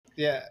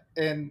Yeah,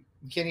 and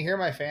can you hear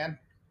my fan?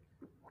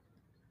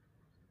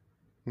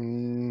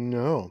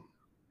 No.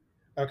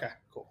 Okay,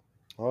 cool.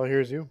 All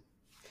here's you.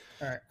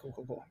 All right,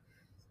 cool.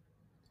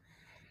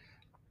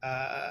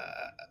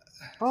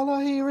 All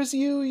I hear is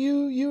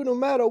you, no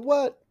matter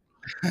what.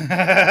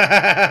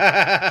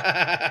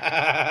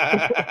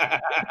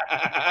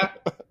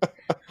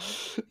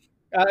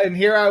 And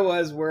here I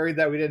was worried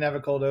that we didn't have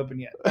a cold open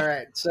yet. All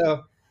right,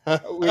 so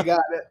we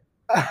got it.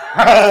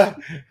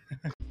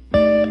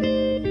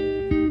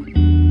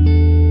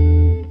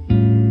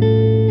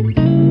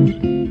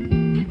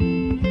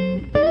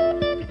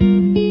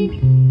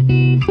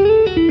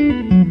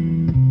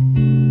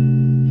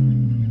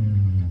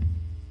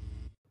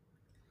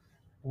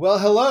 Well,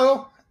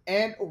 hello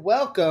and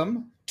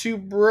welcome to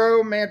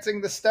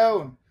Bromancing the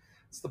Stone.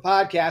 It's the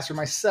podcast where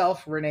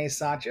myself, Renee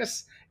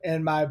Sanchez,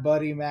 and my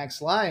buddy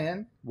Max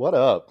Lyon What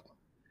up?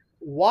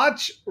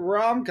 watch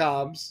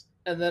rom-coms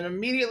and then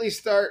immediately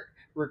start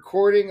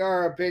recording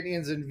our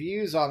opinions and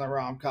views on the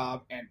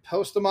rom-com and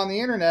post them on the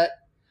internet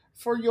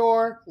for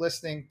your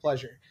listening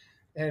pleasure.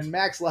 And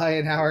Max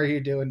Lyon, how are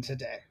you doing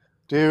today?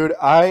 Dude,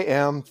 I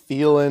am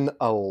feeling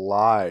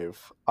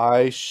alive.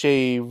 I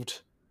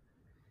shaved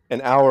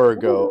an hour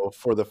ago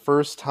for the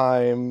first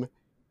time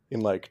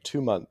in like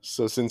 2 months.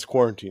 So since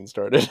quarantine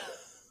started.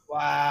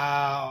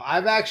 Wow.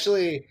 I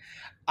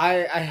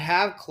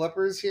have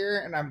clippers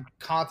here and I'm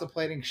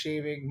contemplating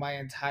shaving my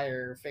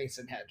entire face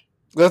and head.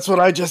 That's what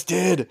I just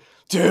did.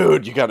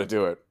 Dude, you got to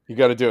do it. You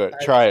got to do it.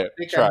 Try it.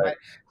 Try it.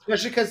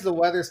 Especially because the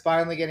weather's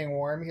finally getting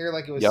warm here.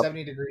 Like it was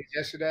 70 degrees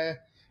yesterday.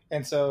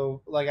 And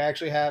so like I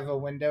actually have a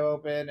window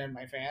open and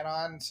my fan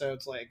on. So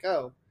it's like,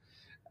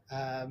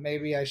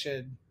 maybe I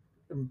should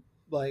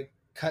like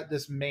cut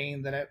this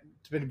mane that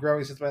it's been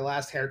growing since my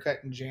last haircut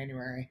in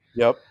January.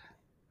 Yep.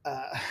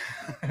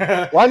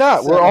 Why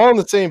not? We're all in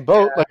the same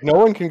boat. Yeah. Like no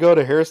one can go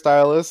to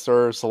hairstylists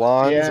or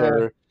salons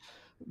or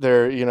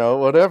their,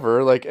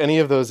 whatever, like any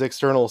of those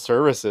external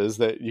services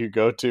that you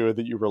go to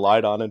that you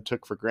relied on and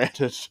took for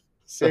granted.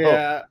 So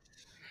yeah,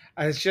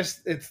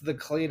 it's the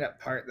cleanup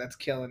part that's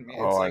killing me.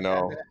 I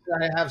know.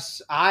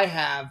 I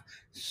have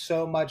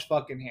so much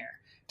fucking hair.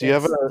 Do you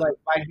have like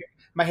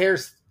my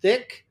hair's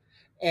thick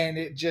and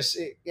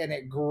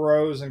it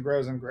grows and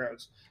grows and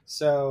grows.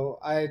 So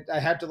I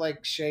have to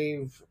like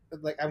shave.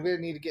 Like I'm gonna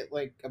need to get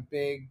like a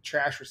big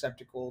trash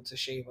receptacle to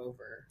shave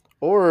over.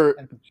 Or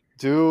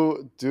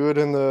do it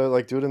in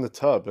the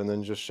tub and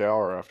then just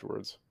shower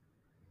afterwards.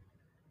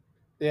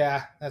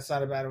 Yeah, that's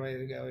not a bad way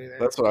to go either.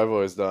 That's what I've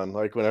always done.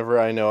 Like whenever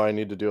I know I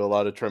need to do a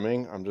lot of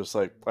trimming, I'm just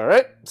like, all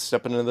right,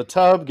 stepping into the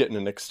tub, getting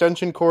an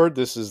extension cord.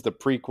 This is the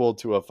prequel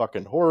to a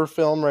fucking horror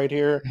film right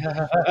here.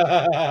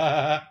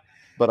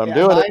 But I'm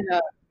doing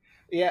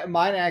it.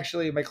 Mine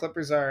actually, my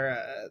clippers are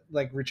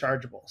like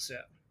rechargeable, so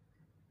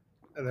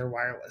they're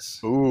wireless.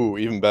 Ooh,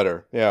 even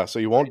better. Yeah, so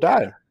you won't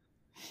die.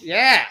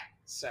 Yeah.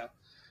 So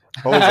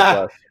always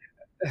a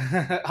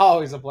plus.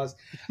 Always a plus.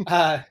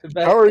 How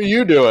are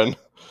you doing?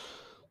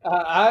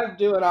 I'm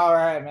doing all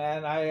right,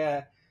 man.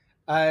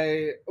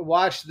 I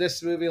watched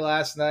this movie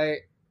last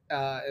night.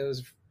 It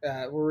was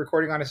we're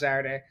recording on a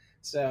Saturday,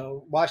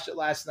 so watched it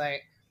last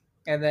night,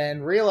 and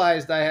then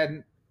realized I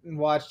hadn't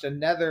watched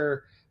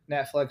another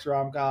Netflix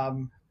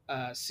rom-com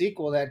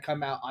sequel that had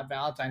come out on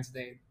Valentine's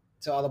Day.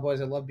 To All the Boys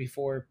I Loved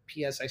Before,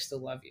 P.S. I Still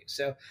Love You.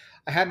 So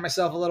I had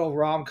myself a little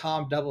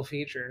rom-com double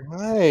feature.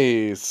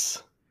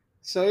 Nice.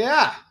 So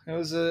yeah, it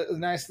was a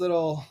nice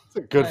little... It's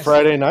a good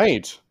Friday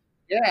night.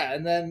 Yeah,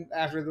 and then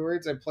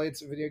afterwards I played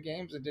some video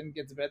games and didn't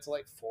get to bed till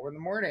like 4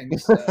 a.m.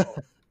 So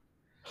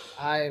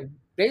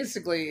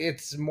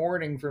it's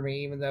morning for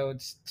me, even though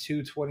it's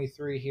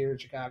 2:23 here in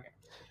Chicago.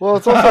 Well,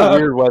 it's also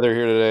weird weather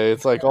here today.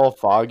 It's like all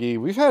foggy.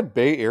 We've had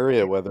Bay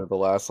Area weather the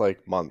last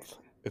like month.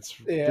 It's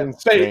been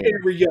strange. Bay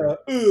Area.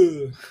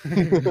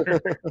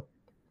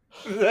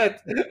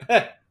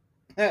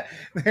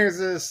 There's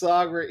a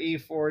song where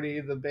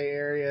E40, the Bay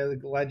Area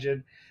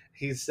legend,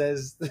 he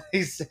says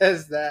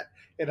that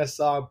in a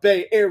song,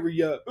 Bay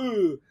Area.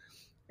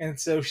 And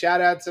so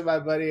shout out to my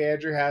buddy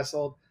Andrew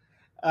Hasselt.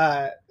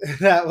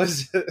 That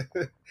was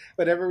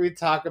whenever we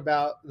talk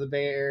about the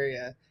Bay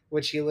Area,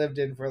 which he lived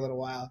in for a little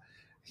while,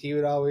 he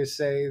would always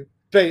say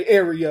Bay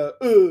Area.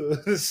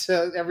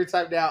 So every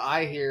time now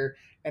I hear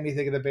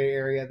anything in the Bay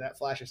Area, that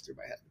flashes through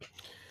my head.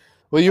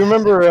 Well, you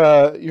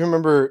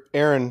remember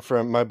Aaron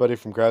from my buddy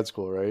from grad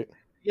school, right?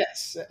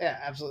 Yes, yeah,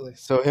 absolutely.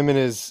 So him and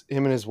his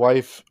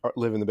wife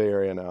live in the Bay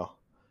Area now,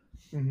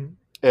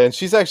 and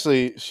she's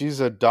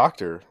a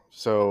doctor.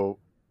 So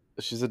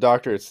she's a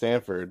doctor at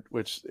Stanford,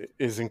 which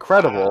is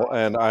incredible,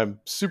 and I'm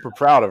super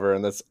proud of her,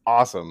 and that's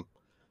awesome.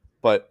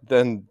 But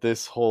then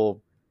this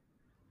whole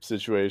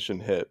situation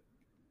hit,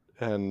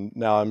 and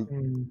now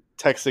I'm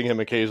texting him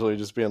occasionally,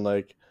 just being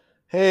like,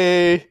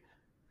 "Hey,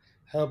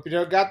 hope you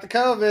don't got the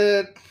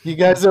COVID. You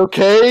guys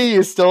okay?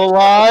 You still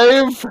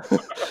alive?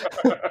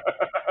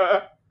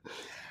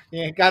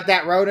 You ain't got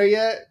that Rona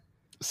yet?"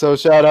 So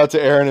shout out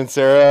to Aaron and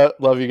Sarah.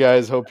 Love you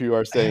guys. Hope you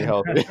are staying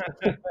healthy.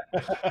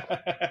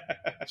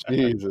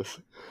 Jesus.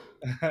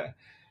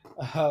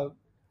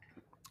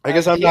 I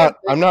guess can't I'm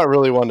think. not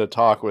really one to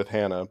talk with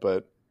Hannah,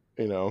 but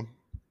you know,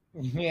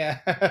 Yeah,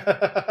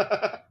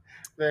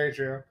 very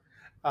true.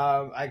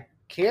 I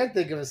can't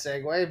think of a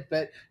segue,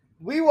 but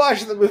we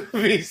watched the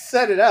movie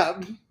Set It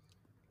Up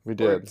we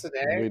for did.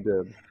 today, We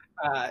did.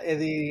 in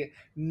the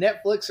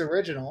Netflix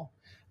original.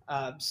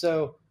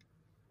 So,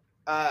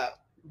 uh,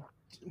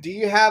 do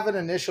you have an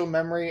initial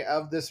memory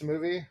of this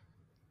movie,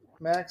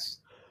 Max?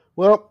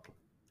 Well,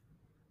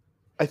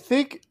 I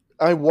think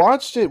I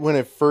watched it when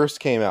it first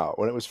came out.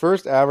 When it was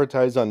first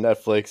advertised on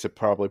Netflix, it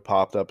probably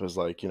popped up as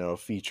like, a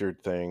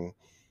featured thing.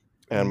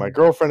 And my Mhm.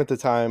 girlfriend at the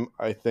time,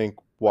 I think,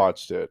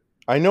 watched it.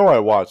 I know I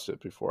watched it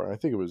before. I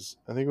think it was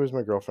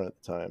my girlfriend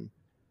at the time.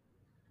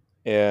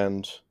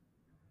 And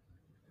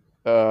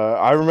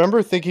I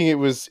remember thinking it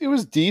was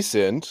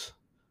decent,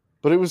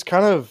 but it was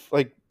kind of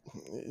like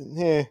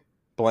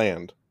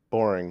bland,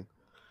 boring.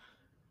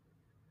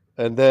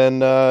 And then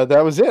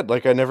that was it.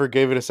 Like I never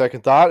gave it a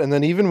second thought. And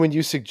then even when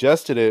you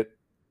suggested it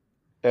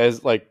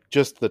as like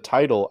just the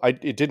title,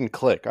 it didn't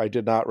click. I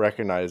did not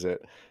recognize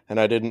it, and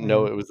I didn't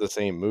know Mhm. it was the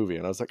same movie.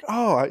 And I was like,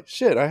 "Oh,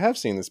 shit! I have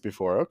seen this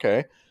before."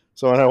 Okay,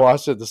 so when I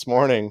watched it this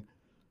morning,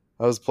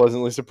 I was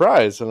pleasantly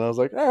surprised, and I was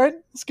like, "All right,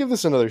 let's give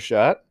this another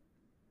shot."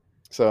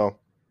 So,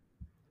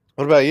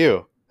 what about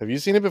you? Have you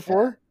seen it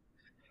before?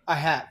 I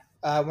have.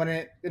 When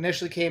it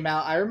initially came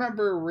out, I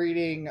remember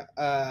reading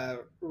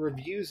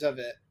reviews of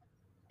it,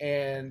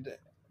 and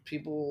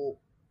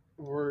people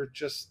were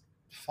just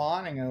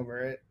fawning over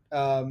it.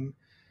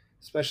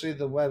 Especially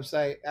the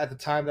website at the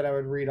time that I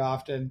would read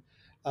often,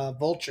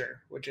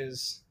 Vulture, which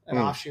is an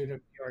Hmm. offshoot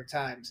of New York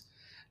Times,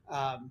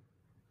 um,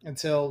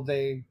 until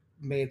they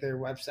made their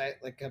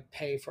website like a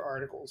pay for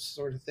articles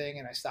sort of thing,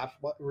 and I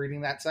stopped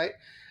reading that site.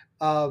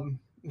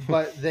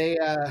 But they,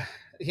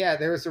 yeah,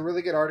 there was a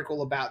really good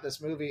article about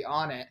this movie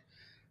on it,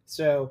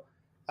 so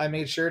I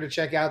made sure to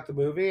check out the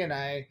movie, and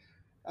I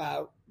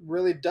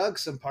really dug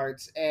some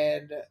parts.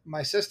 And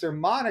my sister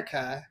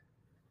Monica,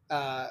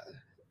 uh,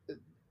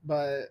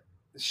 but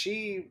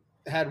she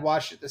had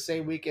watched it the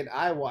same weekend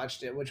I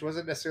watched it, which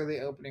wasn't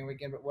necessarily opening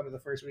weekend, but one of the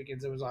first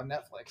weekends it was on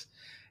Netflix.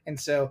 And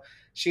so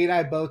she and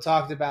I both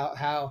talked about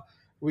how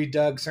we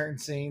dug certain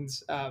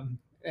scenes,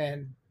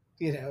 and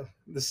the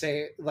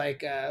say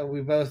like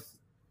we both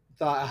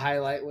thought a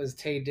highlight was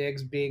Tay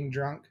Diggs being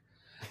drunk.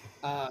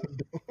 Um,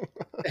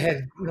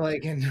 and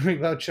we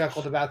both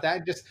chuckled about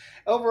that. Just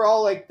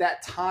overall, like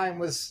that time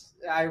was.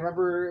 I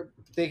remember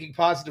thinking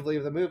positively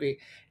of the movie.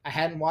 I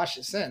hadn't watched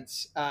it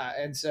since,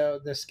 and so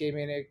this gave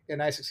me a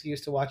nice excuse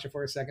to watch it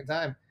for a second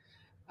time,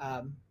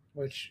 um,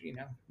 which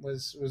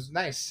was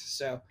nice.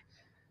 So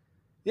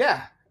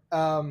yeah,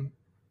 um,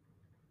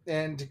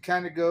 and to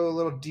kind of go a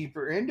little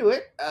deeper into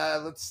it,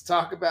 let's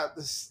talk about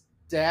the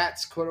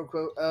stats, quote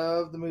unquote,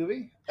 of the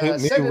movie. Hit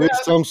me Set it with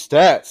some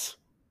stats.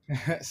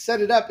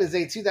 Set It Up is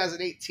a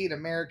 2018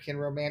 American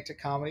romantic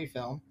comedy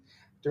film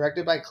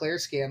directed by Claire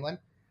Scanlon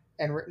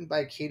and written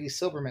by Katie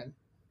Silverman.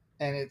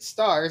 And it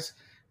stars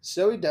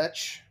Zoe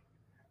Dutch.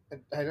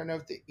 I don't know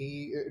if the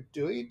E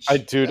Deutsch.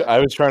 Dude, I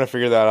was trying to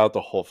figure that out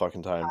the whole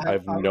fucking time. I I'm,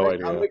 have I'm no gonna I'm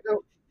idea. gonna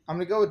go I'm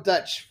gonna go with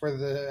Dutch for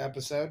the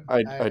episode.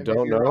 I I may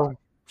don't be wrong. know.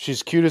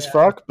 She's cute as Yeah,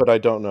 fuck, but I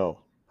don't know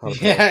how to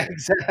pronounce yeah,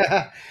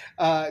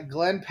 exactly.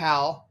 Glenn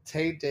Powell,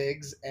 Tay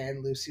Diggs,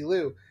 and Lucy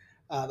Liu.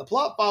 The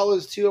plot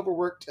follows two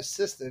overworked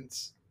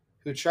assistants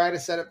who try to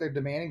set up their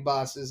demanding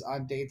bosses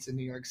on dates in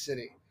New York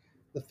City.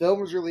 The film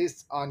was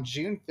released on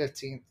June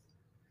 15th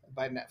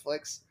by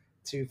Netflix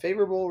to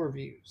favorable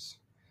reviews.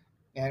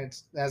 And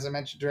it's, as I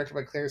mentioned, directed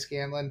by Claire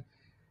Scanlon.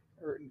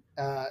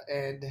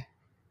 And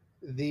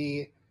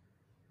the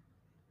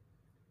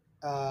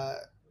uh,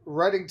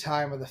 running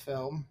time of the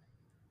film,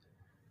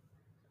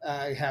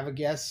 I have a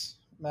guess,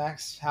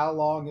 Max. How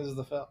long is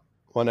the film?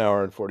 1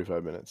 hour and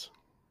 45 minutes.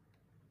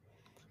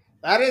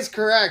 That is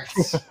correct.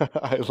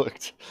 I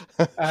looked.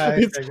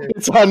 I figured.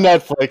 It's on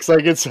Netflix.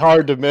 Like it's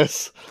hard to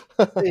miss.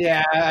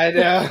 Yeah, I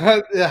know.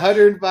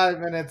 105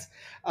 minutes.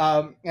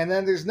 And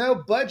then there's no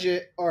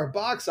budget or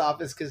box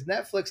office because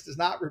Netflix does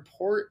not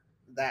report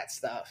that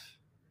stuff.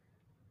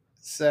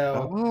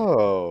 So,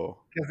 Oh,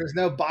 because there's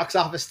no box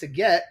office to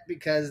get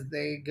because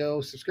they go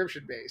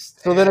subscription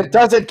based. so then it And,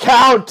 doesn't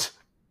count.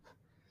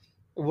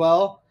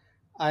 well,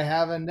 I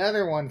have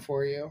another one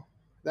for you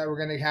that we're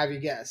going to have you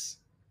guess.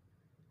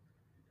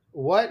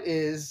 What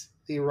is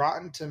the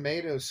Rotten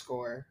Tomato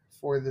score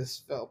for this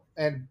film?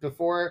 And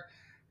before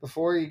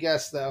you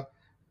guess, though,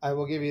 I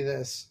will give you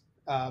this.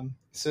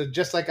 So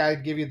just like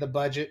I'd give you the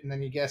budget and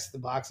then you guess the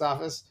box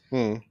office,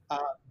 Hmm. uh,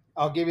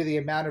 I'll give you the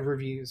amount of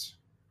reviews.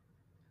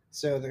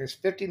 So there's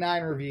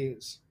 59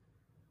 reviews.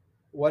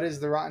 What is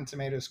the Rotten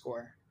Tomato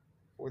score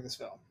for this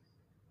film?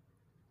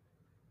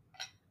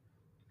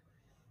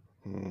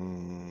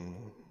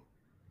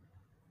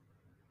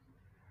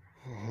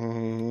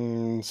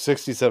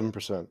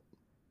 67%.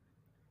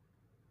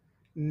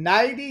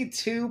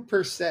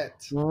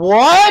 92%.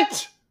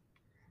 What?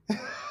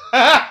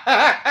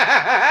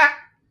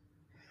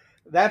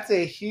 That's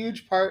a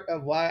huge part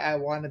of why I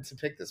wanted to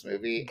pick this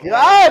movie. And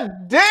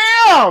God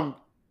damn!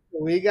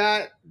 we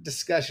got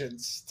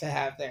discussions to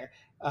have there.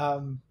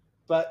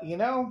 But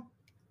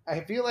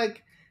I feel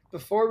like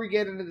before we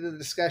get into the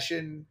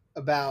discussion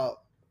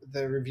about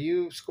the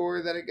review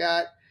score that it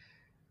got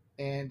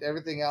and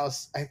everything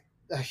else,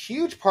 a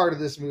huge part of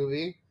this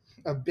movie,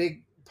 a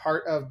big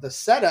part of the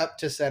setup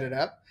to set it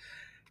up,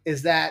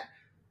 is that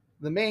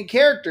the main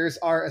characters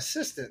are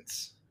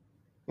assistants.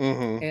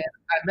 Mm-hmm. And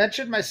I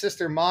mentioned my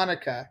sister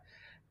Monica,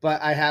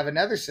 but I have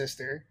another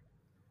sister,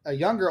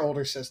 a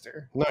older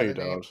sister. No, by you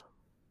the name.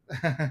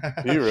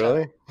 don't. Do you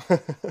really?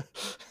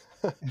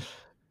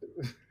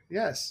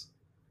 Yes.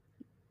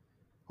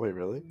 Wait,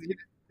 really?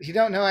 You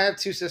don't know I have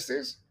two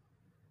sisters?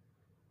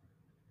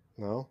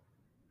 No.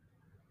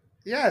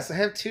 Yes, I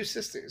have two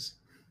sisters.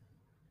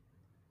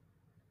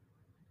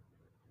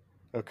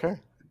 Okay.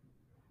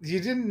 You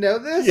didn't know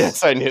this?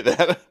 Yes, I knew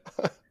that.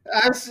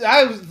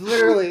 I was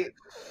literally,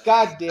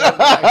 God damn it.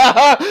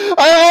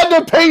 I had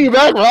to pay you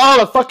back for all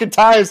the fucking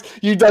times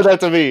you done that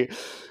to me.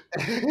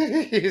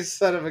 You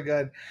son of a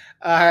gun.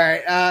 All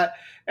right.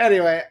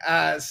 Anyway,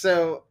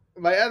 so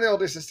my other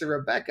older sister,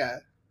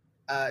 Rebecca,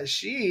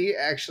 she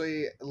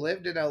actually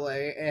lived in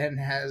LA and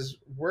has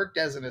worked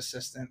as an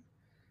assistant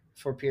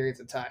for periods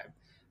of time.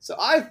 So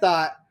I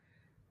thought,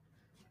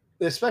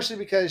 especially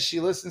because she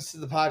listens to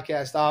the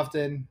podcast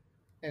often,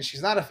 and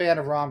she's not a fan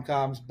of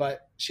rom-coms,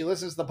 but she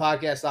listens to the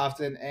podcast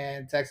often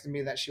and texted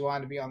me that she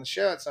wanted to be on the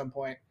show at some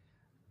point.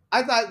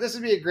 I thought this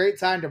would be a great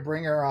time to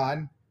bring her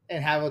on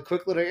and have a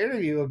quick little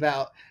interview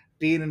about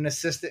being an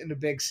assistant in a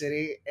big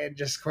city and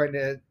just going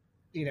to,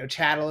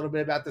 chat a little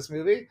bit about this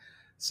movie.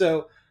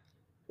 So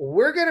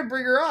we're going to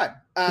bring her on.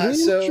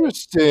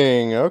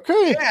 Interesting.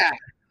 Okay. Yeah.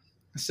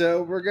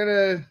 So you're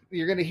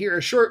going to hear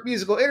a short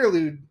musical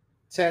interlude,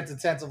 tens and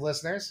tens of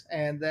listeners,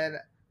 and then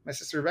my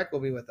sister Rebecca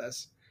will be with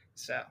us.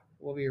 So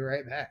we'll be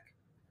right back.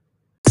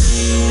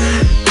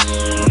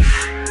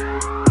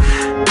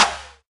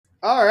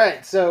 All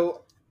right.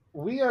 So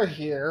we are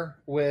here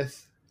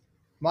with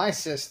my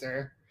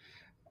sister,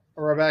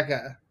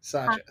 Rebecca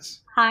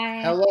Sanchez.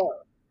 Hi. Hello.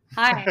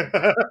 Hi.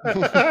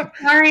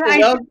 Sorry,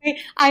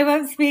 I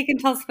won't speak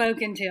until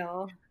spoken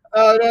to.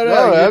 Oh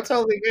no, you're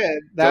totally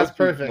good. That's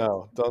perfect.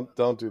 No,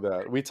 don't do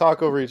that. We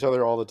talk over each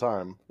other all the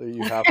time.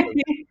 You have to.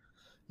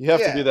 You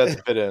have to do that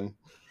to fit in.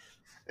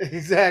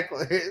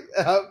 Exactly.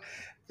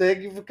 Thank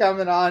you for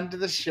coming on to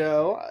the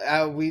show.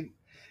 You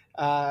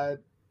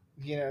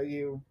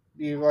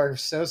are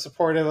so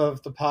supportive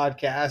of the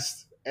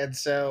podcast, and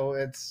so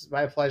it's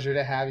my pleasure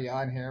to have you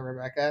on here,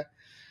 Rebecca.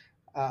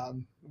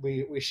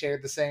 We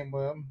shared the same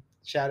womb.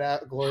 Shout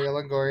out Gloria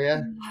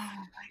Longoria.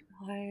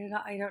 Oh my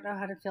God, I don't know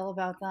how to feel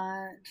about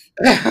that.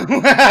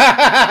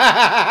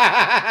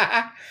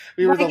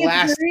 We were the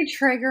last. It's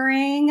very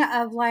triggering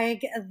of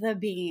the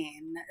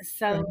bean.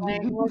 So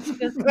let's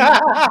just.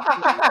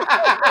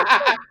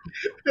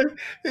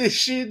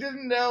 She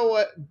didn't know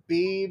what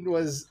bean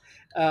was.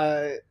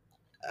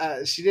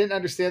 She didn't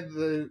understand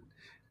the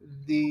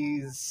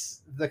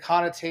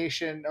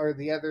connotation or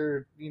the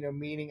other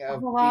meaning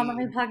of. Hold on, let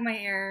me plug my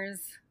ears.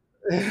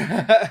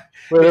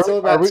 Until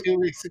about 2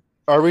 weeks ago.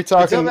 Are we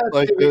talking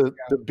like the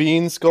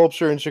bean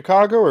sculpture in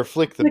Chicago or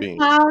Flick the Bean?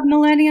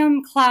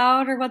 Millennium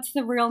Cloud, or what's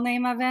the real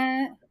name of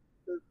it?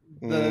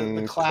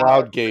 The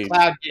Cloud Gate.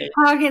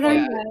 Cloudgate, there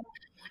you go.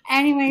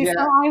 Anyway,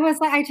 so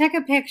I took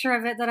a picture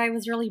of it that I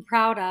was really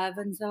proud of,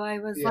 and so I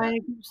was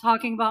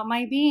talking about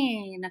my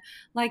bean,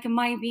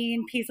 my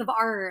bean piece of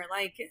art,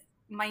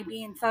 my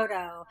bean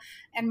photo,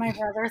 and my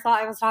brother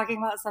thought I was talking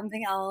about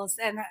something else,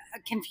 and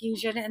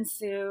confusion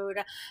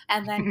ensued,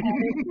 and then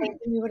explained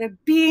to me what a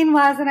bean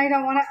was, and I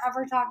don't want to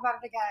ever talk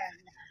about it again.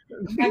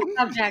 Next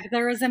subject,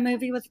 there was a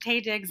movie with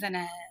Taye Diggs in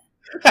it.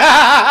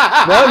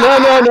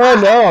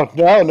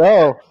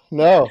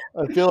 No.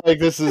 I feel like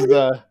this is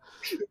the.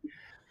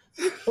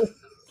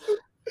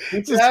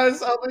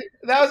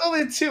 That was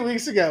only 2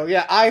 weeks ago.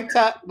 Yeah, I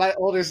taught my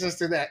older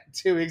sister that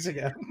 2 weeks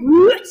ago.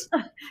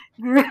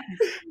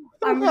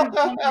 I'm gonna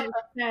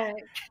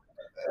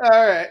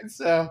All right,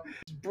 so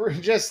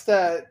just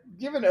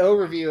give an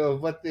overview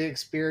of what the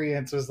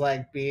experience was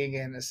like being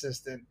an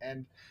assistant.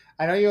 And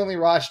I know you only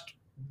watched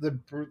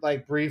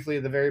briefly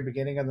the very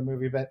beginning of the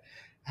movie, but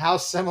how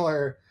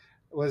similar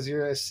was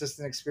your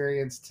assistant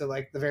experience to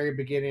the very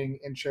beginning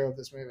intro of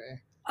this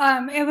movie?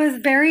 It was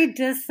very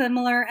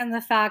dissimilar in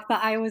the fact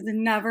that I was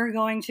never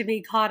going to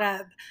be caught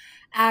up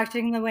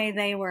acting the way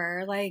they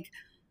were.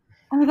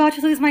 I'm about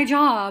to lose my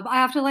job. I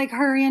have to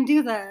hurry and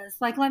do this.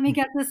 Let me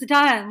get this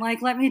done.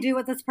 Let me do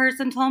what this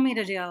person told me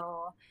to do.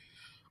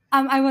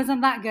 I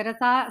wasn't that good at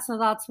that. So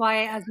that's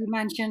why, as you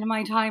mentioned,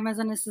 my time as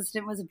an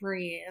assistant was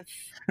brief.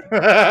 I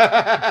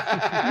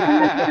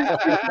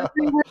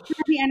worked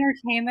for the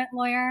entertainment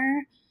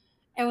lawyer.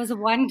 It was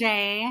one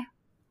day.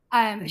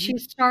 She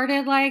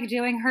started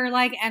doing her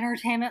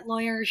entertainment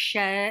lawyer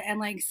shit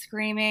and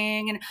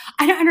screaming and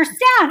I don't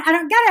understand, I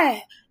don't get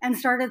it, and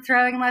started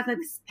throwing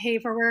this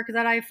paperwork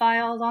that I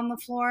filed on the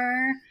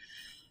floor.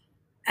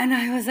 And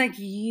I was like,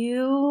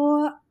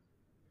 you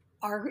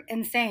are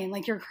insane,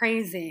 you're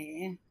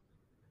crazy.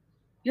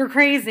 You're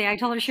crazy. I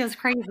told her she was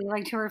crazy,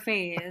 like to her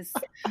face.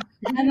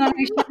 And then I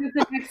showed up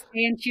the next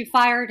day and she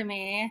fired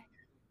me.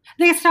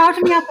 They stopped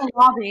me at the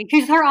lobby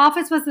because her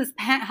office was this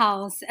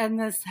penthouse in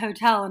this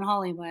hotel in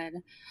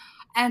Hollywood.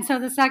 And so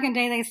the second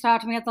day they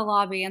stopped me at the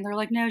lobby and they're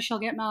like, no, she'll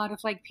get mad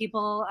if like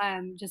people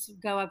just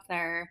go up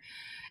there.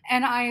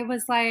 And I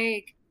was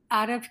like,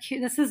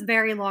 this is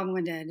very long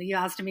winded. You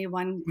asked me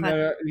one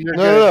question.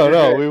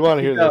 No, we want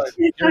to hear this.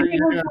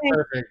 You're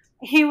perfect.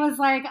 He was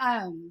like,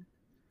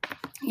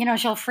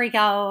 she'll freak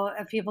out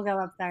if people go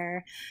up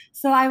there.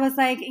 So I was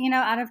like,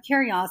 out of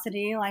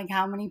curiosity, like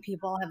how many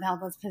people have held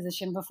this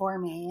position before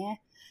me?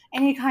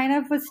 And he kind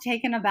of was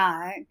taken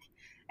aback.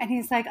 And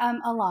he's like,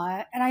 a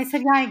lot. And I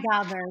said, yeah, I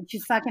gathered.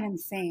 She's fucking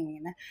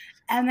insane.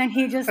 And then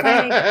he just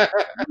like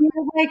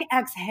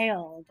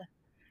exhaled.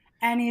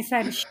 And he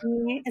said,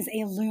 she is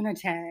a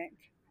lunatic.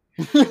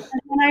 And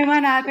then I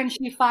went up and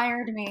she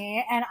fired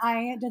me. And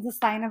I did the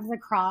sign of the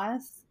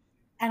cross.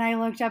 And I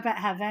looked up at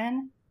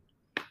heaven.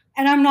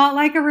 And I'm not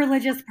like a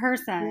religious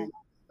person.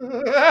 And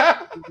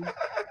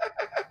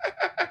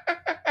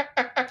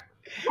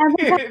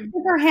then I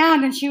took her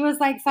hand and she was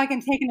like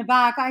fucking taken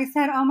aback. I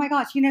said, oh my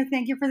gosh,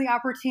 thank you for the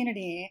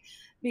opportunity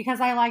because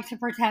I like to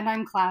pretend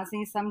I'm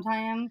classy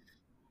sometimes.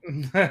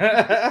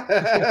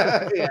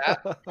 Yeah.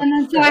 And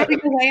then so I had to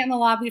wait in the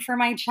lobby for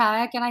my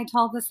check and I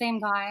told the same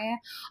guy,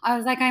 I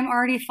was like, I'm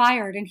already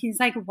fired. And he's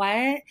like,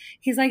 what?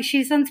 He's like,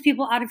 she sends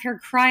people out of here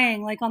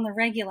crying like on the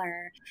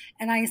regular.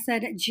 And I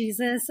said,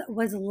 Jesus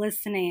was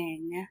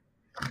listening.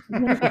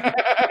 Then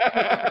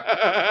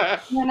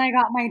I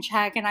got my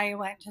check and I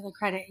went to the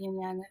credit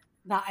union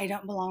that I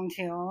don't belong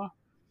to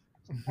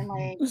and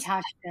I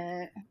cashed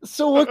it.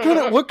 So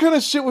what kind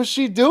of shit was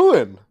she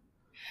doing?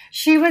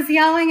 She was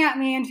yelling at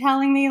me and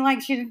telling me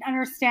like she didn't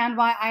understand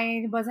why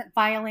I wasn't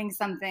filing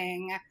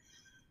something.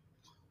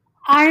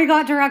 I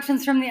got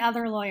directions from the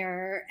other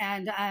lawyer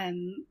and I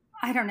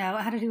don't know,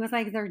 it had to do with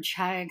like their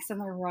checks and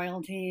their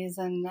royalties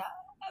and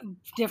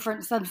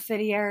different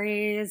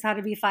subsidiaries had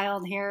to be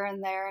filed here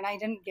and there, and I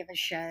didn't give a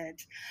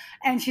shit.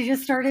 And she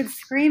just started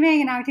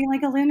screaming and acting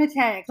like a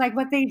lunatic, like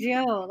what they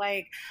do.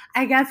 Like,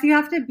 I guess you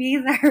have to be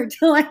there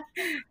to like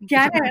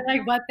get it,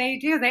 like what they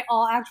do. They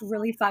all act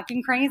really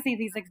fucking crazy,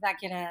 these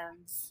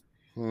executives.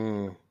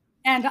 And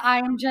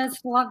I'm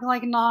just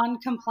like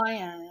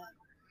non-compliant.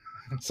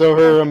 So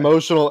her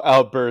emotional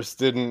outburst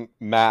didn't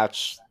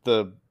match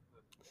the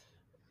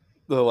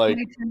like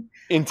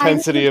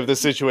intensity of the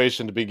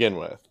situation to begin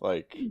with,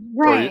 like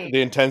right. Or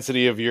the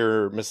intensity of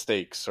your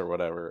mistakes or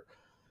whatever.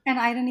 And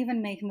I didn't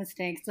even make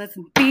mistakes. Let's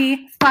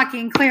be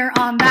fucking clear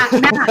on that.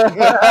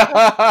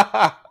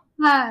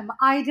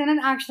 I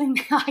didn't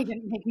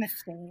make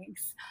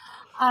mistakes.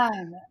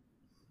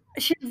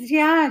 She was,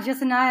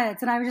 just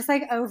nuts, and I was just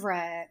like over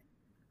it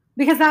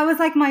because that was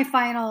like my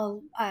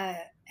final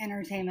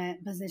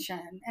entertainment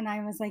position, and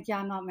I was like,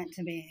 I'm not meant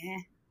to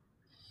be.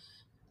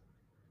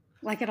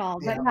 Like at all,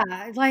 but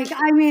yeah, like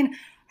I mean,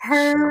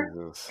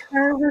 her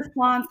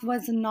response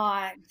was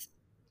not.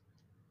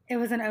 It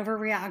was an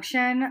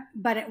overreaction,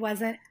 but it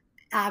wasn't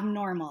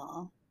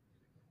abnormal.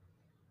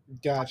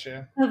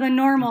 Gotcha. So the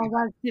normal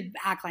was to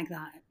act like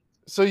that.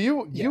 So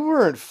you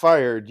weren't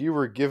fired; you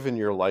were given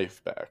your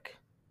life back.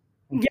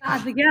 Yeah. I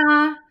don't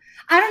know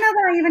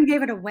that I even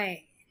gave it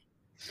away.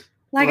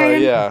 Like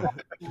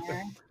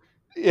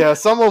Yeah,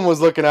 someone was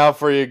looking out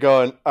for you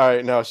going, all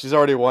right, no, she's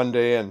already one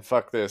day in.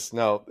 Fuck this.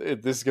 No,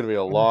 this is going to be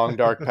a long,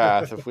 dark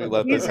path if we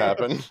let this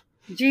happen.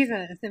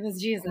 Jesus. It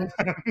was Jesus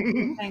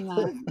saying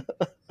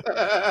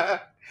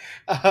that.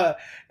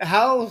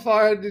 How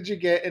far did you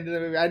get into the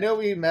movie? I know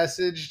we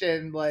messaged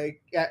and we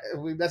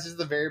messaged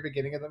the very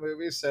beginning of the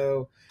movie.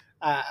 So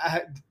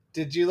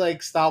did you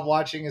like stop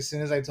watching as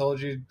soon as I told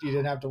you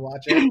didn't have to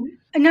watch it?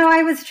 No,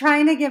 I was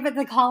trying to give it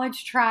the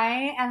college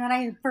try and then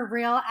I for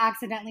real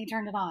accidentally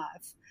turned it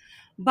off.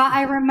 But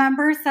I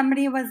remember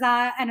somebody was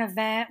at an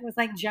event with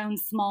like Joan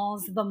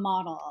Smalls, the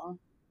model.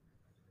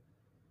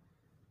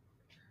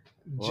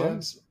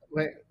 Joan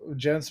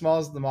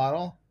Smalls, the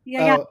model?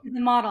 Yeah, she's the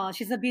model.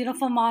 She's a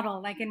beautiful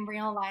model, like in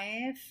real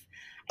life.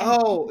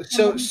 And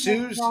so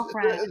Sue's she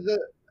plays the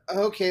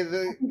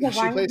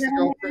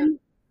girlfriend.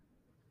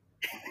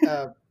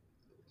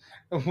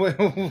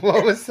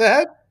 What was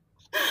that?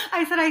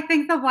 I said, I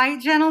think the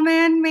white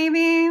gentleman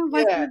maybe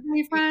was her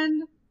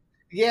boyfriend.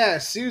 Yeah,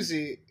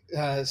 Susie.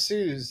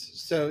 Suze.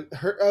 So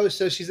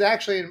so she's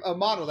actually a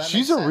model.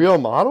 She's a real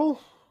model?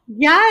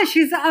 Yeah,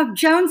 she's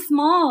Joan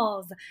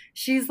Smalls.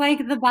 She's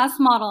like the best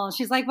model.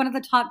 She's like one of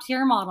the top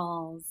tier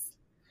models.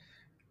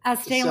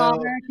 Estee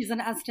Lauder. She's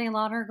an Estee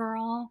Lauder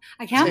girl.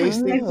 I can't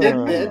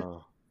believe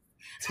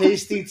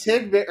Tasty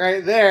tidbit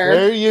right there.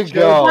 There you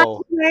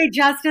go.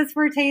 Justice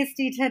for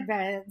tasty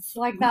tidbits.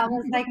 Like that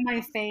was like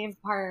my fave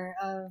part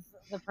of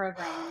the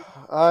program.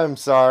 I'm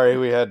sorry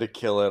we had to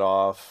kill it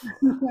off.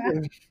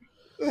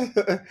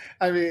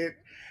 I mean,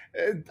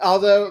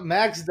 although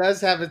Max does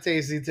have a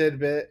tasty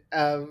tidbit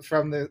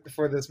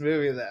for this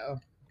movie, though.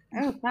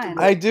 Oh, fun.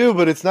 I do,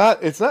 but it's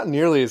not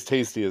nearly as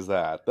tasty as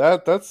that.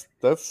 That's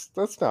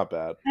not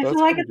bad. I That's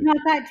feel like pretty it's good. not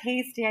that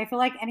tasty. I feel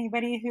like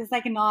anybody who's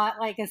like not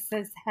like a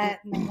cis het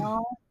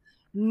male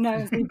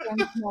knows who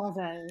James Smalls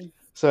is.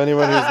 So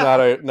anyone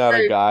who's not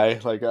a guy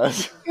like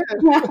us.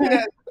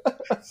 Yeah.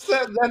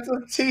 So that's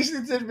a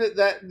tasty tidbit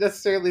that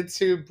necessarily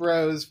two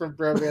bros from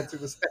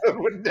Bromancing the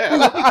Stone would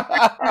know.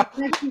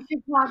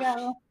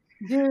 Chicago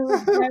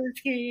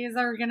dudes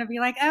are gonna be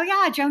like, oh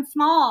yeah, Joan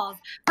Smalls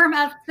from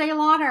Estee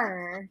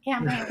Lauder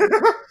campaign.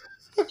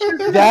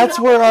 That's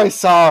where I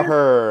saw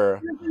her.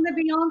 She was in the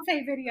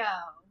Beyonce video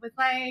with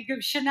like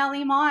Chanel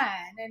Iman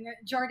and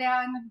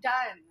Jordan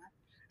Dunn.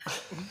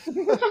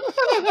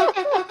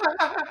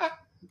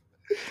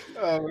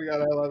 Oh my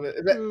god, I love it.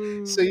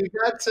 So you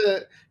got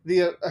to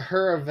the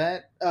her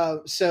event.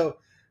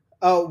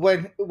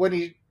 When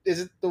he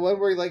is it the one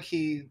where like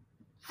he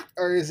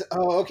or is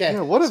okay.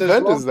 Yeah, what so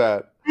event is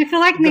that? I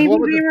feel like maybe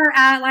we were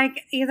at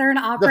like either an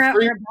opera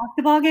or a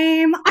basketball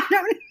game. I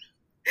don't know.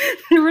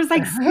 There was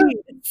like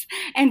seats,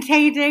 and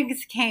Taye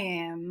Diggs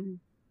came.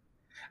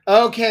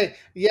 Okay,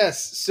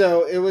 yes.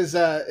 So it was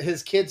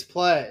his kids'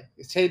 play.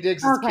 Taye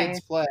Diggs'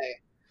 kids' play.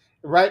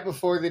 Right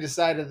before they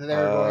decided that they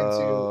were going to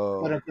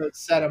quote unquote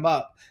set him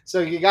up. So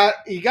you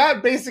got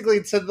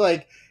basically to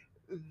like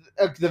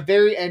the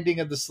very ending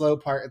of the slow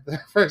part, the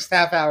first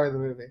half hour of the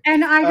movie.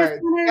 And I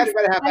just got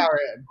about a half hour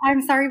in.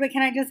 I'm sorry, but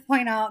can I just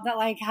point out that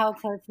like how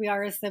close we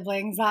are as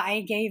siblings that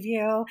I gave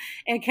you?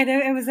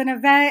 It was an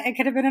event, it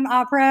could have been an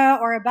opera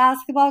or a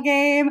basketball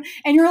game,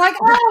 and you were like,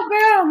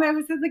 oh boom, it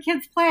was the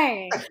kids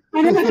play.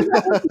 And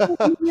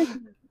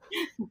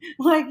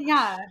like,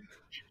 yeah.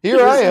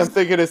 Here I am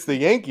thinking it's the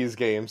Yankees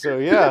game, so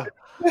yeah.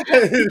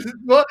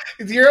 Well,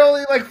 you're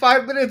only like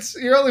 5 minutes.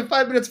 You're only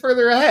 5 minutes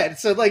further ahead.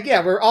 So, like,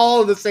 yeah, we're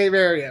all in the same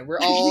area. We're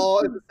all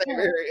in the same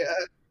area.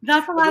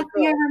 That's the last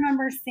thing I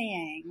remember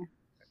seeing.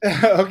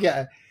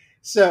 Okay,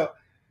 so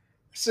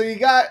you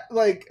got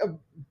like a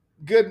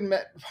good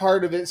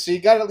part of it. So you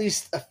got at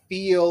least a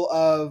feel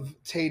of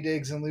Taye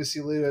Diggs and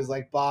Lucy Liu as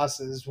like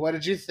bosses. What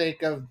did you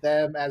think of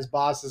them as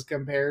bosses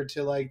compared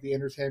to like the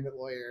Entertainment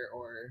Lawyer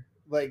or?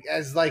 Like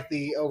as like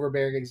the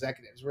overbearing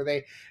executives, were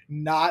they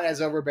not as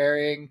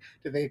overbearing?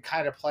 Did they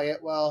kind of play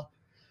it well?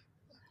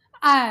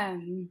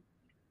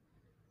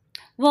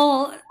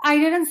 Well, I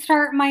didn't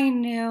start my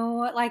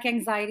new like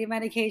anxiety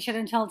medication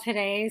until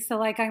today, so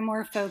like I'm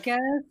more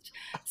focused.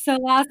 So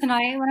last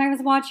night when I was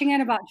watching it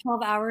about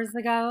 12 hours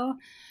ago,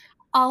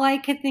 all I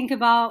could think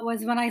about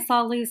was when I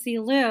saw Lucy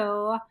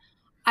Liu,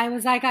 I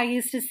was like, I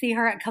used to see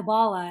her at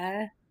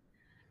Kabbalah.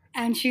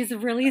 And she's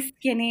really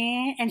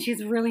skinny and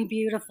she's really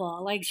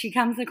beautiful. Like she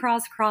comes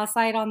across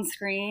cross-eyed on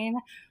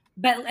screen,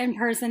 but in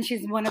person,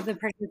 she's one of the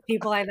prettiest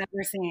people I've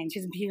ever seen.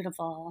 She's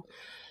beautiful.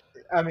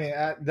 I mean,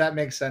 that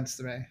makes sense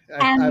to me.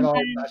 I've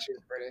always thought she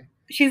was pretty.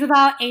 She's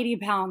about 80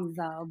 pounds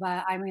though,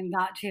 but I mean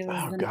that too.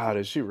 Oh God,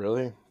 is she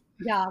really?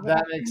 Yeah,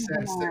 that makes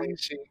sense to me.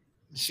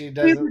 She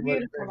doesn't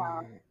look.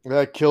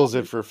 That kills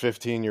it for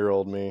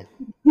 15-year-old me.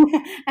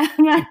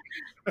 Like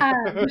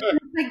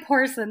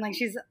porcelain.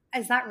 Like is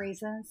that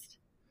racist?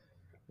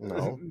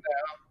 No.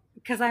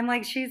 Because I'm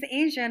like, she's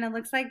Asian and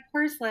looks like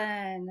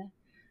porcelain.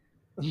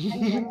 I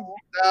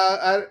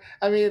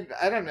mean,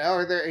 I don't know.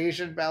 Are there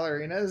Asian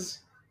ballerinas?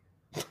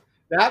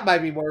 That might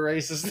be more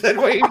racist than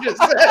what you just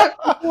said.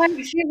 Like,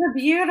 she's a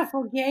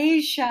beautiful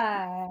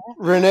geisha.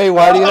 Renee,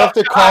 why do you have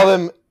to call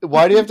them?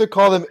 Why do you have to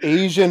call them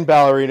Asian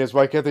ballerinas?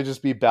 Why can't they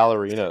just be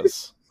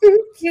ballerinas?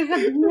 She's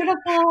a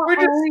beautiful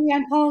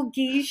Oriental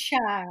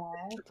geisha.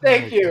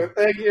 Thank you,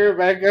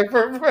 Rebecca,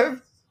 for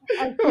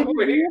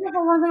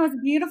beautiful, one of the most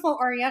beautiful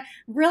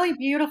really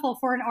beautiful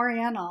for an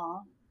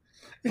Oriental.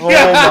 Oh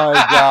my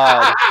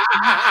God.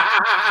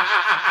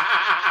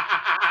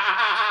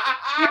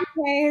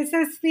 Okay,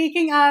 so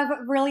speaking of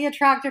really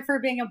attractive for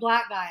being a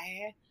black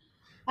guy,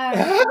 the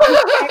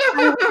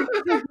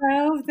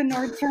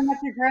Nordstrom at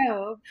the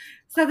Grove.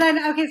 So then,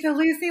 okay, so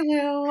Lucy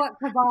Liu,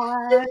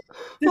 Kabbalah.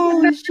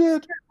 Holy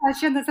shit.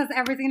 Question. This has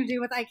everything to do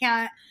with I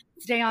can't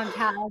stay on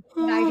task.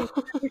 And I just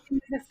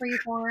everything is a free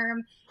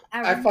form.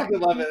 I fucking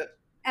love it.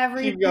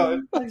 Everything Keep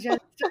going. just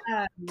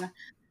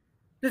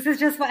this is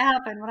just what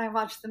happened when I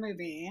watched the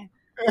movie.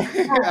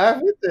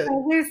 I'm with it.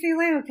 So Lucy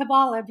Liu,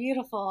 Kabbalah,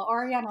 beautiful,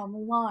 Oriental,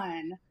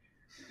 Mulan.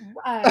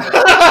 Wow!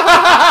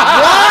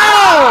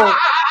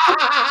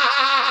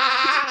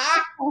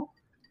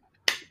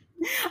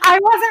 I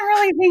wasn't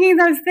really thinking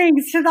those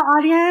things to the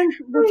audience.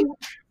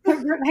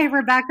 Hey,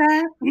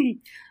 Rebecca,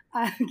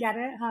 get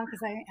it? Huh?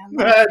 Because I am.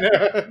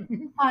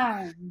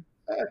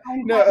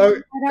 No,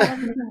 I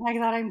don't really think like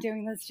that. I'm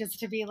doing this just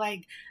to be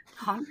like,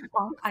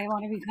 I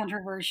want to be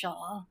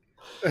controversial.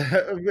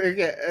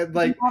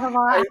 Like not a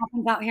lot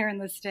happens out here in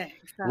the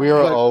sticks. So. We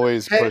are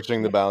always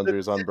pushing the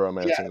boundaries on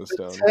Bromancing the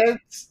Stone.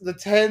 The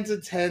tens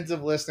and tens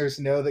of listeners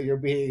know that you're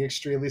being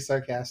extremely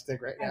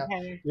sarcastic right now.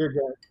 Okay. You're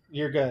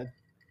good.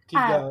 Keep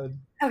going.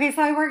 Okay,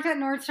 so I worked at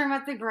Nordstrom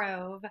at the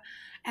Grove,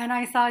 and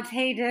I saw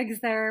Taye Diggs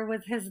there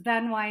with his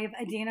then wife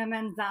Idina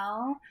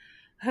Menzel,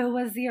 who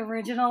was the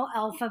original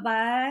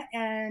Elphaba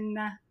in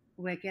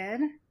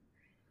Wicked.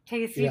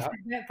 tasty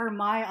tidbit for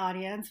my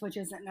audience, which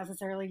isn't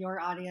necessarily your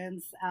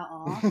audience at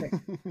all.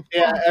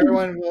 Yeah,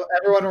 everyone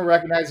will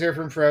recognize her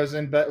from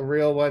Frozen, but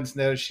real ones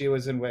know she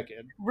was in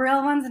Wicked.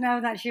 Real ones know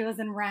that she was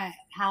in Rent,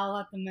 Howl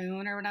at the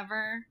Moon or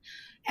whatever.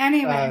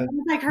 Anyway, it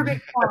was like her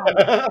big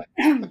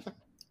song.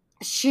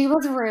 She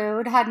was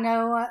rude,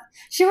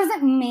 she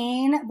wasn't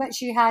mean, but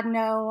she had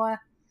no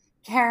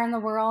care in the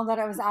world that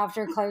it was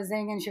after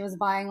closing and she was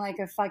buying like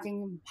a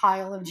fucking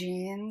pile of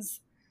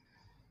jeans.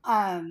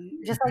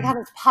 Just like had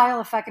this pile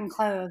of fucking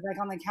clothes like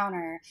on the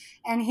counter.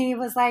 And he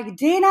was like,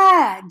 Dean,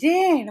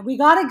 we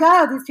gotta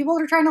go. These people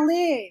are trying to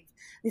leave.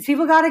 These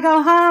people gotta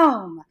go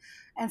home.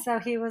 And so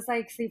he was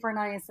like super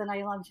nice and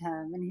I loved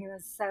him and he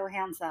was so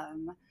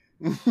handsome.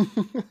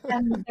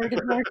 And they're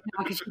divorced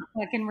now because she's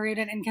fucking rude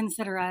and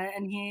inconsiderate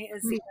and he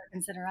is super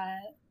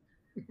considerate.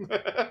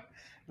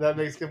 That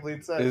makes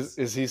complete sense.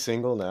 Is he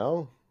single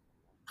now?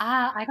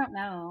 I don't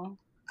know.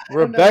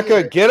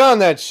 Rebecca, get on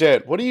that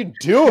shit. What are you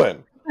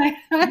doing?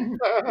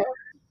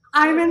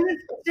 I'm in the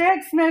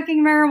stick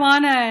smoking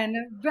marijuana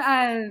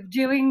and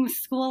doing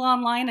school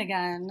online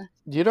again.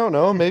 You don't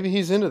know. Maybe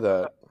he's into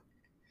that.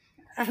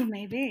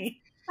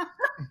 Maybe.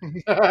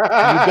 You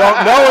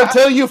don't know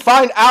until you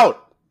find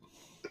out.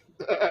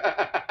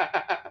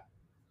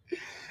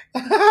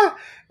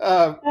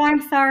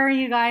 I'm sorry,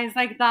 you guys.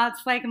 Like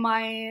that's like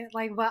my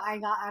what I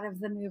got out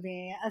of the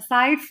movie.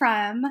 Aside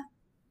from,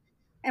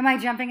 am I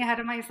jumping ahead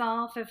of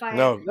myself?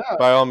 No,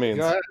 by all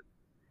means.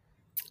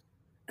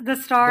 The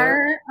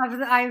star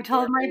of I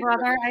told my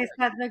brother, I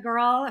said the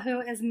girl who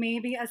is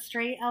maybe a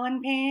straight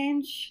Ellen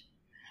Page,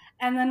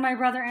 and then my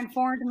brother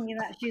informed me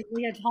that she's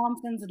Leah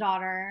Thompson's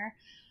daughter.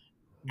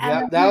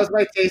 Yeah, that was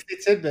my tasty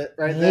tidbit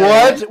right there.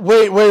 What?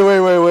 Wait.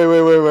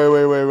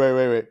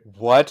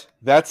 What?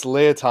 That's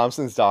Leah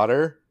Thompson's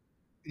daughter?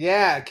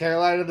 Yeah,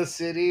 Carolina the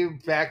City,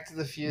 Back to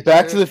the Future.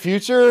 Back to the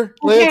Future?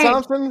 Leah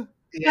Thompson?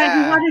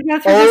 Yeah.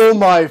 Oh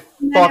my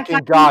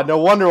fucking God. No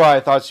wonder why I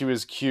thought she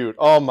was cute.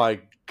 Oh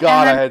my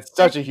God, I had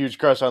such a huge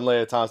crush on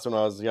Leah Thompson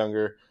when I was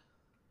younger.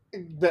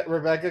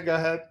 Rebecca, go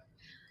ahead.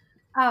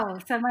 Oh,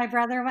 so my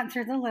brother went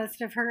through the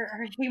list of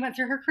he went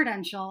through her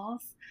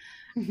credentials.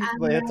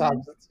 Leah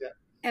Thompson, yeah.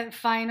 It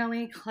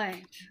finally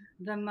clicked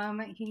the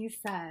moment he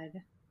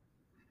said.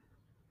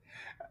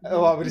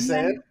 Oh, want me to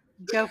say it?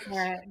 Go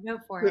for it.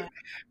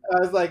 I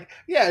was like,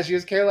 yeah, she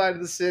was Carolina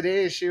the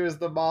City. She was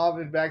the mom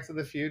in Back to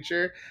the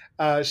Future.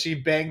 She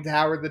banged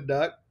Howard the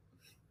Duck.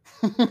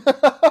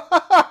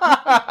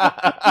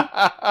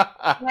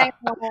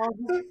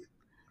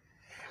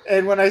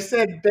 And when I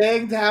said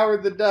banged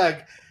Howard the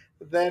Duck,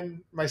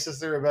 then my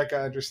sister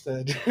Rebecca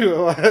understood who it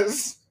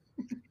was.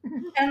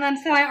 And then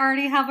so I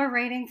already have a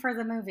rating for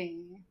the movie.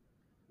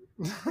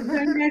 Do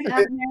you guys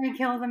have Mary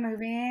Kill the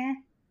movie?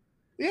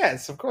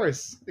 Yes, of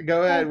course.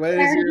 Go ahead. What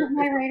is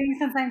my rating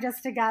since I'm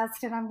just a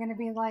guest and I'm going to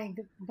be like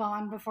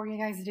gone before you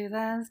guys do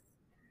this?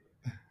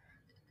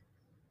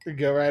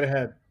 Go right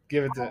ahead.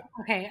 Give it to it.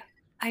 Okay.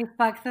 I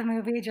fucked the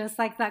movie just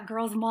like that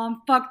girl's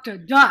mom fucked a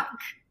duck.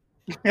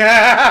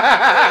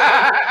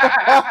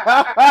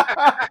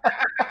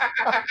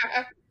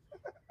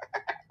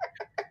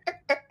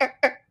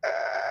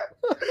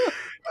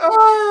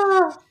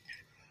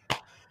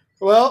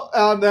 Well,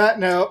 on that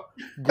note,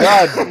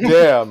 God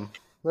damn,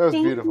 that was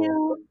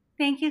beautiful.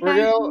 Thank you, guys.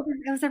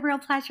 It was a real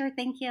pleasure.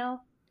 Thank you. All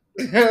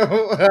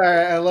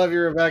right, I love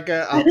you,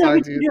 Rebecca. I'll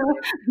talk to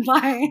you.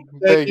 Bye.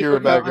 Thank you,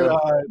 Rebecca.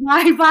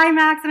 Bye,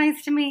 Max.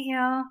 Nice to meet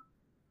you.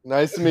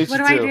 Nice to meet you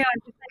too. What do I do?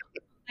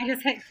 I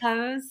just hit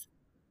close.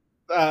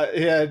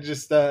 Yeah,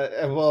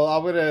 well,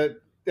 I'm gonna.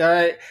 All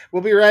right,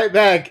 we'll be right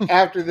back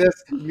after this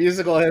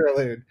musical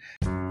interlude.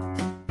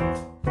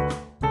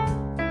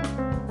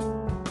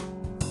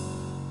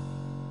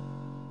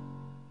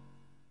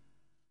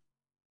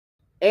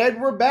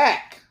 And we're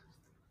back.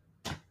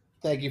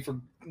 Thank you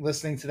for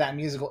listening to that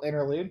musical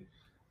interlude.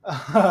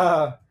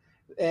 And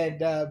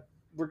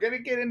we're going to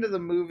get into the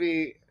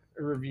movie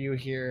review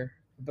here.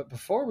 But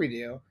before we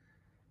do,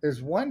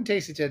 there's one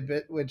tasty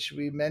tidbit which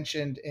we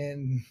mentioned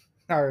in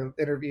our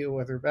interview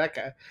with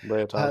Rebecca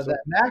that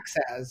Max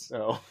has.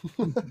 Oh.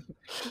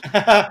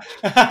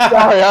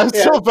 Sorry, I'm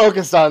so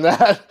focused on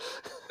that.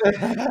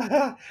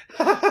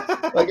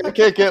 Like, I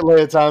can't get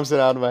Leah Thompson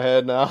out of my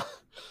head now.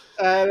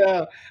 I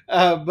know.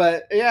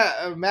 But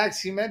yeah,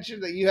 Max, you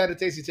mentioned that you had a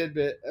tasty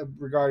tidbit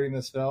regarding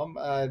this film.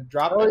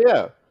 Drop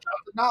the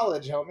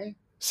knowledge, homie.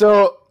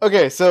 So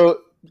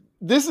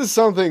this is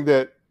something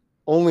that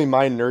only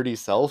my nerdy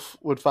self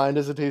would find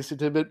as a tasty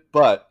tidbit.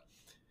 But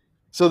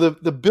so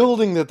the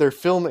building that they're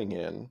filming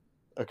in,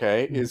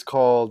 is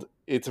called.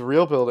 It's a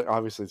real building.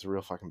 Obviously, it's a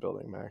real fucking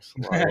building, Max.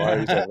 Why are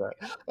you saying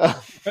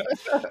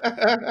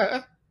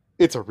that?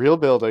 It's a real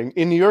building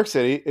in New York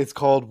City. It's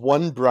called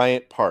One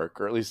Bryant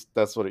Park, or at least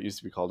that's what it used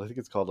to be called. I think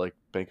it's called like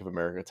Bank of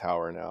America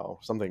Tower now,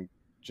 something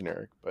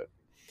generic. But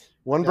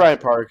One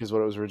Bryant Park is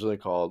what it was originally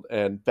called.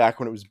 And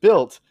back when it was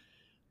built,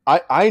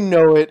 I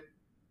know it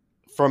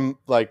from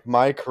like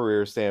my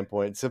career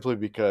standpoint simply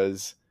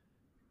because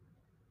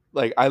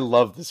like I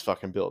love this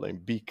fucking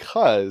building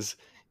because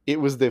it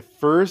was the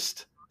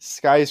first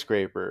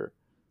skyscraper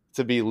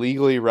to be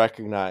legally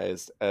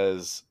recognized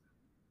as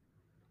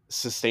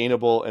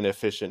sustainable and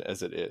efficient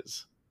as it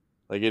is.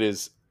 Like, it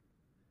is,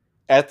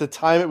 at the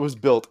time it was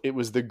built, it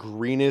was the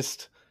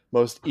greenest,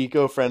 most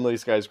eco-friendly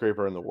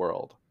skyscraper in the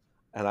world.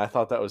 And I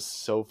thought that was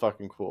so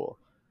fucking cool.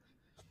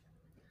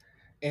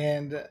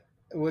 And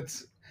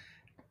what's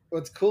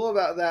cool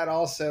about that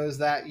also is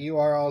that you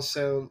are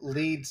also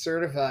LEED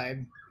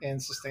certified in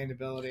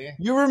sustainability.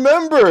 You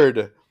remembered.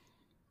 Of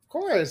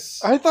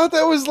course. I thought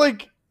that was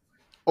like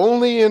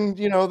only in,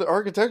 the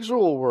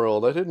architectural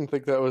world. I didn't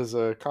think that was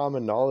a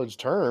common knowledge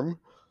term.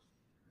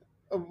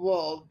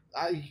 Well,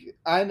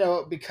 I know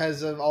it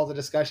because of all the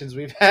discussions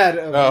we've had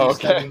of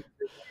studying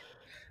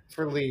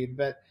for LEED,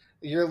 but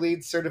you're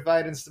LEED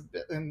certified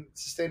in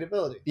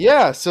sustainability.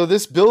 Yeah, so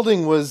this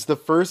building was the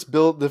first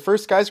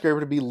skyscraper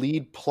to be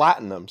LEED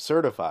Platinum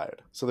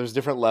certified. So there's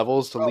different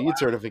levels to LEED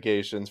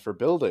certifications for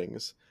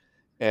buildings,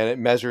 and it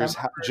measures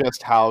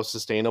just how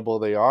sustainable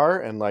they are,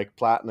 and like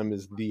Platinum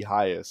is the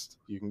highest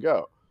you can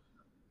go.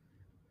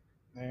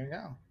 There you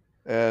go.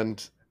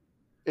 And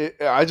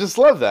I just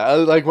love that.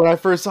 Like, when I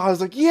first saw it, I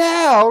was like,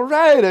 yeah, all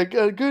right,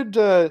 a good,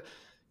 a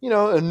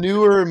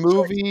newer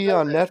movie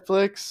on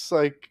Netflix,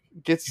 like,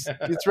 gets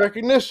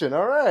recognition.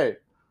 All right.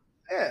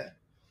 Yeah.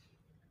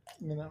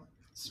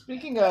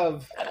 Speaking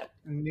of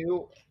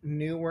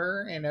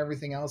newer and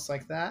everything else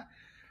like that,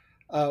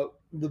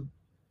 the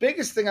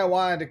biggest thing I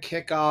wanted to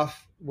kick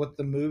off with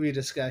the movie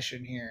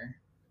discussion here,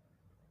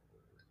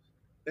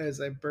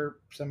 as I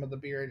burp some of the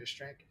beer I just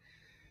drank.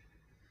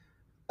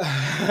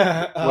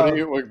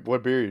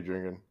 What beer are you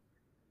drinking?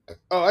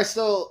 Oh, I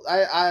still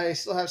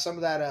have some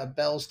of that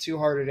Bell's Two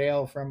Hearted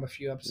Ale from a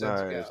few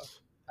episodes ago.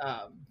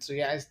 So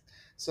yeah,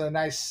 so a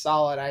nice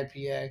solid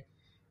IPA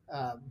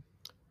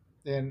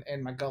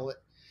in my gullet.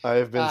 I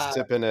have been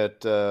sipping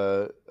at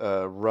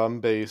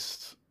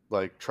rum-based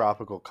like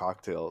tropical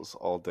cocktails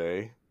all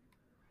day,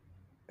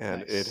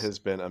 and It has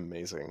been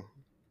amazing.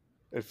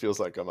 It feels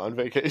like I'm on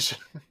vacation.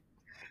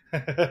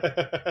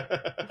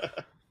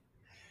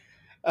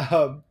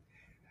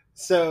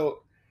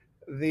 So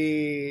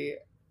the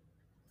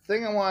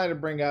thing I wanted to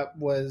bring up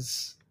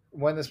was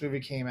when this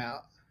movie came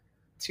out,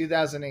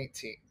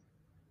 2018.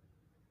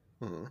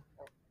 Hmm.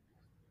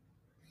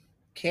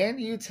 Can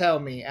you tell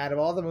me, out of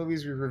all the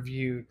movies we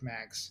reviewed,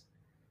 Max,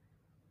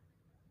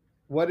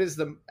 what is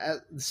the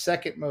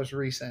second most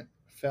recent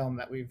film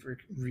that we've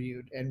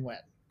reviewed and when?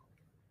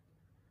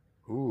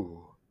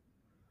 Ooh.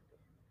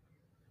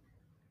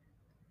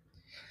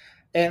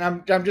 And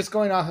I'm just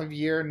going off of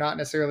year, not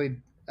necessarily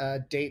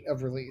date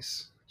of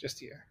release,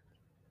 just year.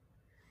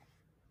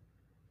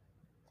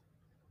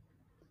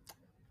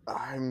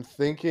 I'm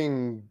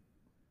thinking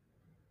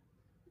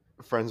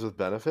Friends with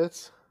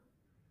Benefits.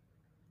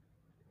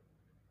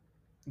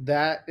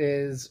 That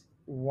is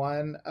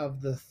one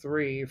of the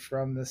three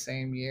from the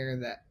same year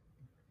that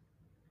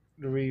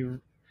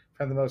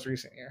from the most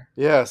recent year.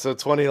 Yeah, so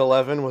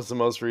 2011 was the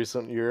most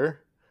recent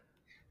year.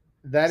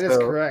 That is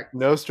correct.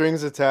 No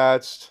Strings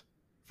Attached,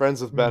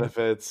 Friends with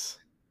Benefits.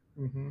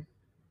 Mm-hmm.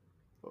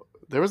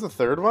 There was a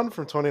third one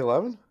from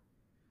 2011?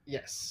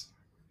 Yes.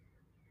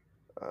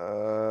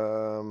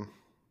 Oh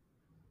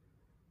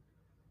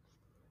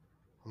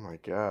my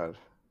God.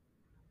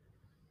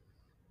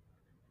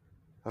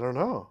 I don't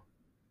know.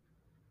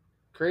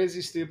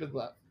 Crazy Stupid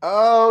Love.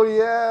 Oh,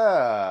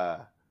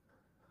 yeah.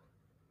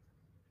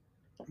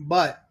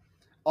 But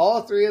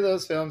all three of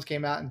those films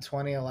came out in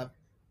 2011.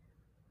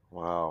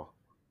 Wow.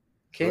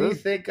 Can you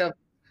think of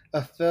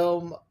a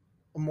film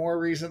more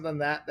recent than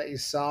that you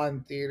saw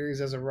in theaters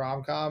as a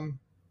rom-com?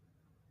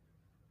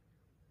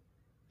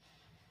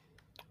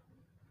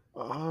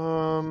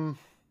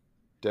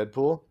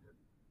 Deadpool.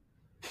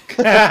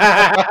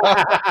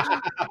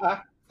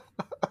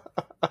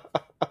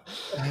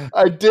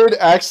 I did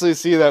actually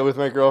see that with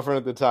my girlfriend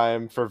at the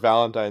time for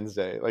Valentine's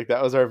Day. Like,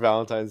 that was our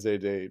Valentine's Day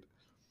date.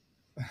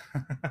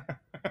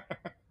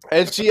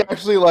 And she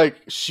actually,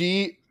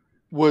 she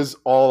was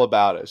all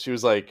about it. She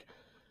was like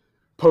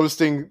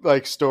posting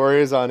like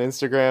stories on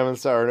Instagram and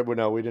stuff. Or,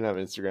 no, we didn't have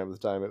Instagram at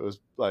the time. It was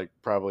like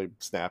probably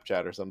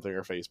Snapchat or something,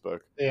 or Facebook.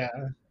 Yeah.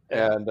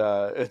 And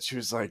she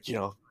was like,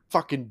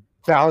 fucking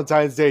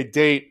Valentine's Day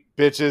date,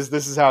 bitches.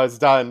 This is how it's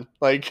done.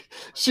 Like,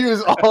 she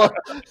was all.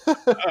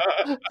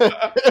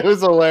 It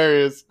was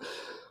hilarious.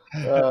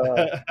 No,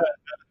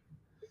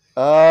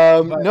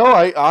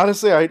 I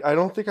honestly, I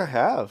don't think I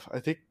have. I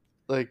think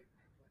like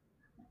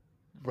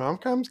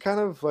rom-coms kind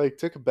of like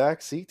took a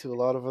back seat to a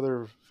lot of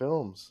other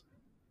films.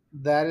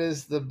 That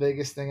is the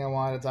biggest thing I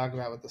wanted to talk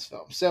about with this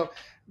film. So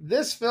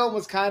this film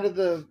was kind of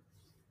the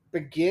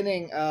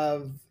beginning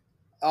of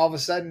all of a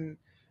sudden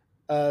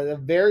a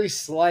very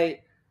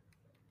slight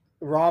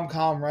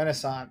rom-com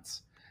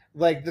renaissance.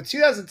 Like, the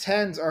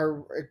 2010s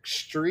are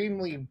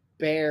extremely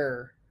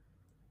bare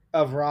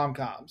of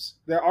rom-coms.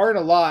 There aren't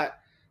a lot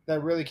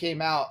that really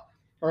came out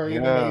or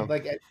even made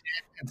like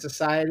in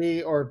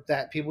society or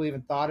that people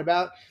even thought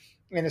about,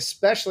 and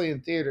especially in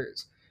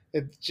theaters.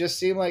 It just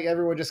seemed like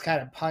everyone just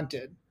kind of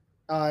punted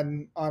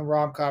on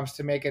rom-coms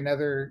to make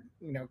another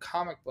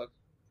comic book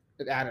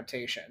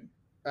adaptation.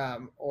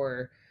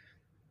 or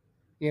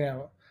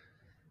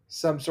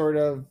some sort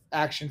of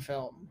action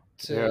film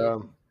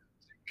to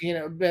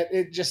Yeah. but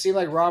it just seemed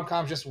like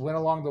rom-coms just went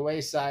along the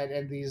wayside,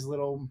 and these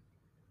little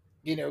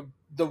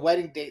the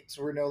wedding dates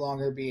were no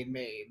longer being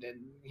made,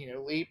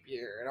 and leap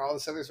year and all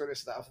this other sort of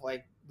stuff,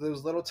 like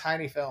those little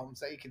tiny films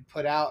that you could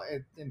put out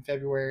in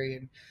February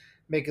and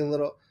make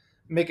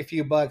a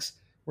few bucks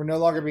were no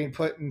longer being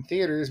put in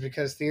theaters,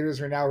 because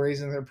theaters are now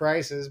raising their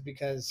prices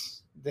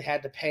because they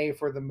had to pay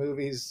for the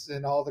movies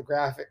and all the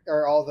graphic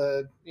or all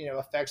the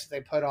effects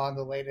they put on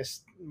the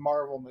latest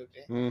Marvel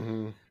movie.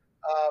 Mm-hmm.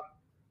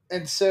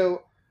 And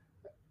so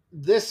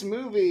this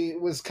movie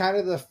was kind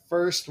of the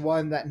first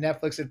one that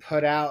Netflix had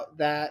put out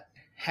that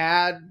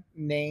had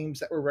names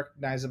that were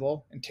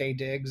recognizable, in Taye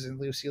Diggs and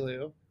Lucy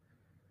Liu,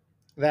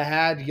 that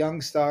had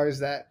young stars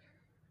that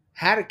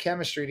had a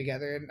chemistry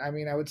together. And I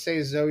mean, I would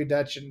say Zoe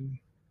Dutch and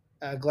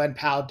Glenn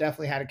Powell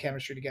definitely had a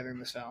chemistry together in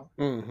this film,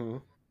 Mm-hmm.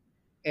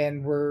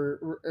 and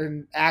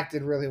and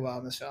acted really well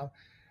in this film,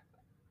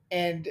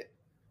 and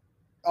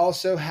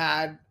also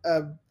had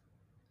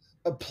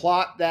a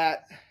plot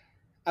that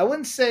I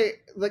wouldn't say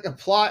like a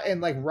plot and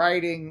like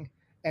writing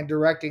and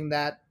directing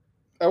that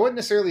I wouldn't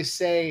necessarily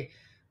say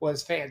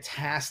was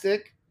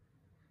fantastic,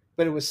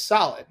 but it was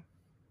solid.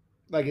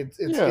 Like it's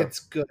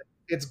good.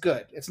 It's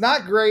good. It's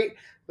not great.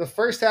 The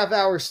first half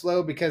hour is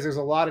slow because there's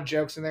a lot of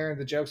jokes in there, and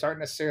the jokes aren't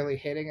necessarily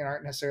hitting and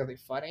aren't necessarily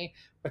funny,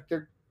 but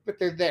they're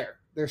there.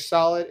 They're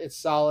solid. It's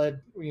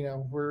solid.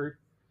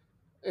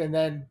 And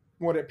then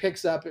when it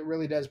picks up, it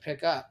really does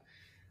pick up.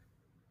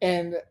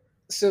 And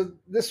so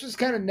this was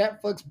kind of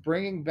Netflix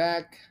bringing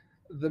back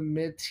the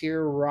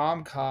mid-tier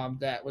rom-com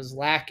that was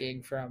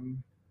lacking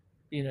from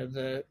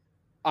the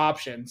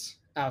options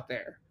out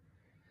there.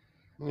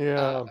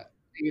 Yeah.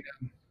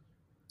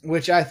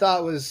 Which I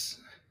thought was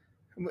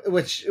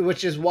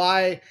which is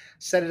why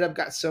Set It Up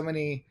got so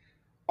many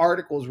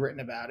articles written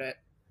about it.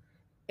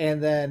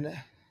 And then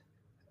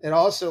it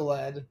also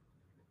led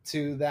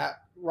to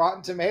that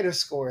Rotten Tomato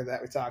score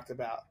that we talked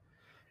about.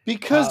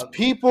 Because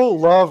people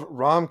love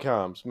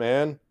rom-coms,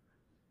 man.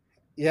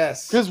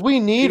 Yes. Because we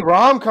need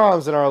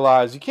rom-coms in our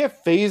lives. You can't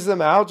phase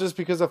them out just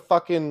because of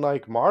fucking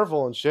like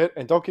Marvel and shit.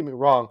 And don't get me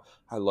wrong,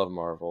 I love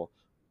Marvel.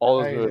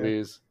 All those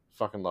movies,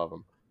 fucking love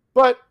them.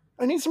 But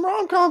I need some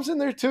rom-coms in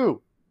there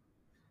too.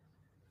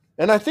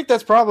 And I think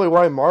that's probably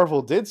why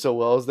Marvel did so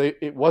well, is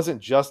it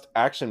wasn't just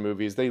action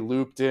movies. They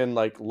looped in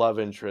like love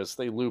interests.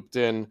 They looped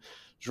in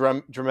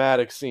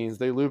dramatic scenes.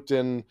 They looped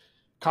in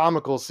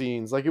comical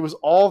scenes. Like it was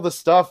all the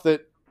stuff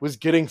that was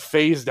getting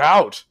phased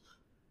out.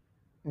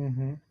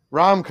 Mm-hmm.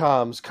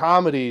 Rom-coms,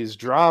 comedies,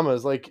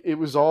 dramas, like it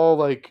was all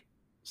like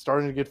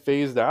starting to get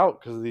phased out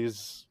because of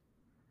these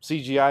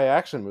CGI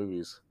action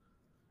movies.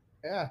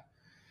 Yeah.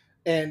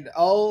 And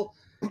I'll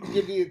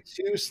give you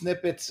two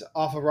snippets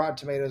off of Rotten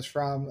Tomatoes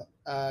from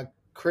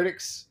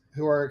critics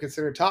who are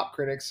considered top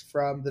critics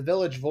from The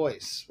Village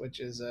Voice, which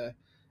is a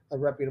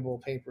reputable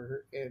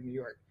paper in New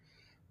York.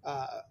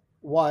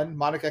 One,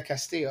 Monica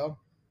Castillo,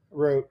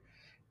 wrote,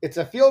 "It's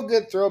a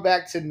feel-good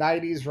throwback to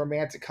 90s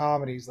romantic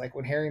comedies like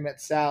When Harry Met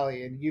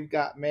Sally and You've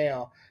Got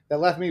Mail that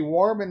left me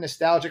warm and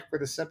nostalgic for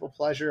the simple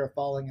pleasure of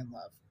falling in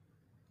love."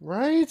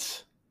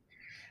 Right?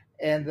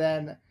 And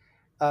then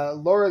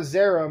Laura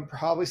Zerum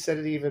probably said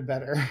it even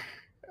better.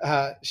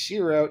 She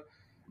wrote,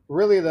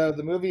 "Really, though,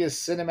 the movie is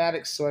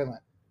cinematic soylent,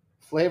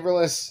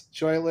 flavorless,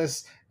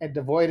 joyless, and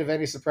devoid of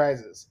any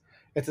surprises.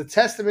 It's a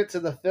testament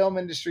to the film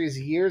industry's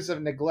years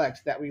of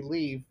neglect that we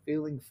leave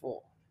feeling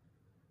full."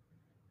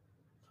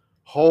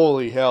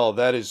 Holy hell,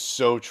 that is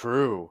so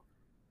true.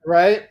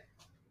 Right?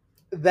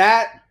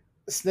 That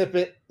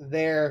snippet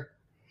there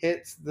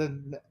hits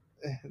the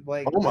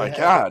like. Oh my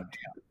god!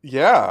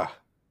 Yeah.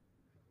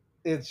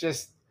 It's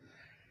just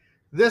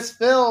this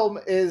film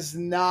is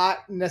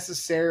not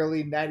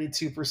necessarily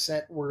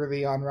 92%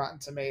 worthy on Rotten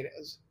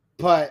Tomatoes,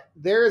 but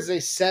there is a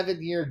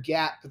 7-year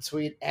gap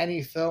between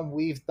any film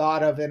we've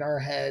thought of in our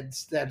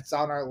heads that's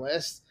on our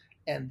list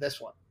and this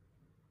one.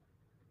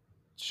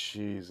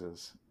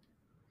 Jesus.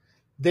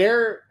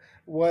 There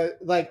was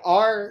like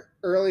our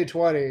early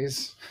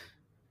 20s,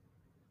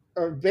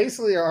 or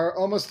basically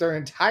almost our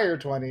entire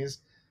 20s,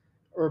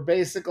 were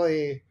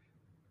basically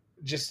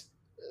just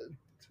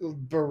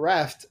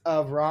bereft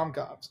of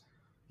rom-coms.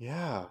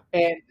 Yeah.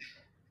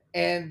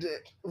 And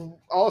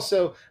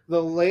also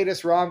the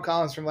latest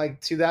rom-coms from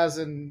like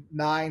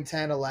 2009,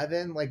 10,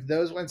 11, like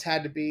those ones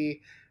had to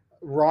be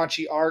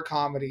raunchy R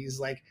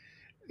comedies, like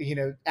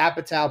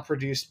Apatow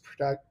produced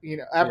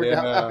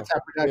Apatow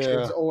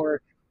Productions,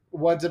 or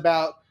ones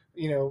about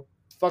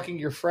fucking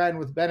your friend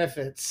with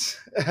benefits,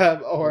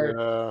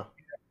 or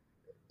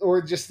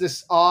just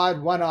this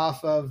odd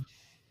one-off of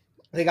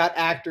they got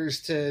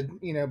actors to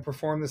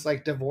perform this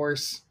like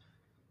divorce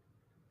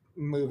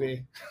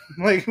movie.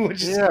 Like,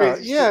 which is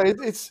crazy.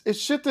 It's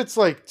shit that's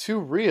like too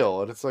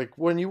real, and it's like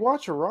when you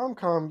watch a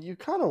rom-com you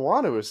kind of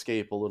want to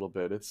escape a little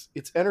bit. It's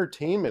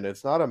entertainment.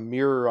 It's not a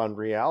mirror on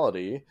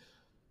reality.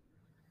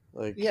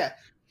 Like, yeah,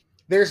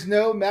 there's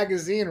no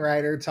magazine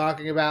writer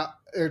talking about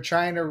or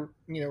trying to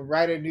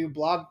write a new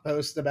blog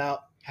post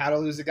about How to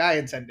Lose a Guy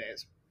in 10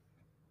 Days.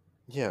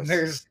 Yes.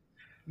 There's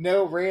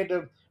no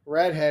random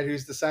redhead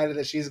who's decided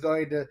that she's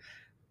going to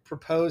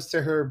propose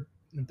to her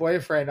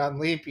boyfriend on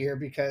leap year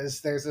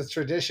because there's a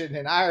tradition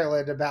in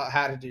Ireland about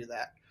how to do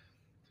that.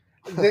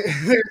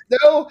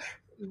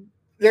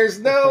 There's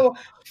no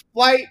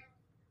flight.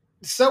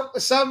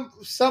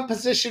 Some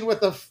position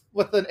with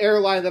an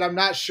airline that I'm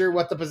not sure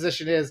what the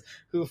position is,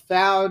 who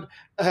found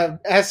an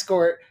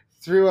escort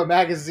through a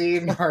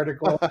magazine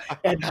article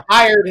and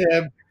hired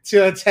him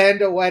to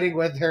attend a wedding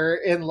with her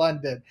in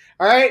London.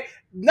 All right,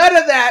 none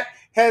of that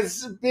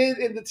has been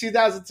in the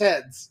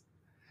 2010s,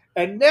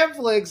 and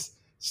Netflix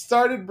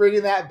started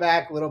bringing that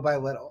back little by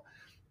little,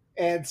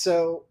 and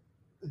so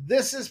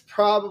this is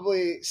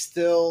probably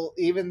still,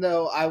 even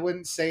though I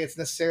wouldn't say it's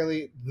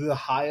necessarily the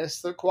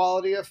highest of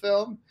quality of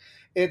film,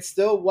 it's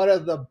still one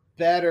of the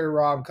better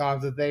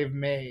rom-coms that they've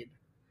made.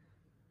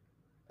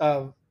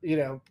 Since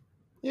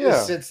they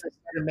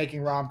started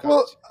making rom-coms.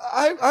 Well,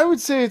 I would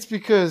say it's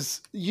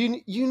because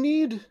you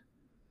need.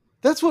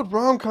 That's what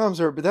rom-coms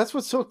are, but that's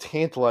what's so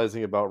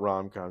tantalizing about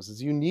rom-coms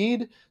is you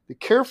need the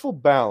careful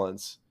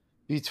balance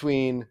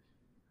between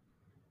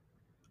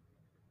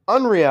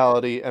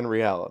unreality and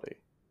reality.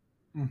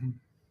 Mm-hmm.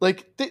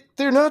 Like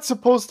they're not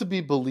supposed to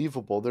be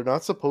believable. They're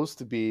not supposed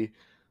to be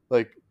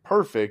like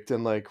perfect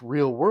and like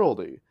real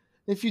worldy.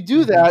 If you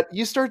do that,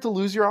 you start to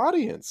lose your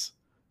audience.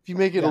 If you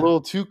make it a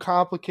little too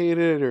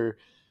complicated or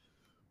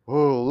a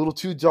little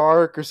too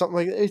dark or something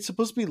like that, it's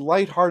supposed to be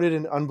lighthearted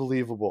and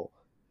unbelievable.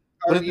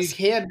 But you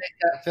can make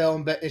that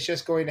film, but it's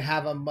just going to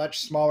have a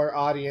much smaller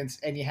audience,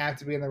 and you have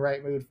to be in the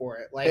right mood for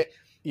it. Like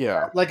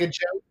a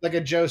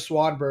Joe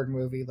Swanberg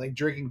movie, like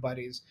Drinking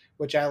Buddies,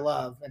 which I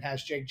love and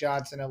has Jake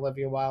Johnson and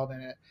Olivia Wilde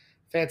in it.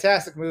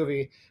 Fantastic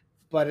movie,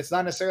 but it's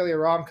not necessarily a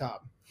rom-com,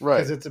 right?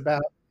 Because it's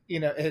about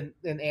and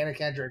Anna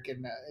Kendrick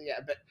and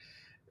but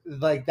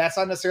like that's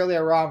not necessarily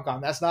a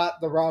rom-com. That's not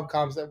the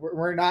rom-coms that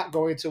we're not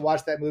going to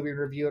watch that movie and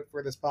review it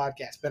for this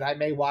podcast, but I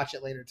may watch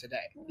it later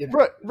today.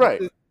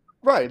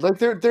 Right. Like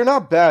they're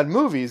not bad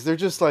movies. They're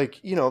just like,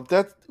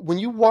 that when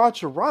you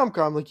watch a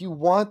rom-com, like you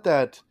want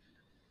that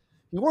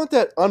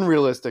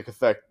unrealistic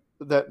effect,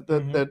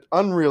 that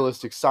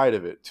unrealistic side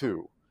of it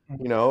too,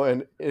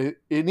 and it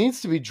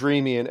needs to be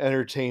dreamy and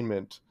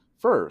entertainment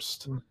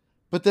first,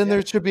 but then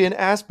there should be an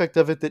aspect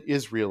of it that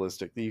is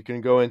realistic that you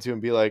can go into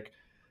and be like,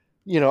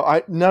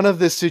 none of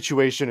this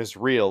situation is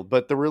real,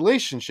 but the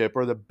relationship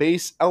or the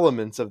base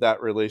elements of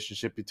that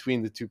relationship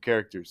between the two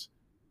characters,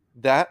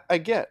 that I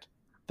get.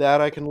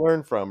 That I can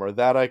learn from, or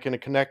that I can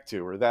connect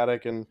to, or that I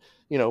can,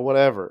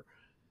 whatever.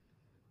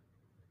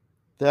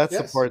 That's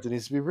the part that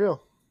needs to be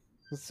real.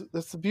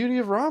 That's the beauty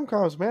of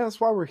rom-coms, man. That's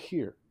why we're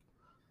here.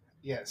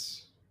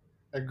 Yes,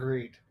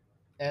 agreed.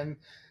 And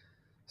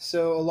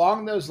so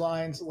along those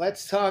lines,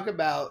 let's talk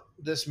about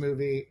this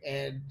movie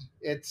and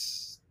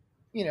its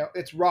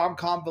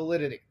rom-com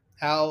validity.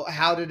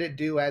 How did it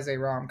do as a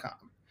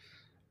rom-com?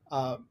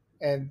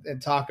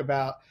 And talk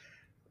about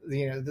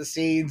the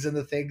scenes and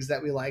the things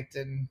that we liked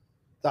and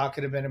thought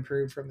could have been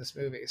improved from this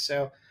movie.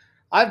 So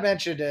I've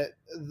mentioned it.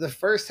 The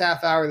first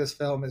half hour of this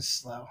film is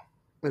slow.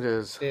 It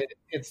is.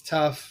 It's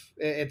tough.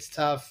 It's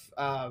tough.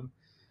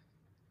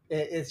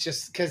 It's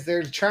just because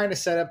they're trying to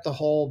set up the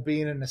whole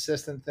being an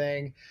assistant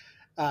thing.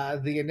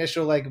 The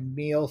initial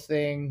meal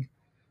thing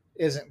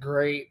isn't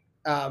great,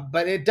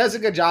 but it does a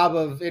good job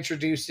of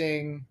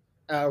introducing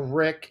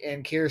Rick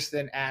and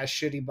Kirsten as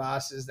shitty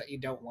bosses that you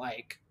don't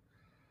like.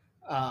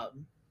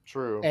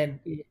 True. And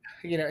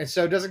and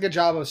so it does a good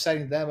job of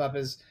setting them up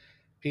as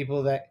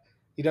people that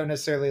you don't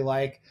necessarily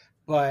like,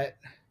 but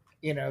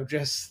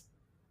just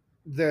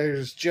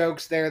there's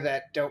jokes there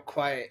that don't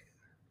quite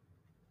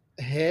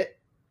hit.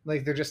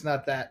 Like they're just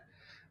not that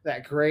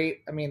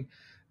great. I mean,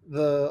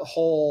 the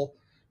whole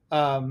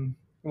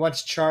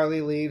once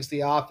Charlie leaves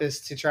the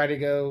office to try to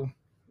go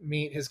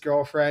meet his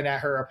girlfriend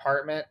at her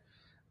apartment,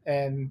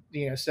 and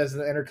says in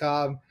the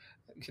intercom,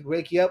 "Could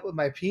wake you up with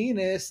my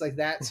penis," like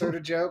that sort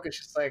of joke. It's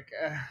just like,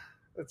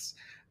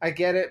 I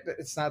get it, but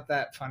it's not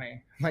that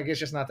funny. Like it's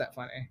just not that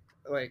funny,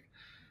 like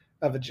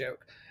of a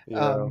joke.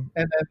 Yeah.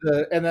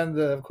 And then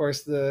of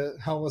course the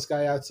homeless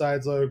guy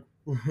outside's like,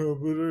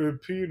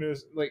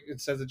 penis, like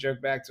it says a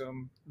joke back to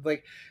him.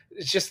 Like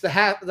it's just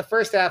the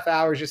first half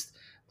hour is just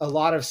a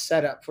lot of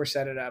setup for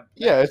set it up.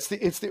 Yeah, it's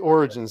the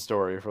origin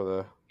story for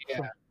the.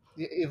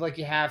 Like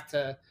you have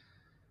to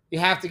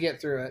get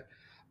through it.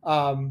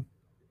 And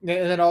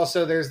then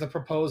also there's the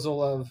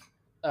proposal of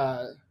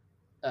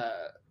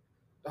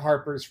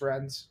Harper's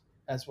friends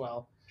as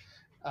well,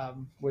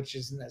 which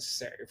is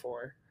necessary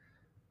for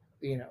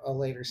a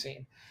later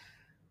scene.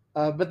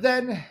 But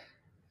then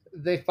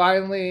they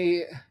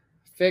finally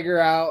figure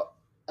out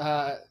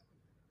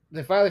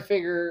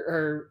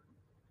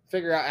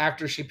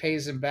after she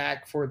pays him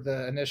back for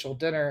the initial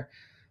dinner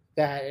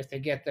that if they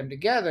get them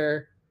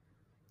together,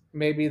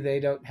 maybe they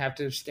don't have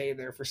to stay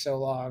there for so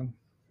long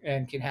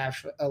and can have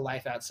a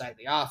life outside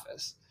the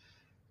office.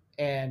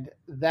 And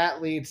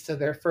that leads to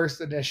their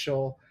first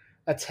initial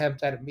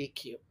attempt at a meet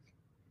cute.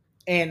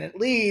 And it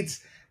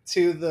leads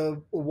to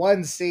the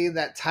one scene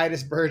that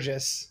Titus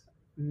Burgess,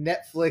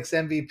 Netflix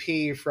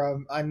MVP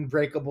from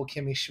Unbreakable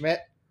Kimmy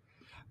Schmidt,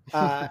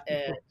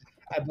 and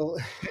I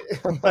believe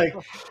like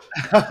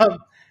um,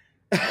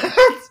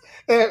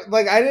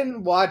 like I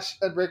didn't watch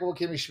Unbreakable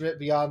Kimmy Schmidt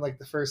beyond like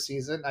the first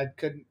season. I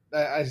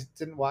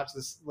didn't watch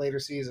this later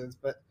seasons,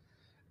 but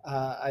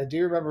I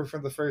do remember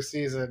from the first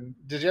season.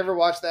 Did you ever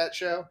watch that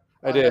show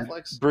I on did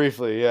Netflix?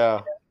 briefly,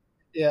 yeah.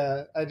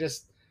 Yeah, I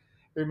just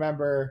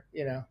remember,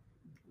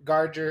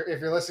 guard your,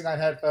 if you're listening on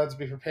headphones,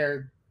 be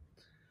prepared.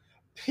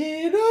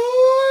 Pinot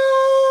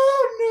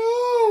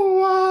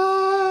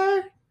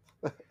Noir.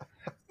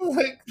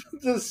 Like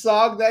the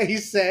song that he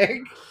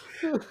sang.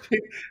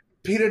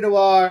 Pinot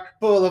Noir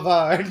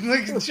Boulevard.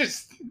 Like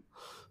just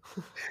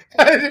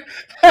I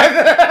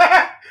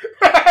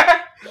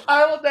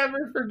will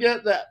never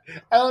forget that.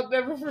 I will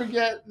never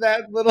forget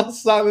that little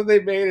song that they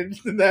made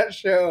in that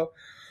show.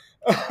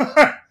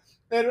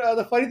 And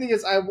the funny thing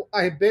is,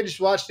 I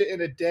binge watched it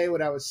in a day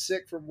when I was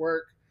sick from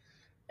work,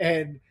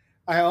 and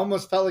I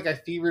almost felt like I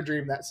fever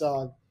dreamed that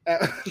song.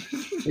 There's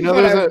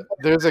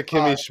a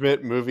Kimmy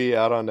Schmidt movie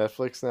out on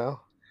Netflix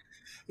now.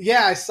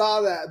 Yeah, I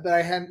saw that, but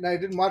I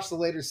didn't watch the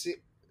later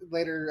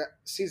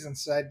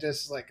seasons, so I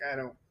just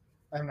I'm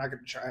not going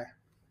to try.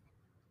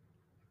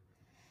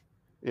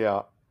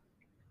 Yeah.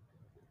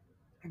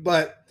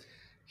 But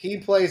he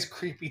plays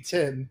Creepy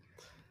Tim.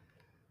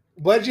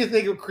 What did you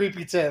think of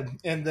Creepy Tim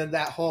and then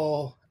that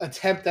whole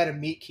attempt at a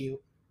meet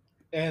cute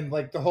and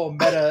like the whole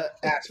meta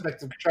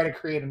aspect of trying to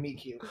create a meet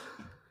cute?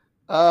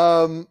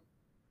 I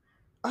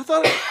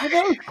thought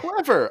it was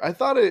clever. I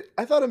thought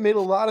it made a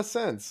lot of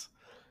sense.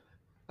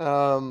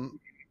 I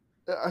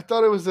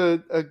thought it was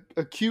a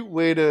cute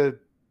way to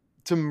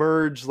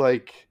merge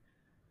like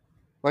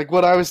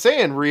what I was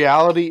saying,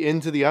 reality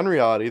into the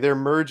unreality. They're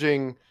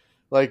merging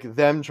like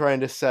them trying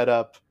to set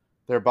up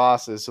their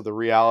bosses, so the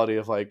reality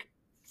of like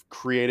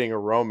creating a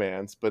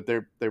romance, but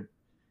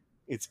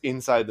it's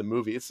inside the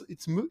movie.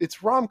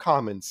 It's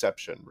rom-com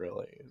inception,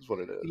 really, is what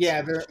it is.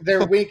 Yeah,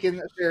 they're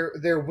winking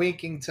they're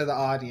winking to the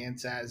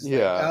audience as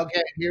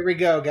okay, here we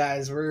go,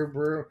 guys.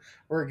 We're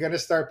gonna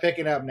start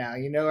picking up now.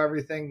 You know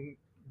everything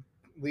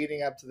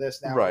leading up to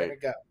this now. Right. We're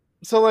gonna go.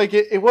 So like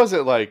it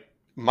wasn't like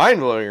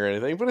mind-blowing or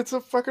anything, but it's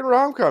a fucking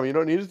rom-com. You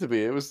don't need it to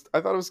be.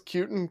 I thought it was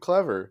cute and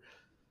clever.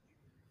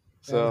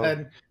 So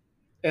and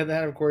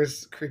then of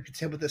course Creepy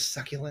Tim with his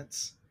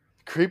succulents.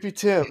 Creepy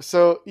Tim.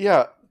 So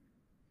yeah.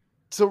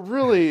 So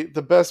really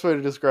the best way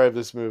to describe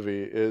this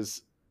movie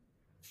is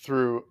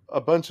through a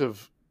bunch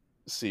of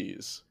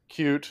C's.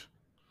 Cute,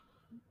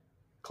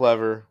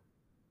 clever,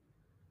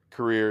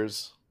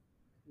 careers,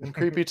 and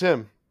Creepy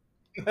Tim.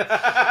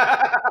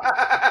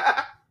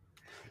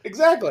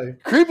 Exactly.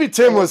 Creepy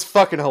Tim was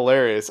fucking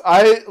hilarious.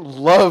 I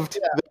loved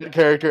that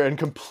character and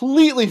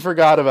completely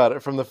forgot about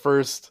it from the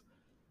first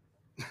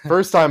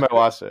time I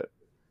watched it.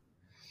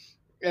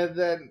 And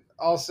then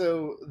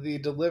also the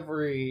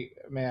delivery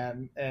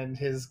man and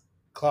his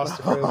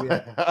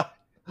claustrophobia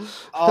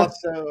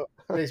also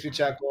makes me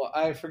chuckle.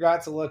 I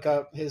forgot to look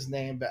up his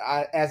name, but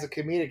as a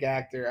comedic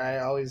actor,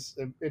 I always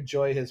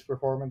enjoy his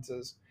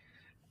performances.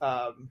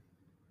 Yeah,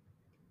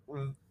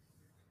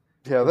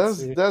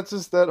 that's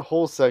just that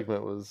whole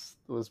segment was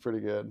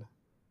pretty good.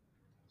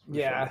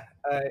 Yeah,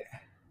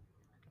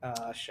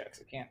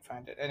 shucks, I can't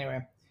find it anyway.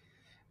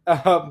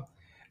 And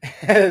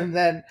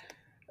then,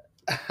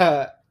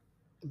 but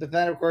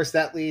then of course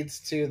that leads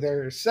to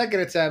their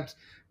second attempt,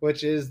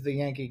 which is the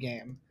Yankee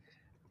game,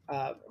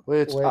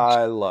 which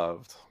I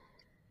loved.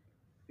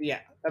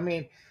 Yeah, I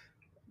mean,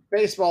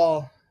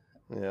 baseball.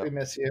 Yeah, we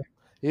miss you,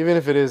 even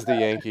if it is the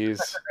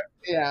Yankees.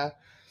 Yeah,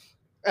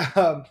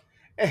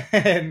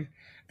 and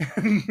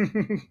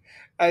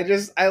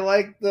I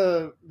like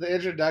the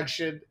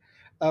introduction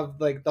of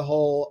like the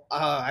whole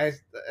I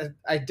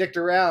dicked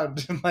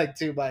around like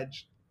too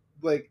much,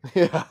 like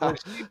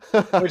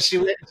when she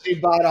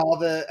bought all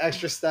the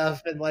extra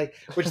stuff and like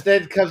which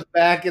then comes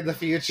back in the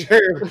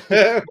future.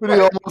 But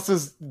he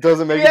almost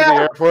doesn't make it to the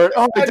airport.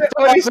 Oh, I dicked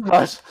so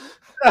much.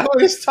 When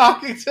he's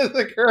talking to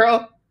the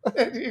girl.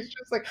 And he's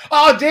just like,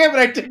 oh damn it,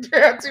 I dicked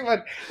her out too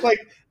much. Like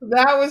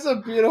that was a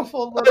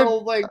beautiful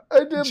little like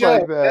I did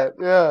joke. Like that.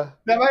 Yeah,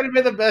 that might have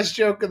been the best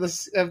joke of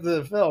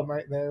the film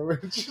right there.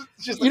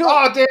 Just like,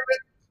 oh damn it,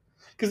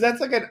 because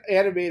that's like an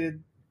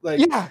animated like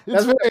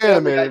it's very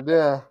animated.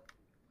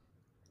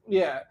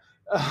 Yeah.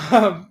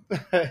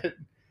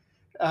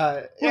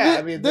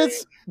 I mean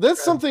that's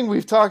something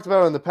we've talked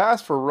about in the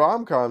past for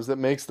rom-coms that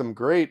makes them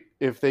great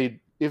if they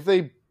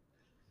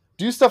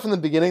do stuff in the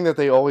beginning that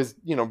they always,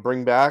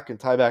 bring back and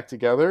tie back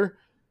together.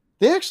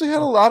 They actually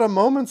had a lot of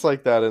moments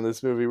like that in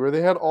this movie where they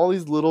had all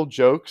these little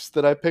jokes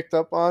that I picked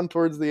up on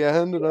towards the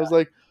end. And I was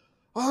like,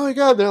 oh my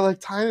God, they're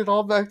like tying it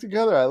all back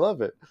together. I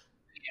love it.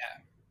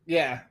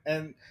 Yeah.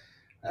 And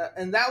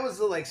that was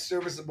the like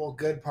serviceable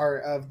good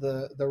part of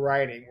the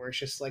writing where it's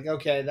just like,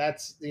 okay,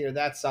 that's,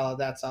 that's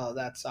solid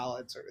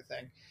sort of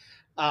thing.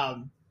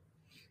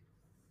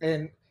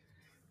 And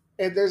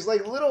And there's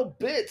like little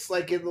bits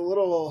like in the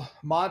little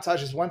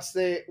montages once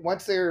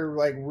they're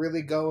like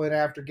really going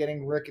after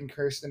getting Rick and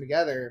Kirsten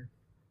together,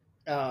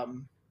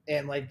 and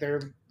like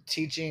they're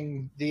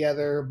teaching the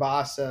other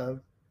boss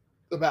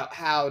about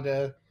how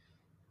to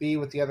be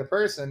with the other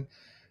person.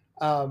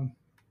 Um,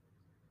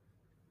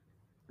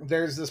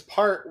 there's this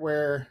part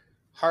where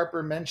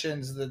Harper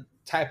mentions the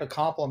type of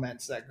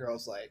compliments that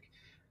girls like,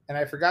 and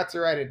I forgot to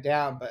write it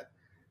down, but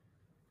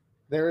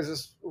there was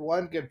this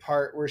one good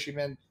part where she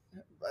meant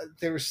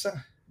there was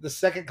the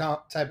second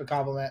type of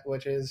compliment,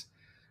 which is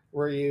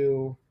where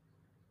you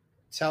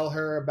tell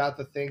her about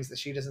the things that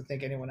she doesn't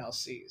think anyone else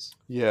sees.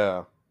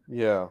 Yeah.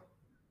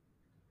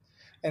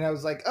 And I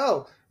was like,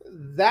 oh,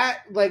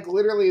 that like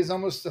literally is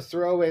almost a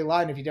throwaway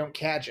line if you don't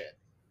catch it.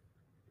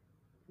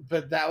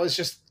 But that was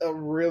just a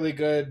really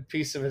good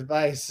piece of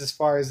advice as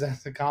far as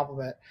that's a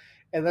compliment.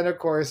 And then of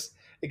course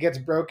it gets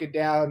broken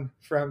down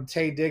from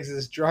Taye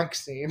Diggs's drunk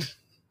scene,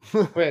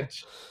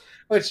 which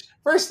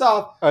first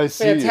off, I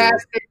see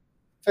fantastic.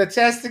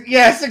 Fantastic.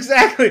 Yes,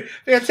 exactly.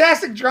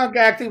 Fantastic drunk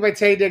acting by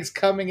Taye Diggs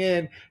coming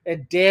in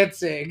and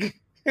dancing.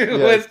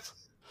 Yes.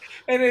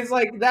 And it's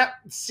like that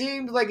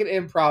seemed like an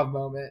improv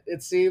moment.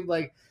 It seemed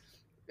like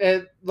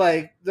the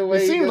way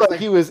it seemed like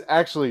he was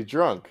actually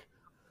drunk.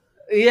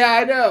 Yeah,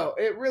 I know.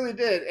 It really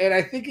did. And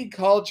I think he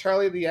called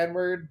Charlie the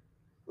N-word.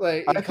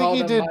 Like I think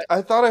he did.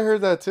 I thought I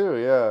heard that too,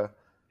 yeah.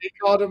 He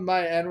called him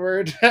my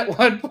N-word at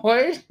one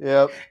point.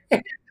 Yep.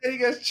 And he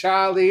goes,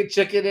 Charlie,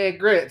 chicken and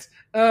grits.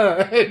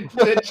 And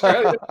then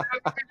Charlie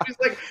was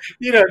like,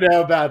 you don't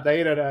know about that.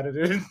 You don't know how to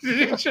do it.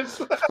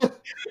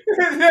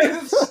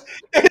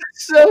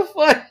 It's so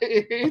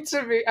funny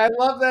to me. I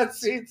love that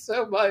scene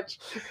so much.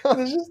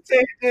 It's just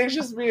Taye Diggs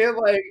just being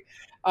like,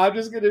 I'm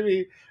just going to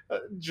be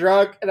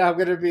drunk and I'm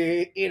going to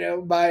be,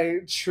 my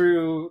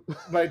true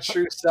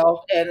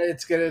self. And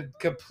it's going to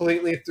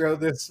completely throw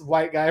this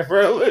white guy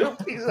for a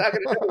loop. He's not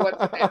going to know what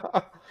to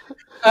do.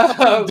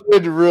 I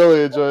did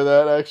really enjoy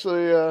that,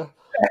 actually. Yeah.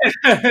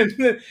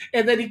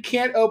 And then he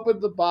can't open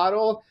the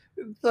bottle,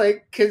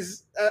 like,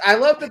 because I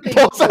love that they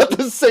pulls out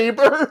the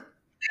saber.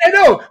 I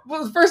know.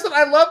 Well, first of all,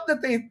 I love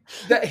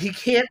that he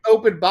can't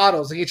open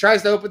bottles. Like he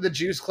tries to open the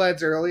juice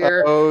cleanse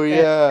earlier. Oh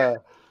yeah.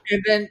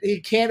 And then he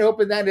can't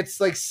open that. And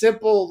it's like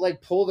simple,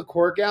 like pull the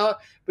cork out,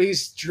 but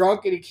he's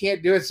drunk and he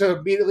can't do it, so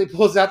immediately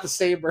pulls out the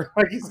saber,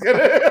 like he's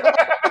gonna,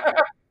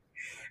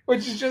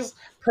 which is just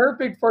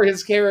perfect for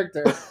his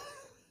character.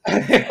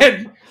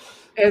 and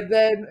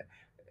then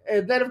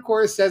of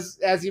course,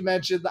 as you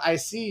mentioned, the I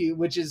see you,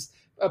 which is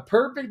a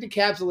perfect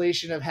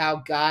encapsulation of how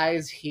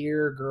guys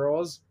hear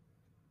girls.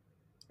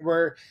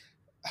 Where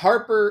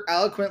Harper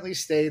eloquently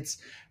states,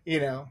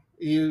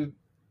 the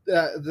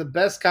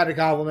best kind of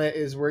compliment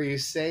is where you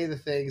say the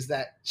things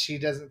that she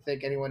doesn't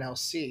think anyone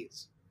else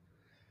sees.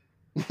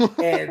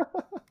 And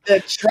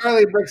then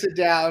Charlie breaks it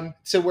down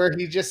to where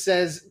he just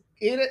says,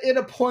 in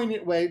a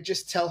poignant way,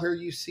 just tell her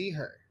you see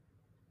her.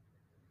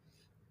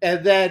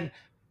 And then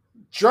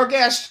drunk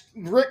ass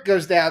Rick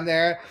goes down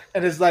there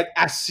and is like,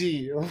 I see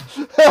you.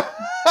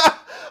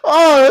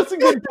 Oh, that's a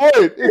good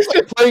point. It's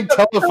like playing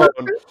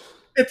telephone.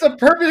 It's a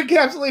perfect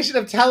encapsulation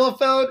of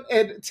telephone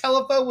and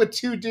telephone with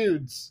two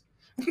dudes.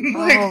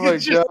 Like, oh my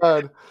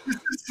god. This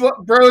is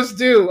what bros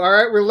do, all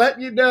right? We're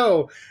letting you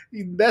know.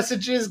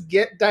 Messages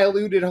get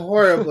diluted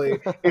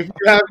horribly if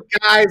you have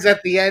guys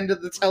at the end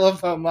of the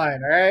telephone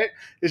line, all right?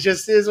 It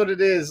just is what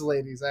it is,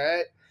 ladies, all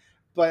right?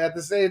 But at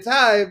the same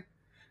time,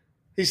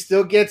 he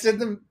still gets in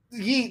the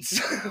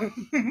yeets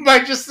by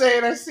just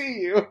saying, I see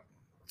you.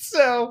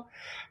 So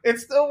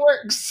it still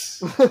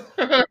works.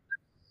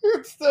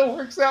 It still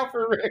works out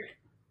for Rick.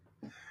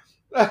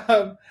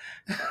 But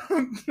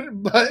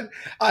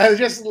I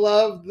just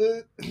love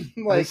the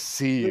I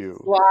see you.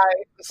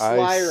 The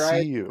sly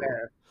right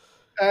there.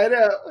 I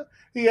know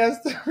he has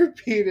to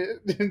repeat it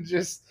and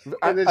just.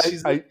 And then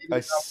I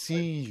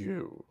see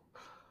you.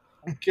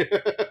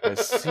 I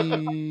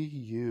see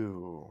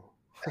you.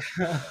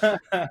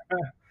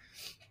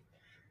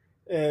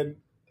 And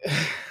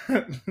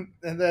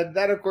then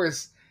that of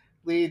course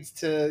leads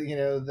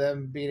to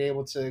them being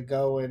able to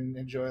go and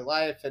enjoy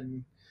life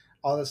and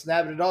all this and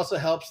that, but it also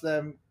helps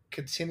them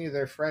continue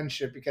their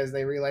friendship because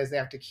they realize they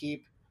have to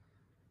keep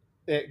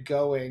it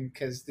going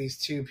because these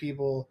two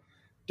people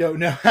don't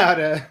know how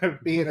to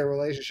be in a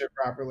relationship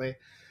properly.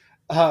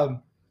 And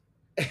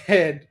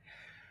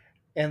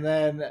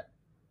then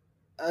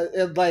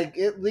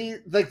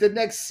the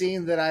next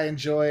scene that I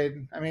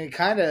enjoyed, I mean, it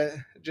kind of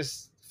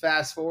just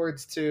fast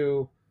forwards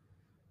to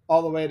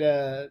all the way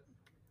to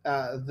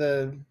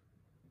the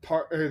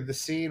part or the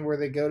scene where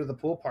they go to the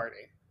pool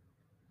party.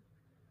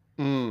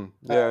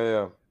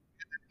 Yeah.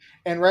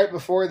 And right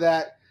before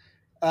that,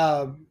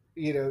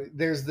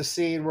 there's the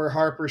scene where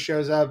Harper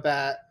shows up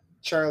at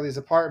Charlie's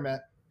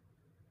apartment,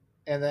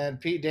 and then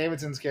Pete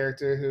Davidson's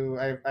character, who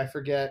I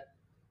forget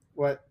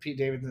what Pete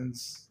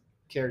Davidson's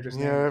character's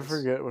name is. Yeah, I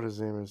forget what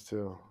his name is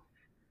too.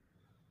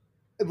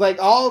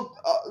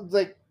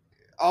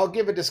 I'll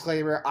give a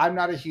disclaimer. I'm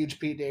not a huge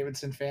Pete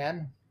Davidson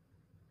fan.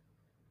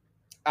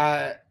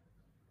 I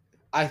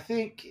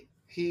think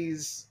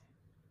he's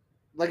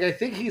Like, I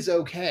think he's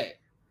okay,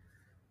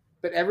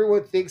 but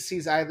everyone thinks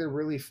he's either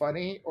really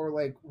funny or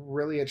like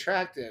really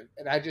attractive,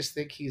 and I just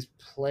think he's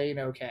plain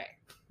okay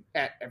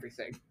at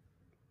everything,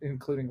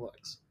 including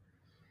looks.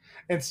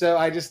 And so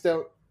I just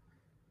don't,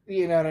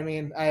 you know what I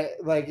mean? I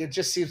like it.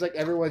 Just seems like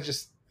everyone's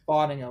just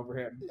fawning over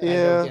him, and I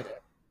don't get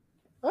it.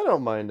 I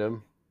don't mind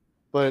him,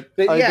 but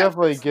But I yeah,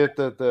 definitely get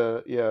that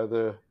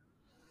the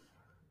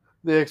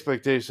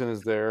expectation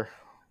is there.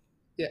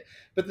 Yeah,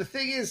 but the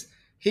thing is,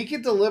 he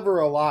can deliver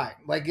a line.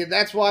 Like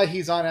that's why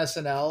he's on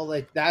SNL.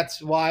 Like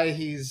that's why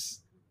he's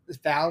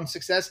found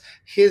success.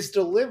 His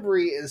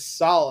delivery is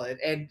solid,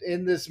 and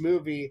in this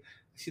movie,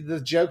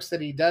 the jokes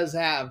that he does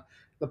have,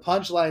 the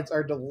punchlines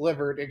are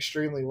delivered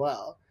extremely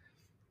well.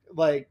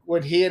 Like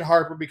when he and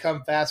Harper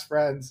become fast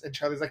friends, and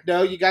Charlie's like,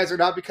 "No, you guys are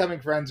not becoming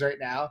friends right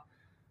now."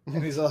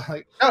 And he's all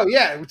like, "Oh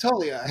yeah, we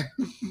totally are."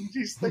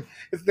 He's like,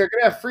 "They're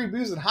gonna have free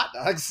booze and hot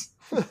dogs."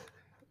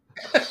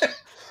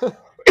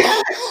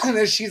 And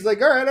then she's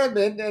like, "All right, I'm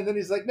in." And then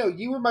he's like, "No,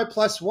 you were my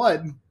plus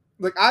one.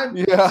 Like I'm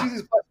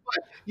Susie's plus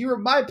one. You were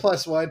my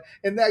plus one,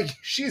 and that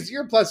she's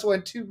your plus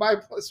one to my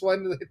plus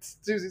one. It's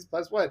Susie's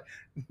plus one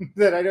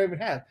that I don't even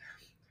have."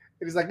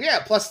 And he's like,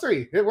 "Yeah, plus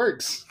three. It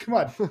works. Come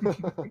on."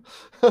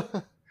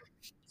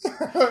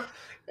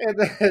 And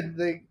then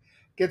they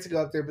get to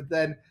go up there, but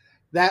then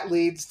that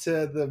leads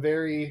to the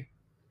very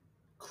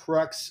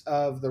crux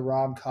of the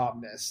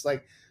rom-comness.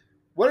 Like,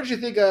 what did you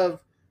think of?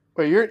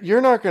 But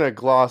you're not going to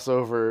gloss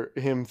over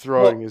him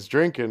throwing his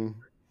drink in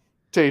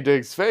Taye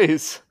Diggs'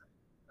 face.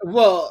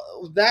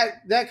 Well,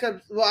 that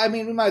comes. Well, I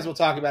mean, we might as well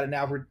talk about it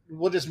now.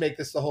 We'll just make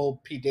this the whole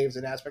Pete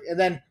Davidson aspect, and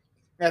then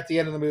at the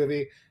end of the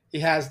movie, he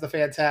has the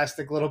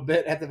fantastic little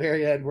bit at the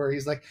very end where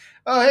he's like,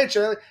 "Oh, hey,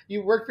 Charlie,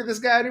 you work for this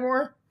guy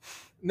anymore?"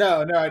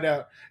 No, I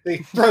don't. He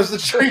throws the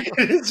drink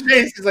in his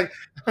face. He's like,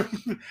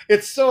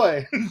 "It's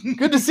soy."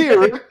 Good to see you,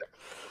 Rick.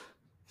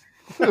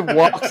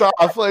 Walks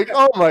off like,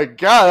 "Oh my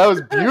god, that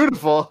was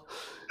beautiful."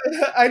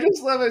 I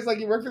just love it. It's like,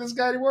 "You work for this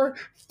guy anymore?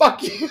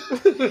 Fuck you."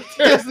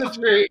 There's the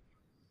drink.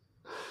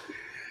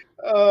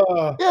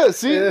 Oh yeah,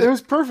 see, it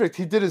was perfect.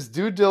 He did his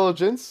due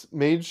diligence,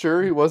 made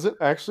sure he wasn't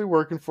actually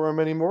working for him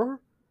anymore,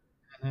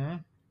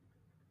 and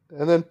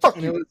then fuck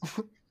you.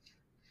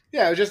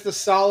 It was just a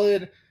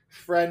solid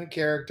friend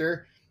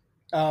character.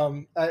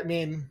 I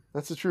mean,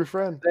 that's a true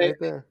friend right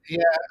there.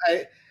 Yeah,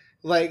 I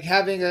like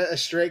having a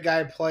straight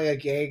guy play a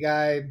gay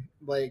guy.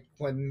 Like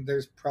when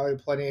there's probably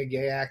plenty of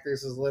gay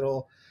actors is a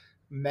little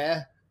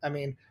meh. I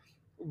mean,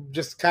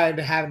 just kind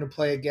of having to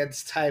play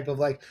against type of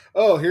like,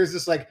 oh, here's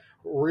this like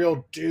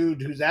real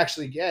dude who's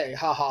actually gay.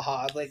 Ha ha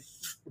ha. Like,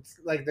 it's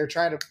like they're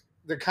kind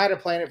of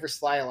playing it for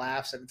sly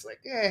laughs, and it's like,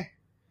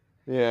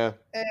 yeah.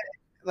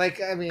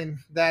 Like, I mean,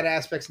 that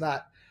aspect's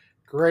not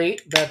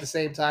great, but at the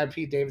same time,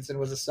 Pete Davidson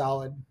was a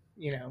solid,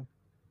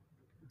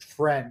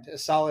 friend, a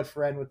solid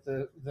friend with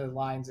the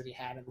lines that he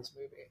had in this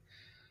movie.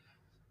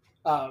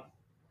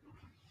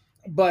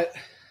 But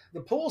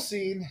the pool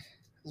scene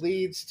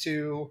leads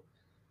to,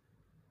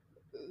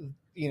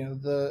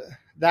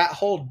 that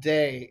whole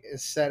day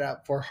is set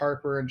up for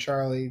Harper and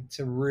Charlie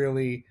to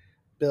really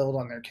build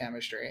on their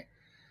chemistry.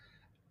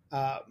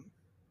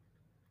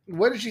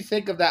 What did you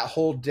think of that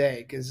whole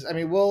day? Because I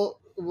mean, we'll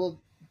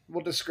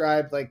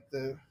describe like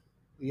the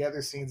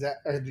other scenes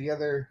or the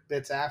other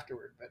bits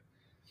afterward, but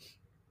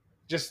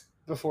just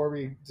before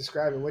we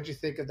describe it, what did you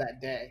think of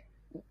that day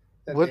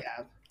that they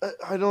have?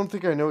 I don't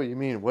think I know what you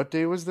mean. What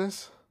day was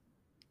this?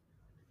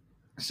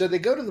 So they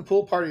go to the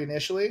pool party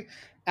initially.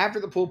 After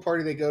the pool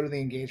party, they go to the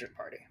engagement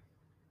party.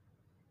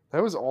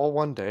 That was all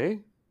one day?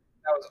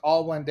 That was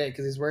all one day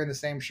because he's wearing the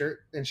same shirt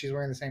and she's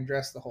wearing the same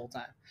dress the whole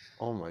time.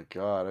 Oh my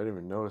god, I didn't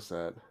even notice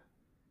that.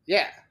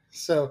 Yeah.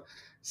 So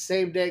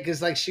same day,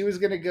 because like she was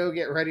gonna go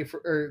get ready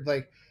for, or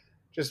like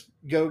just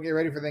go get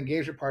ready for the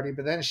engagement party,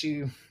 but then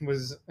she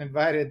was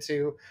invited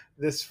to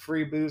this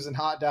free booze and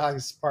hot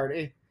dogs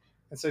party.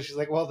 And so she's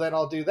like, well, then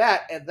I'll do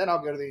that, and then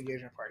I'll go to the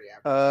engagement party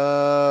after.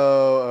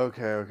 Oh,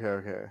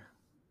 okay.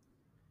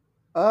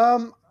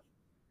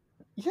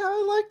 Yeah,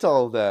 I liked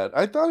all of that.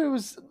 I thought it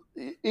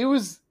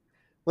was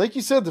like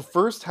you said, the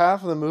first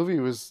half of the movie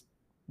was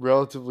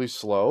relatively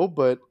slow,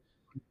 but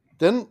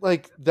then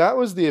like that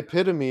was the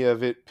epitome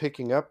of it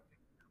picking up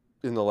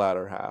in the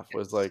latter half.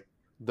 Was like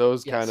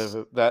those kind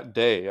of that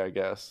day, I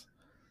guess.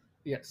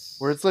 Yes.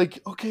 Where it's like,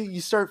 okay,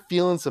 you start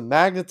feeling some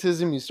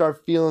magnetism, you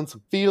start feeling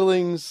some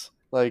feelings,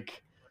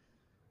 like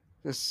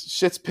this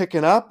shit's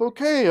picking up.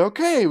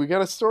 Okay, we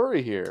got a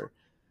story here.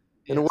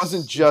 And it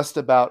wasn't just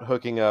about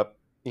hooking up,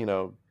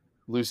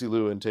 Lucy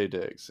Liu and Taye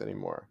Diggs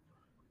anymore.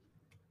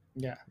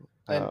 Yeah.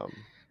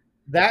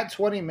 That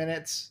 20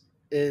 minutes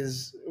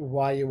is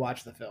why you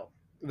watch the film.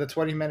 The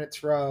 20 minutes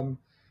from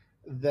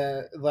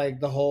the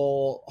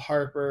whole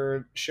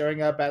Harper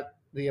showing up at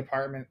the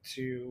apartment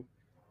to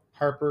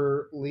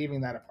Harper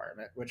leaving that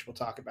apartment, which we'll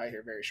talk about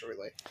here very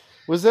shortly.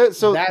 Was that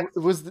so?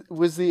 Was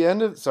the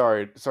end of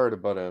sorry to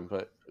butt in,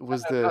 but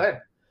was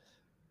the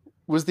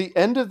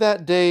end of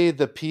that day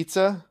the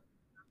pizza?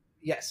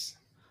 Yes.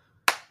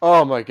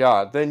 Oh my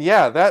god! Then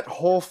yeah, that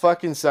whole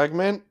fucking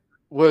segment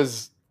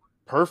was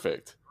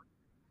perfect.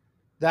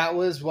 That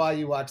was why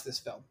you watched this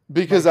film.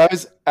 Because I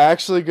was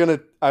actually gonna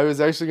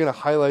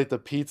highlight the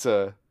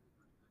pizza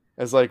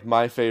as like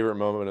my favorite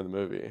moment of the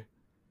movie.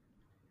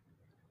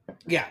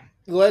 Yeah,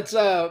 let's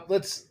talk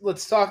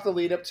the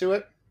lead up to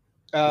it,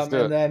 and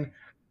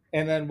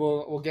then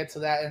we'll get to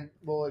that and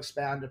we'll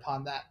expound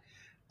upon that.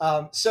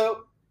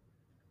 So,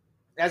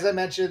 as I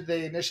mentioned,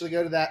 they initially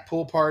go to that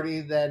pool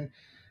party, then,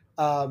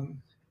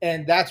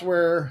 and that's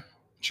where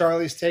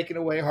Charlie's taking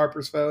away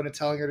Harper's phone and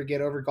telling her to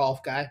get over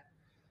Golf Guy.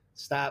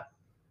 Stop.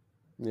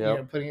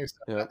 Yeah. Putting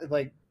yourself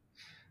like,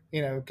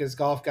 because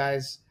Golf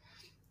Guy's,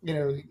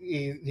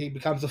 he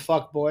becomes a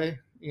fuck boy.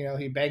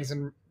 He bangs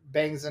and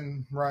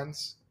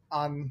runs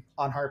on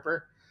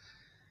Harper.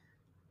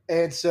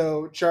 And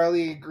so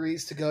Charlie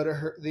agrees to go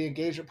to the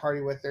engagement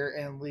party with her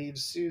and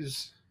leaves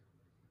Suze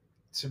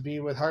to be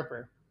with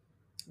Harper,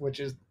 which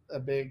is a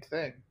big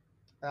thing.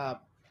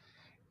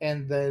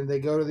 And then they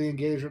go to the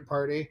engagement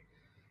party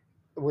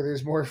where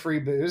there's more free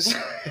booze,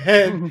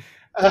 and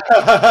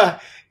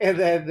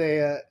then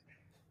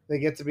they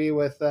get to be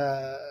with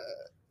the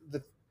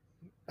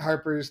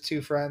Harper's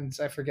two friends.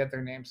 I forget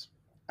their names.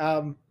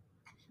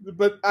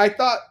 But I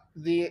thought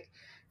the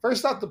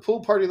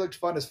pool party looked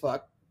fun as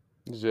fuck.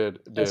 It did.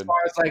 As far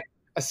as like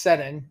a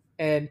setting,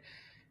 and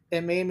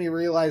it made me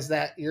realize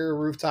that your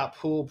rooftop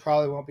pool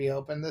probably won't be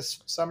open this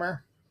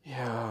summer.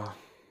 Yeah.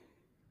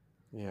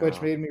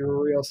 Which made me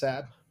real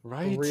sad.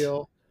 Right.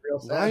 Real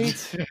sad.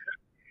 Right.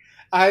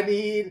 I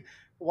need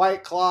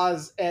White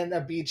Claws and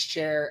a beach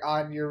chair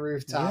on your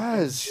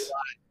rooftop.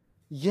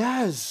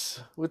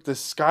 Yes. With the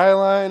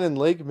skyline and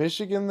Lake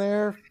Michigan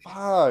there.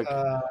 Fuck.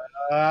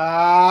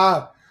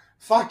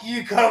 Fuck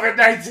you,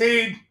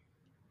 COVID-19.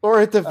 Or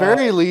at the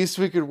very least,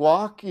 we could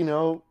walk,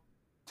 10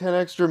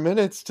 extra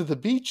minutes to the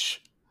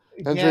beach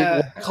and drink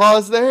White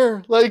Claws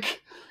there.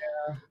 Like,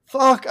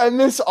 fuck, I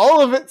miss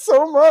all of it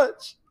so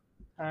much.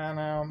 I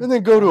know. And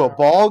then go to a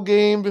ball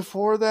game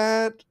before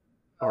that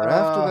or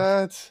after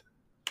that.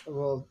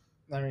 Well,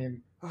 I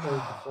mean,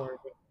 before.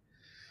 But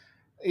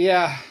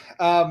yeah,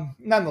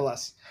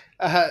 nonetheless.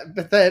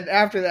 But then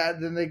after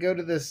that, then they go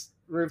to this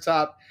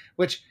rooftop,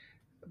 which,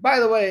 by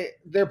the way,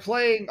 they're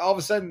playing all of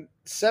a sudden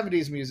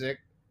 70s music,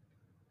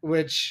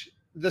 which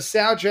the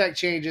soundtrack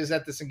changes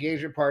at this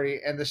engagement party,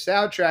 and the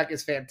soundtrack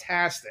is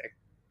fantastic.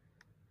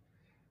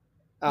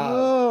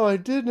 I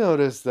did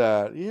notice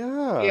that.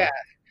 Yeah. Yeah.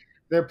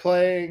 They're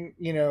playing,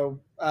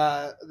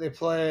 they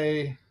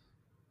play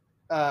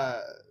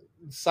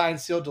Signed,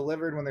 Sealed,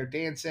 Delivered when they're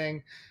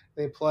dancing.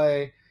 They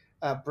play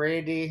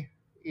Brandy,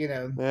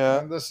 Yeah.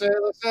 And the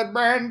sailor said,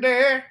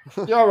 Brandy,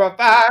 you're a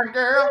fine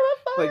girl.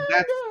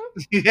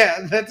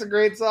 That's a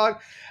great song.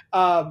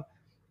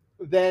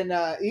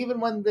 Then even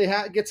when they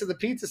get to the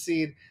pizza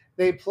scene,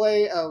 they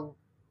play a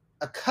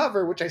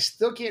cover, which I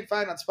still can't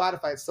find on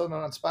Spotify. It's still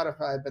not on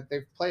Spotify, but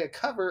they play a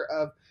cover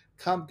of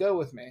 "Come Go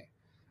With Me,"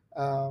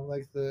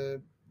 like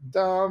the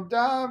dum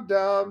dum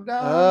dum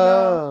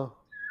dum.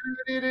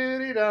 And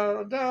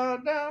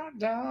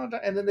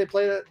then they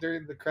play it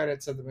during the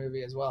credits of the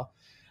movie as well.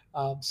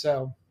 I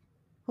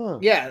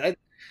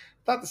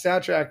thought the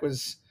soundtrack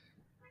was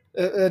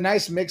a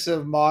nice mix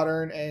of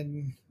modern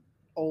and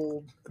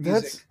old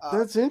music.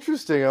 That's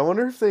interesting. I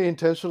wonder if they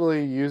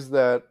intentionally used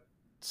that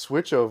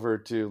switch over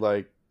to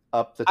like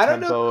up the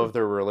tempo of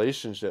their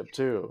relationship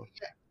too.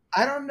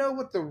 I don't know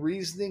what the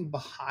reasoning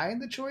behind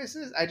the choice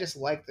is. I just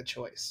like the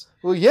choice.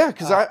 Well, yeah,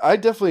 because I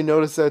definitely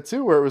noticed that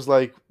too, where it was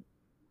like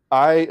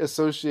I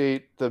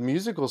associate the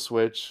musical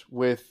switch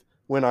with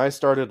when I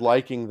started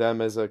liking them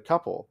as a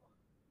couple.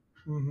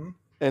 Mm-hmm.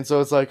 And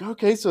so it's like,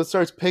 okay, so it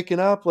starts picking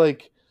up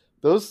like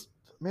those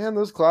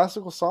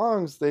classical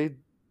songs, they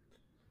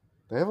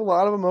have a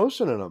lot of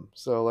emotion in them.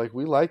 So like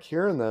we like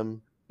hearing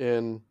them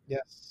in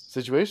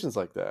situations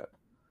like that.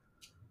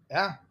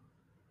 Yeah.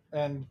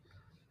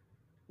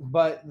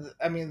 But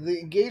I mean, the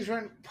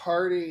engagement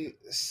party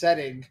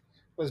setting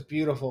was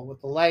beautiful with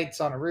the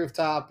lights on a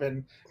rooftop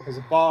and there's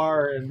a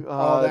bar and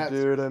all that.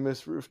 Dude, I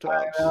miss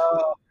rooftops.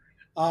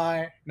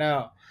 I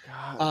know.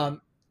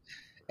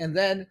 And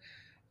then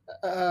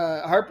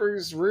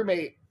Harper's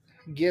roommate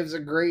gives a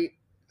great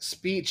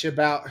speech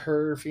about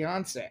her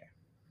fiance.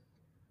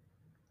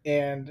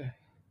 And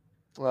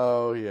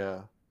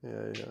yeah.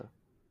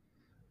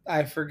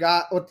 I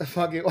forgot what the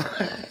fuck it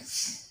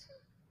was.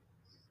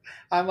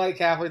 I'm like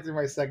halfway through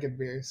my second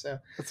beer, so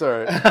that's all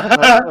right.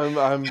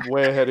 I'm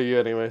way ahead of you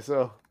anyway.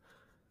 So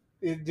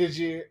did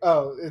you?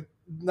 Oh,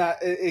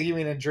 you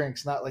mean in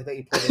drinks, not like that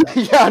you put it up.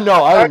 Yeah,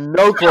 no, I am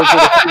no closer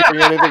to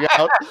figuring anything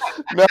out.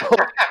 No,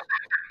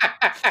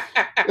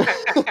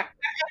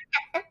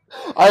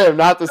 I am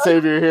not the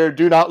savior here.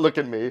 Do not look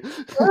at me.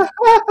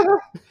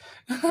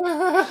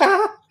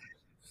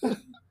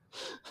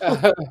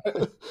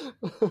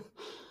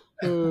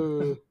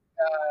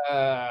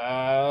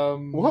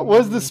 What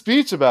was the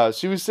speech about?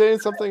 She was saying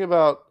something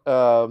about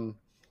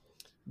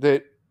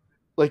that,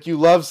 like you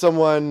love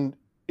someone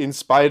in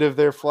spite of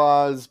their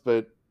flaws,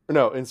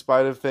 in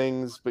spite of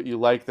things, but you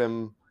like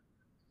them.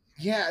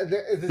 Yeah,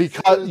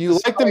 because you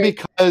like them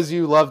because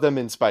you love them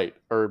in spite,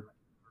 or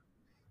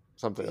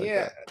something like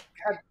that.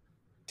 God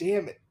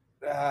damn it.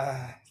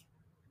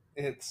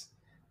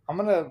 I'm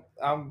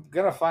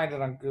gonna find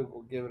it on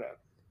Google. Give it up.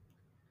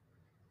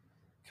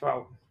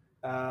 Come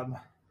on.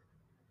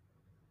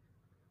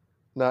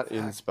 Not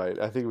in spite.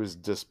 I think it was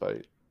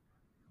despite.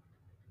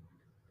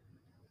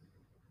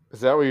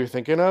 Is that what you're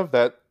thinking of?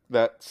 That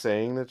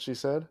saying that she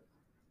said?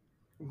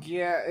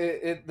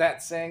 Yeah,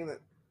 that saying that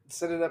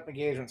set it up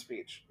engagement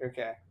speech.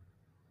 Okay.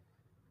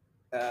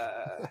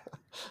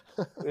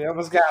 We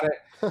almost got it.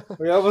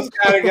 We almost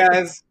got it,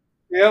 guys.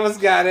 We almost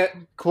got it.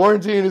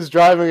 Quarantine is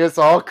driving us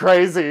all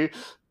crazy.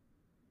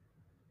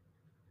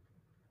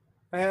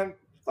 Man,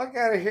 fuck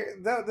out of here.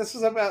 No, this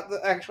is about the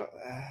actual.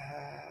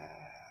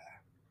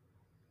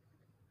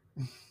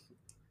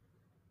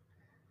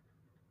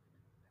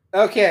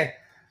 Okay.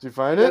 Did you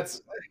find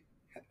it?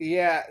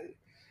 Yeah.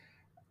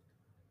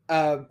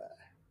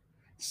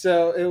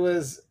 So it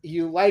was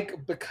you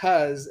like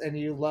because and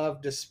you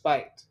love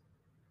despite.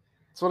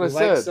 That's what I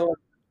said.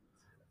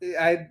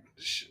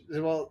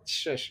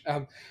 Shush.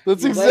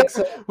 That's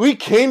exactly. We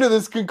came to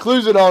this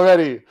conclusion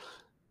already.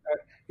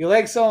 You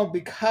like someone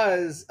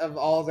because of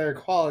all their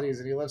qualities,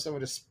 and you love someone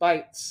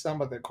despite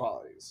some of their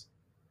qualities.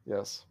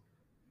 Yes.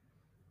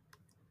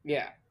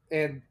 Yeah,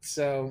 and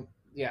so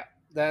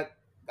that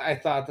I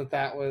thought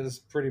that was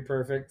pretty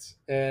perfect,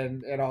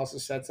 and it also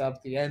sets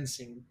up the end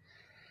scene.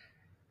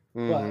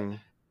 Mm-hmm.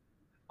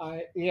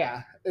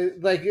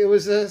 But it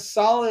was a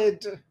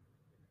solid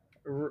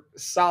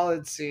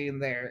scene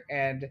there,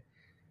 and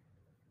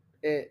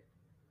it,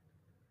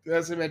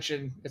 as I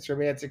mentioned, it's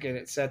romantic and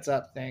it sets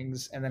up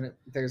things, and then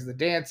there's the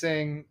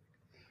dancing,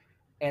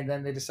 and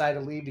then they decide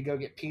to leave to go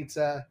get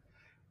pizza,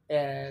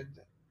 and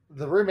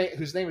the roommate,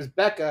 whose name is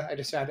Becca, I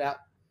just found out,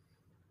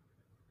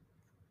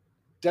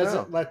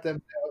 doesn't let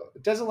them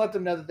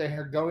know that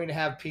they're going to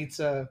have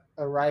pizza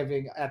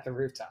arriving at the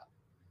rooftop,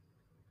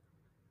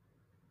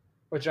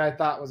 which I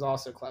thought was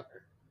also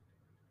clever.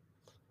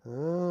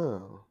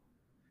 Oh.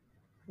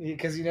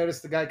 Because you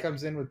notice the guy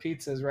comes in with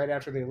pizzas right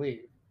after they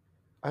leave.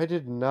 I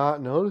did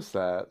not notice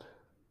that.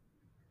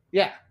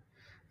 Yeah.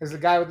 There's a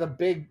guy with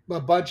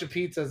a bunch of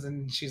pizzas,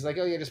 and she's like,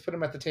 oh, yeah, just put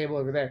them at the table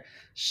over there.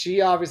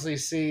 She obviously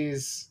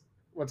sees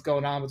what's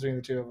going on between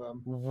the two of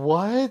them.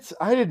 What?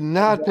 I did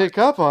not pick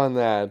up on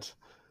that.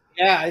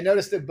 Yeah, I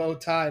noticed it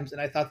both times,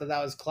 and I thought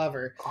that was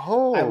clever.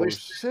 Oh,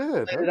 shit.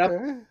 Okay.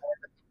 The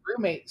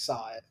roommate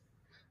saw it.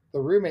 The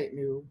roommate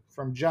knew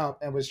from jump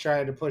and was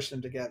trying to push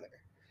them together.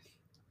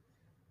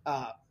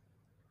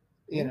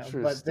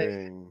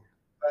 Interesting.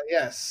 But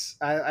yes,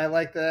 I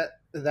like that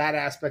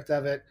aspect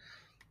of it.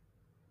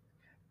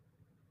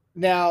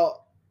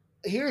 Now,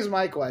 here's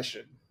my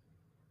question: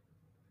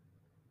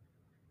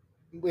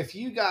 if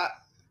you got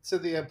to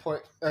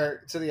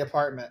the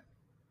apartment,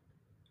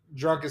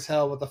 drunk as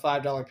hell with a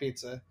 $5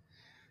 pizza,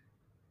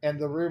 and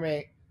the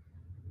roommate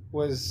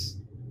was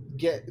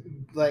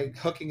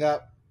hooking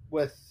up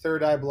with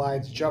Third Eye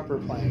Blind's Jumper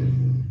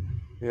playing.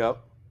 Yep.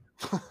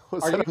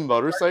 Was that a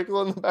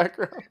motorcycle in the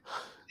background?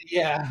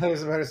 Yeah, there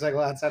was a motorcycle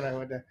outside my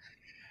window.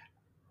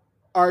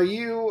 Are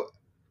you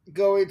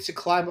going to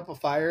climb up a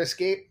fire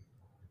escape?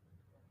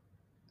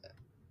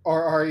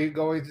 Or are you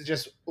going to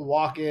just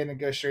walk in and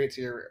go straight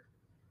to your room?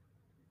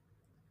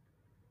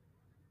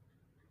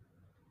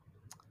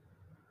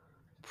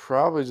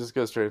 Probably just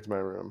go straight to my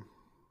room.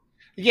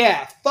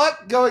 Yeah,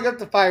 fuck going up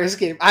the fire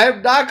escape. I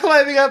am not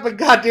climbing up a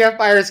goddamn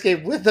fire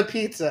escape with the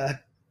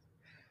pizza.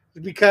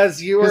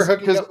 Because you were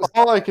hooking up.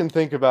 All I can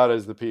think about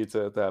is the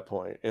pizza at that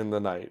point in the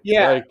night.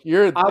 Yeah.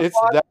 It's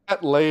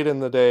that late in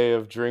the day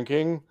of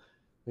drinking.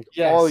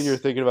 All you're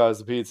thinking about is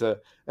the pizza.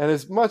 And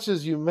as much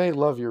as you may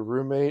love your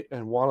roommate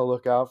and want to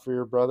look out for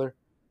your brother,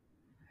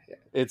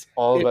 it's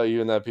all about you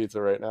and that pizza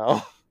right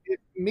now.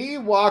 Me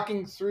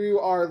walking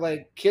through our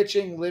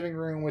kitchen living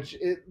room,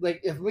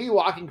 if me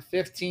walking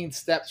 15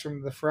 steps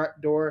from the front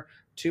door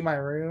to my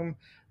room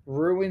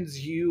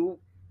ruins you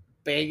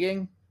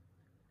begging,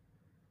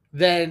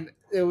 then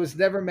it was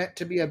never meant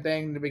to be a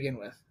bang to begin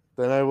with.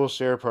 Then I will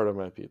share part of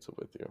my pizza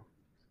with you.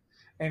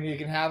 And you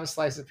can have a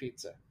slice of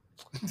pizza.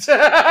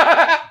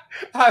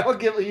 I will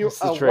give you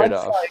a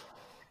trade-off.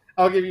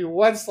 I'll give you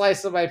one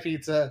slice of my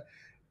pizza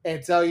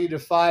and tell you to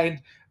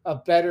find a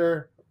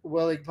better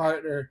willing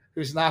partner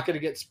who's not going to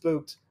get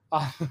spooked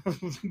off of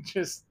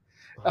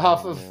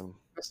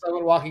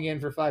someone walking in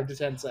for 5 to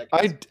 10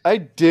 seconds. I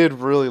did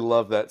really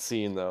love that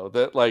scene though.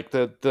 That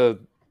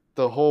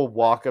the whole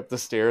walk up the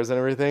stairs and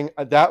everything.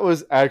 That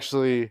was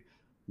actually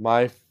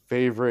my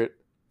favorite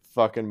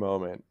fucking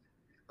moment.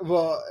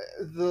 Well,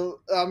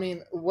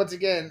 once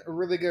again,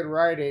 really good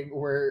writing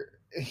where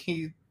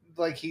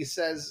Charlie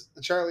says,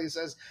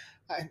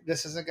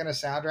 this isn't going to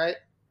sound right.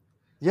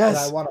 Yes.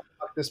 But I want to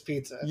fuck this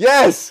pizza.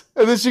 Yes.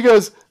 And then she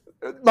goes,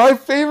 my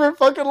favorite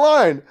fucking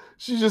line.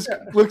 She just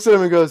looks at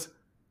him and goes,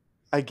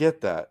 I get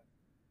that.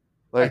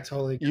 I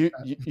totally get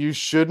that. You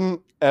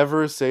shouldn't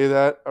ever say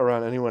that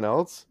around anyone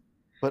else,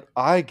 but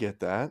I get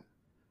that.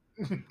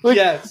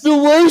 Yes. The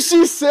way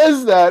she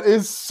says that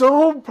is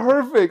so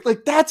perfect.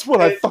 That's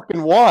what I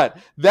fucking want.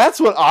 That's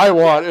what I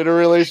want in a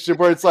relationship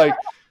where it's I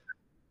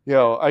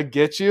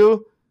get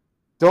you,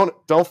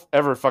 Don't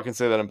ever fucking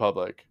say that in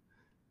public.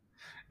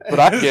 But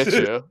I get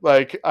you.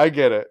 Like, I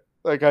get it.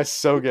 Like, I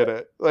so get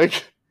it.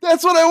 Like,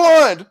 that's what I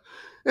want.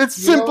 It's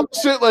simple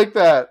shit like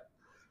that.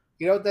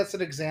 You know what that's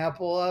an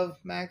example of,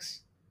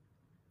 Max?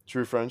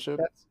 True friendship?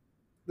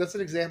 That's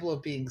an example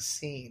of being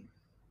seen.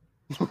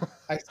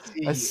 I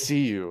see you. I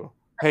see you.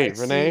 Hey,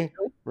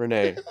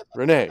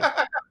 Renee.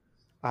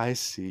 I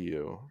see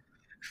you.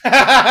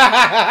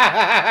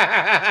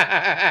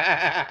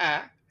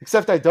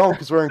 Except I don't,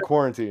 because we're in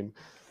quarantine.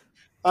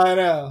 I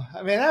know.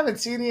 I mean, I haven't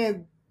seen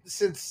you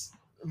since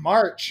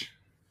March.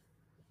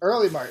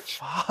 Early March.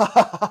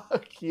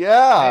 Fuck,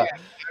 yeah.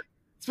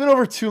 It's been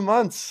over 2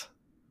 months.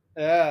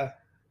 Yeah.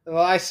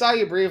 Well, I saw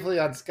you briefly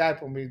on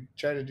Skype when we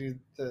tried to do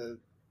the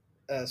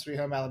Sweet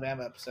Home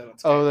Alabama episode.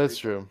 Oh, that's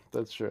true.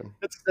 That's true.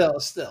 But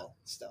still.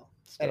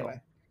 Anyway.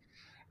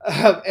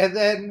 And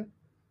then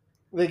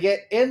they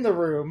get in the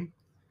room,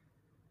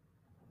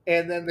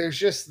 and then there's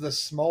just the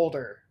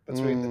smolder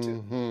between the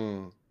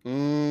two.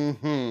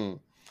 Mm-hmm.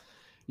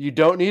 You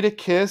don't need a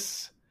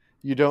kiss.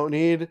 You don't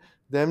need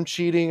them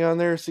cheating on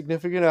their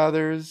significant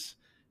others.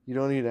 You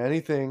don't need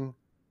anything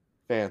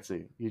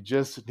fancy. You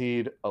just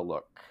need a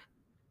look.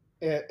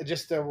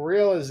 Just a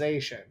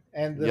realization.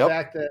 And the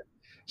fact that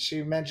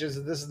she mentions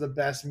that this is the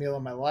best meal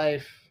of my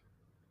life,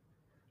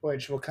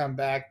 which will come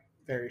back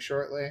very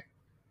shortly.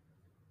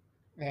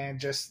 And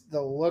just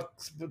the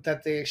looks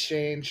that they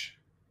exchange.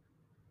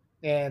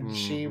 And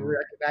she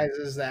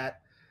recognizes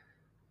that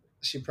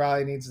she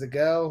probably needs to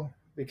go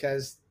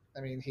because,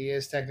 I mean, he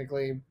is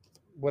technically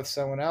with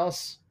someone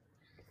else.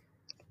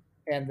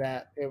 And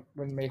that it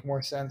would make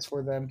more sense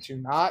for them to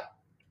not.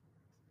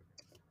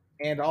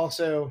 And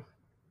also,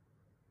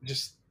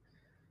 just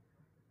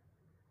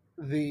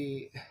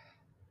the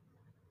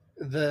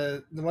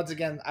once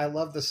again, I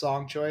love the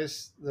song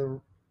choice. The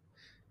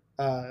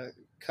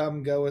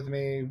 "Come Go With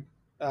Me"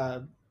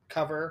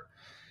 cover,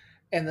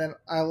 and then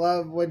I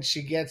love when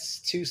she gets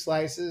 2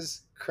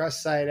 slices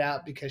crust side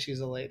out because she's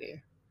a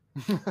lady,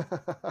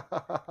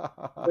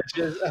 which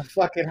is a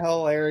fucking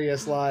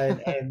hilarious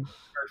line and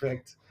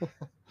perfect for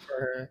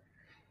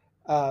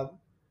her.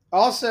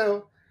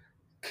 Also,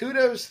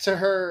 kudos to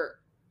her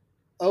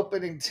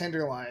opening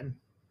Tinder line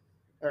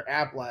or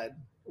app line.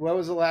 What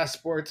was the last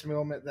sports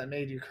moment that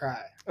made you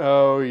cry?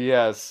 Oh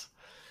yes,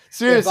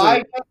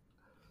 seriously.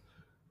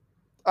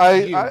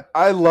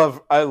 I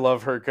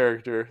love her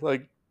character.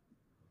 Like,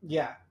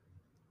 yeah,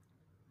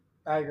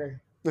 I agree.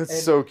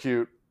 It's so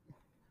cute.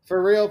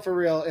 For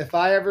real. If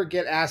I ever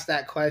get asked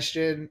that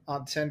question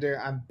on Tinder,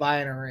 I'm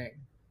buying a ring.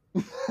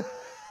 It's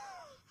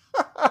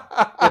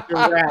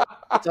a wrap.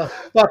 It's a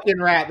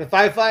fucking wrap. If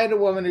I find a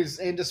woman who's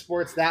into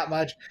sports that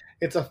much,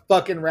 it's a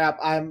fucking wrap.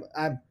 I'm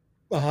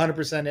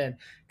 100% in,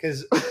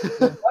 because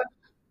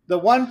the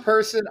one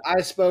person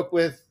I spoke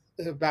with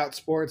about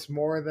sports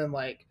more than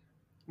like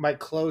my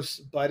close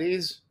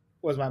buddies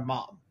was my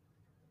mom.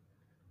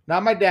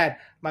 Not my dad,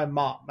 my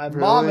mom. My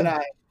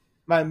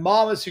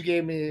mom is who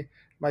gave me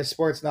my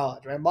sports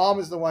knowledge. My mom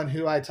is the one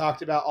who I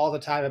talked about all the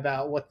time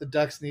about what the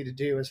Ducks need to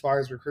do as far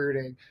as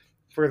recruiting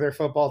for their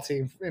football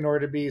team in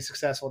order to be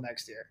successful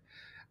next year.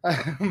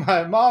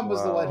 My mom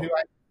was the one who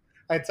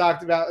I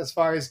talked about as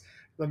far as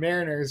the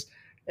Mariners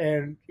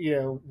and, you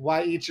know,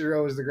 why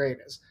Ichiro is the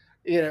greatest.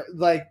 You know,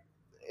 like,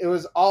 it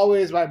was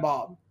always my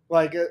mom.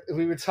 Like,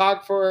 we would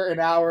talk for an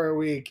hour a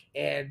week,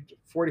 and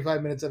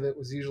 45 minutes of it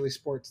was usually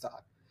sports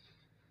talk.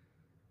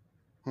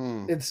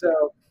 And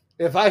so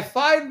if I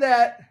find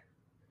that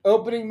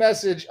opening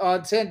message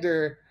on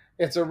Tinder,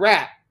 it's a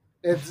wrap.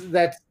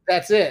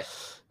 That's it.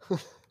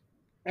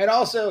 And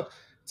also,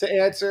 to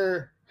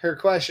answer her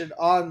question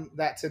on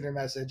that Tinder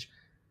message,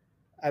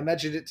 I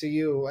mentioned it to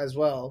you as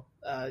well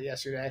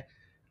yesterday.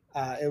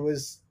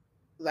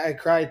 I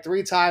cried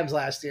 3 times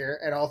last year,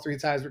 and all 3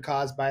 times were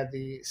caused by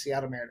the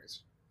Seattle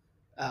Mariners.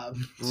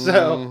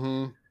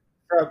 From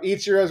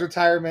Ichiro's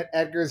retirement,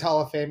 Edgar's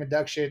Hall of Fame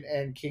induction,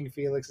 and King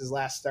Felix's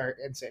last start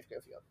in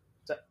Safeco Field.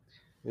 So,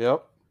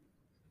 yep.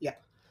 Yeah.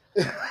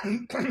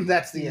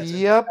 That's the answer.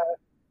 Yep.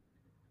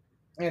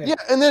 Anyway. Yeah,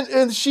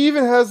 and she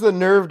even has the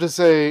nerve to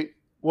say,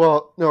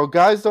 well, no,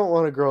 guys don't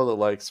want a girl that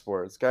likes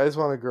sports. Guys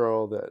want a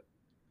girl that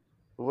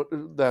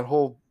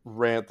whole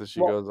rant that she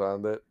goes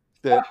on. That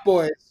fuck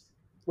boys,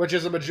 which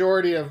is a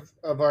majority of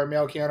our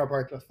male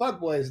counterparts, but fuck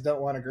boys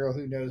don't want a girl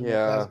who knows.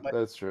 Yeah,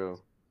 that's true.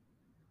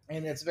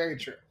 And it's very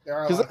true. There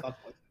are a lot of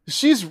fuck boys.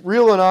 She's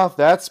reeling off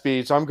that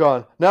speech. I'm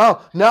going,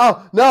 no,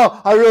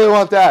 I really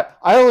want that.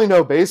 I only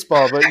know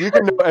baseball, but you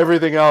can know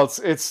everything else.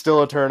 It's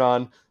still a turn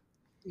on.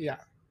 Yeah.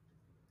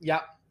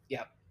 Yep.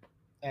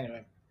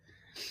 Anyway.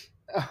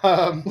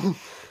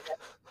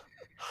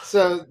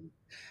 So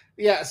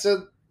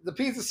the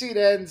pizza scene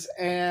ends,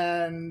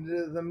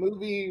 and the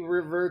movie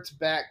reverts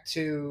back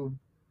to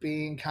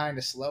being kind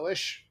of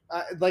slowish.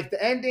 Like,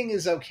 the ending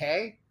is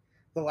okay.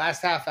 The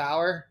last half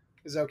hour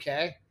is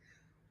okay.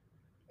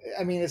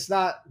 I mean, it's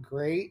not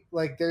great.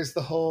 Like, there's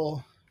the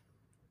whole,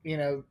 you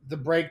know, the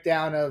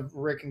breakdown of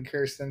Rick and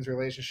Kirsten's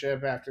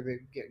relationship after they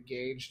get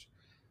engaged.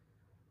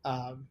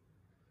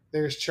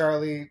 There's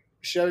Charlie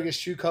showing his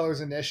true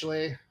colors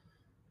initially,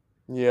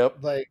 Yep.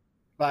 like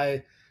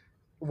by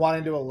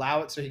wanting to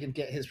allow it so he can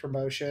get his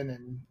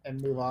promotion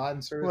and move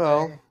on, sort of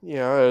Well, thing.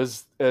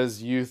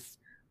 as youth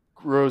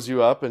grows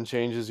you up and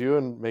changes you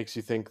and makes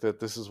you think that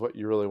this is what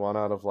you really want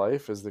out of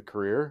life as the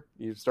career,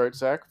 you start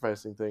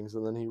sacrificing things,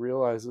 and then he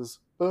realizes,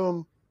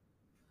 boom,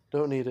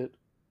 don't need it.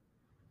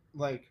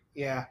 Like,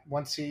 yeah,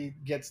 once he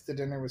gets to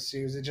dinner with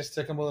Suze, it just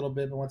took him a little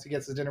bit, but once he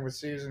gets to dinner with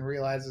Suze and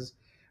realizes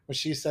when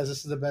she says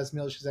this is the best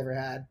meal she's ever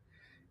had,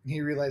 and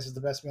he realizes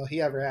the best meal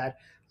he ever had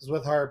was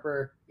with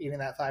Harper eating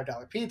that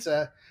 $5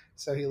 pizza.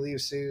 So he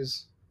leaves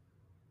Suze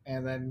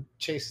and then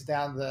chases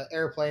down the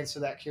airplane so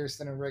that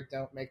Kirsten and Rick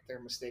don't make their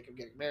mistake of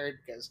getting married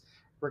because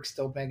Rick's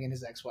still banging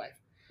his ex-wife.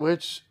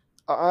 Which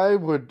I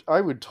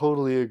would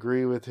totally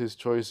agree with his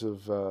choice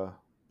of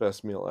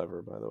best meal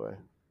ever, by the way.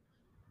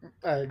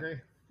 I agree.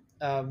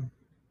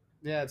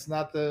 Yeah, it's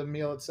not the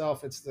meal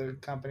itself; it's the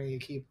company you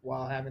keep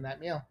while having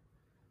that meal.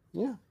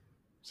 Yeah,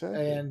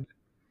 exactly.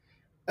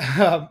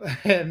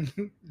 And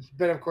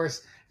but of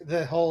course,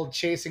 the whole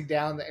chasing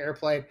down the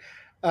airplane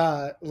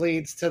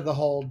leads to the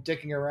whole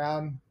dicking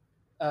around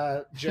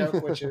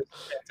joke, which is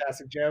a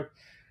fantastic joke.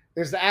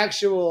 There's the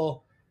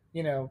actual,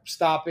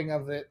 stopping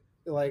of it,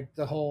 like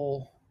the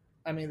whole.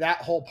 I mean, that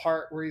whole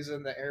part where he's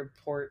in the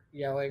airport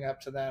yelling up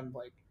to them,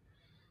 like,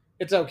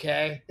 it's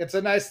okay. It's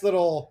a nice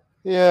little.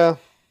 Yeah.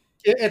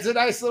 It's a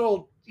nice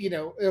little,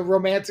 a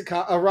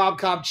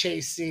rom-com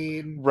chase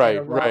scene, right, and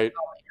a rom-com right.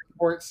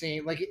 airport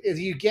scene. Like,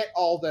 you get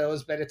all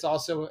those, but it's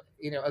also,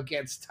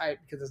 against type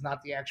because it's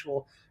not the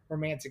actual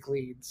romantic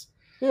leads.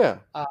 Yeah.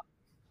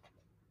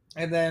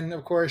 And then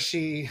of course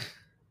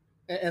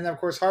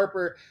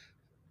Harper,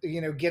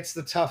 gets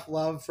the tough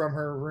love from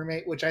her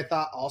roommate, which I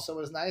thought also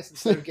was nice.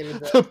 Instead of getting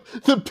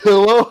the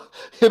pillow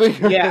hitting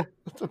her, yeah,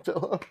 with the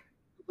pillow.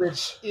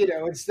 Which,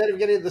 instead of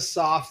getting the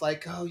soft,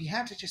 like, oh, you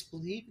have to just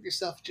believe in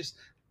yourself, just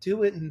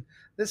do it, and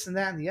this and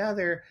that and the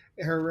other,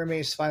 her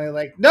roommate's finally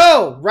like,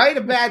 no, write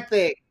a bad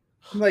thing.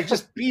 I'm like,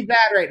 just be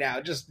bad right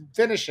now. Just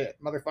finish it,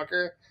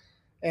 motherfucker.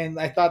 And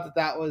I thought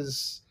that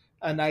was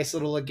a nice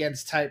little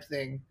against type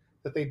thing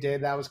that they did.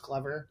 That was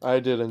clever.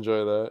 I did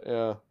enjoy that,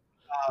 yeah.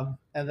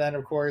 And then,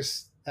 of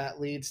course, that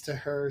leads to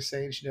her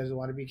saying she doesn't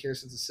want to be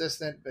Kirsten's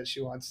assistant, but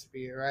she wants to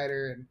be a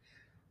writer, and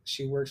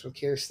she works with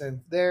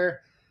Kirsten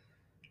there.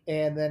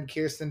 And then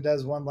Kirsten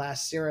does one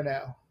last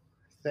Cyrano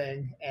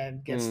thing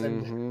and gets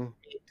them to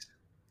meet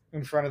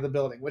in front of the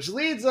building, which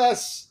leads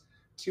us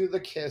to the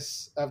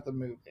kiss of the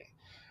movie.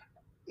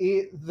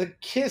 The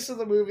kiss of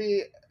the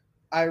movie,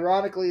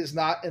 ironically, is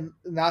not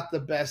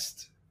the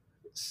best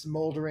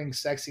smoldering,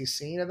 sexy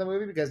scene in the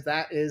movie, because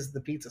that is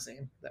the pizza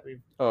scene that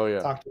we've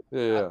talked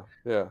about.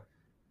 Yeah.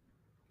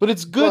 But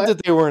it's good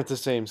that they weren't the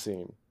same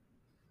scene.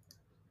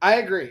 I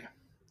agree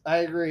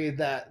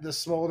that the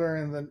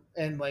smolder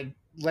and like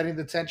letting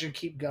the tension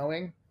keep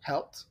going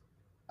helped.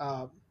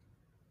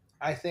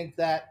 I think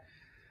that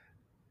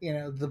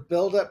the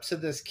build up to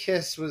this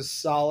kiss was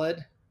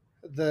solid.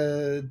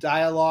 The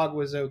dialogue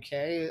was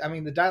okay. I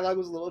mean, the dialogue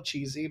was a little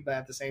cheesy, but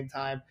at the same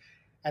time,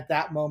 at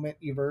that moment,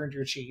 you've earned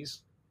your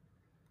cheese.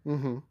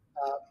 Mm-hmm.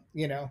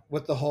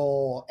 With the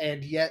whole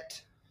and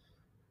yet,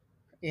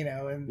 and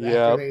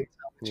after they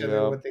tell each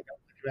other what they don't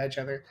like about each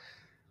other,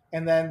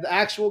 and then the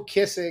actual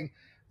kissing,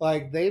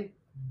 like they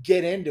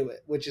get into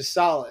it, which is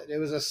solid. It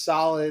was a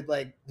solid,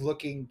 like,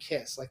 looking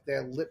kiss, like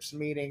their lips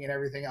meeting and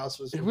everything else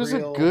was. It was a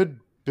good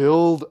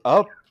build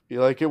up.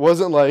 Like, it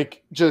wasn't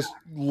like just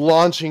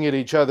launching at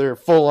each other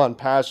full on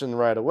passion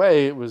right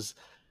away. It was,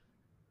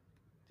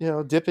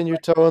 dipping your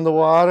toe in the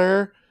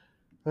water.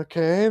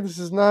 Okay, this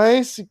is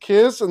nice. You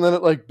kiss, and then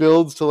it like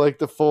builds to like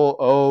the full.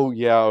 Oh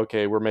yeah,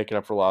 okay, we're making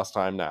up for lost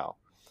time now.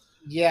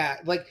 Yeah,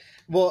 like,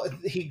 well,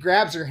 he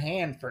grabs her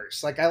hand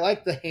first. Like, I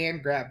like the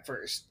hand grab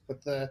first,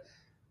 with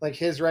like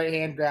his right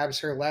hand grabs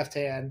her left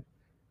hand,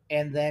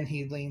 and then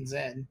he leans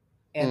in,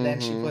 and then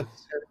she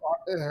puts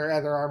her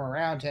other arm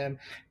around him,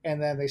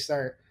 and then they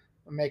start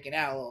making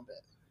out a little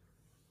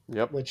bit.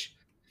 Yep.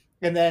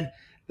 And then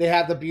they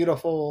have the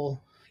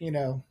beautiful,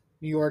 New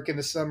York in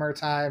the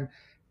summertime,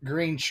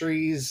 green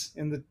trees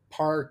in the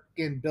park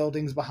and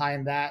buildings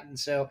behind that, and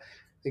so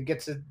they get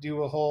to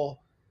do a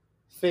whole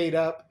fade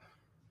up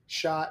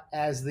shot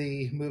as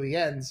the movie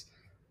ends.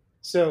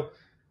 So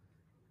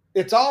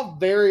it's all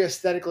very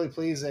aesthetically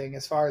pleasing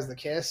as far as the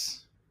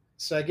kiss.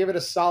 So I give it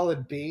a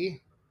solid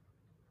B,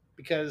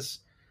 because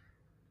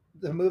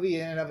the movie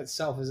in and of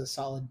itself is a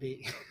solid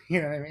B.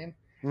 You know what I mean?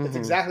 Mm-hmm. It's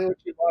exactly what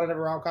you wanted of a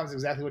rom-com. It's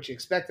exactly what you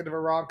expected of a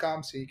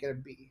rom-com. So you get a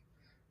B,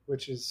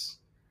 which is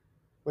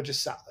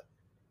solid.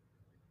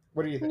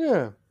 What do you think?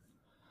 Yeah,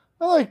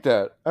 I like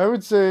that. I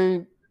would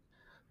say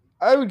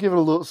I would give it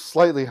a little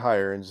slightly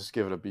higher and just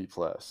give it a B+.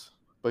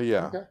 But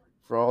yeah, okay,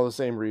 for all the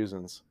same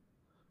reasons.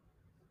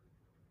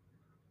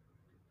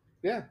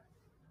 Yeah.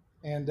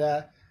 And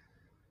as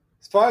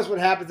far as what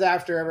happens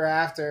ever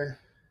after,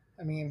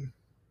 I mean,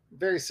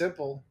 very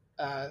simple.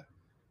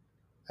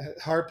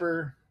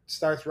 Harper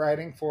starts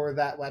writing for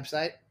that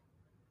website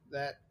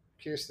that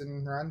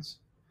Kirsten runs.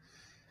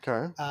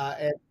 Okay.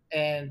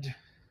 And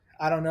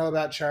I don't know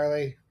about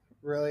Charlie.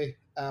 really.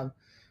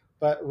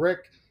 But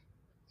Rick,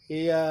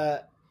 he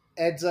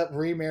ends up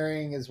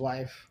remarrying his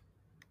wife,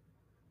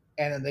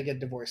 and then they get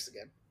divorced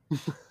again.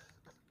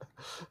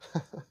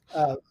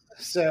 uh,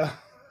 so,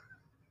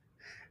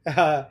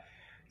 uh,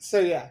 so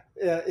yeah,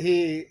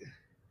 he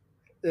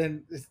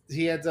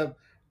ends up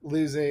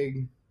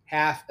losing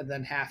half and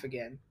then half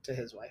again to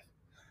his wife.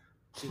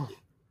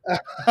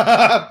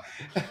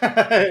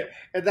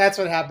 And that's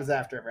what happens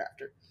after Ever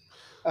After.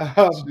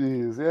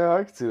 Jeez, yeah,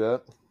 I can see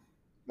that.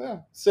 Yeah.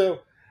 So,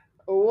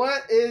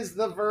 what is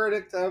the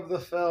verdict of the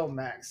film,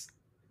 Max?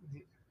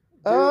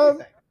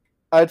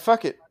 I'd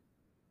fuck it.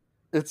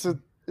 It's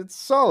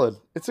solid.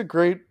 It's a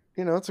great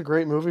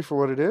movie for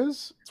what it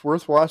is. It's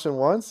worth watching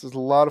once. There's a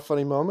lot of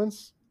funny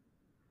moments.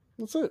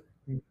 That's it.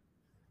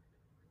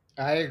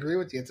 I agree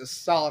with you. It's a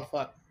solid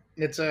fuck.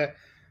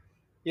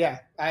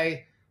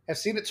 I have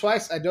seen it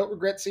twice. I don't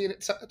regret seeing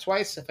it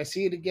twice. If I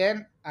see it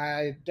again,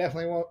 I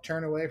definitely won't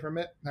turn away from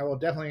it. I will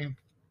definitely,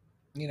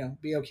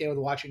 be okay with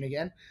watching it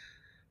again.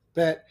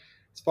 But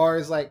as far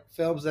as like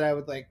films that I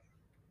would like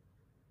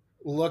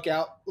look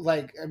out,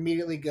 like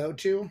immediately go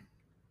to,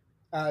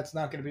 it's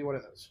not going to be one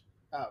of those.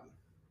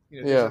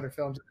 There's other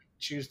films that I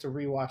choose to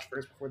rewatch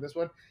first before this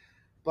one.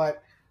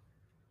 But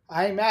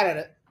I ain't mad at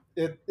it.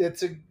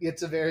 It's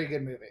a very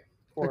good movie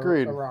for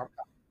Agreed. a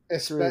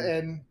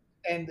rom-com.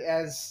 And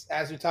as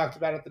we talked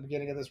about at the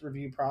beginning of this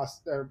review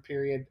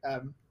period,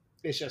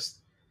 it's just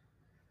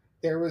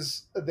there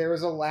was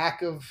a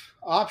lack of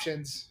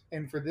options,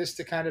 and for this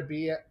to kind of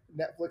be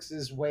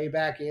Netflix's way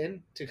back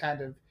in to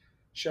kind of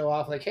show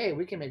off like, hey,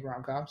 we can make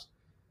rom-coms.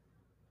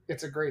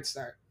 It's a great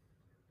start,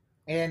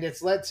 and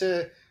it's led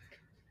to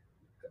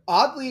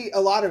oddly a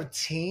lot of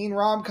teen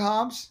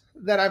rom-coms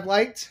that I've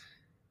liked.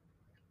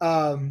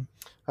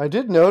 I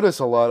did notice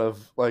a lot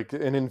of like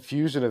an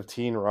infusion of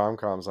teen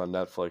rom-coms on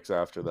Netflix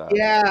after that.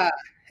 Yeah,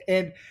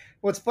 and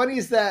what's funny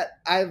is that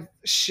I've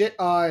shit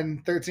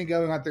on 13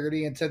 Going on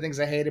 30 and 10 Things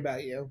I Hate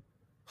About You,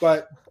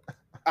 but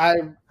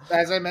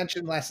as I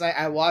mentioned last night,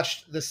 I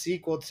watched the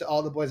sequel to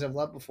All the Boys I've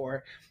Loved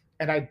Before,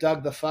 and I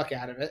dug the fuck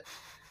out of it.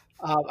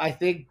 I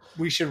think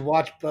we should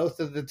watch both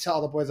of the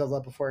All the Boys I've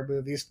Loved Before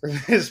movies for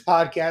this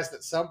podcast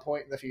at some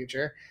point in the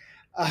future.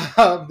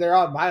 They're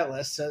on my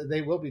list, so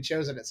they will be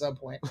chosen at some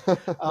point.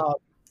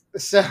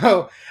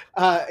 So,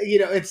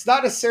 it's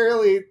not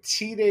necessarily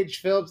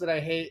teenage films that I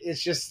hate.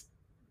 It's just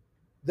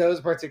those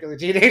particular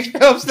teenage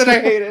films that I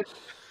hated.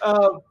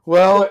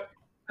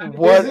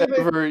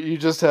 Whatever. You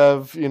just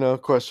have,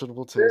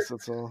 questionable taste.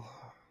 That's all.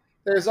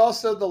 There's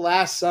also The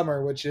Last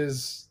Summer, which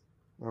is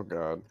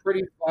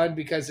pretty fun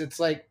because it's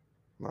like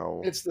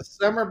it's the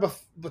summer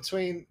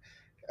between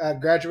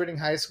graduating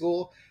high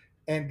school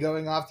and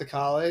going off to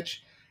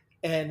college,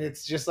 and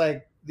it's just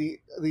like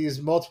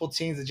these multiple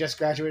teens that just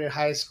graduated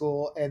high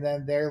school, and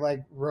then they're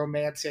like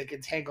romantic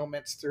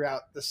entanglements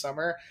throughout the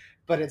summer.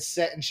 But it's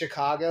set in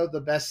Chicago,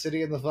 the best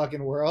city in the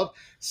fucking world.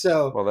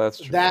 So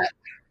that's true.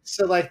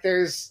 So like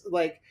there's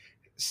like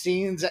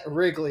scenes at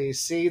Wrigley,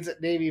 scenes at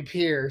Navy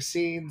Pier,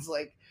 scenes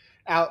like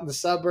out in the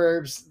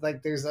suburbs.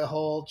 Like there's a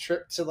whole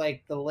trip to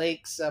like the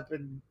lakes up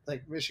in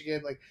like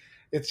Michigan. Like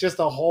it's just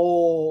a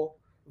whole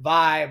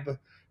vibe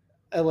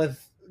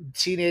with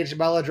teenage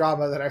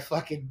melodrama that I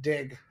fucking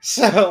dig.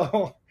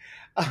 So,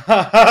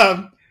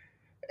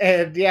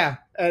 and yeah,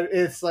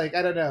 it's like,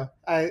 I don't know.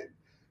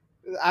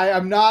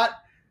 I'm not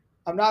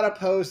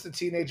opposed to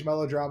teenage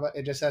melodrama.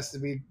 It just has to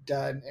be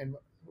done and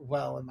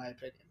well, in my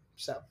opinion.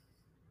 So,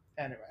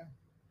 anyway.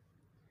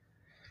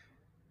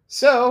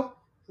 So,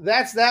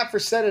 that's that for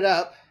Set It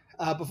Up.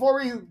 Before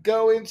we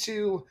go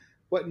into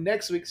what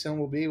next week's film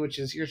will be, which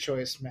is your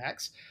choice,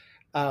 Max,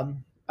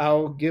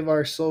 I'll give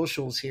our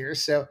socials here.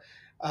 So,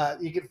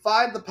 you can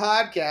find the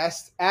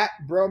podcast at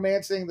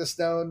Bromancing the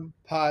Stone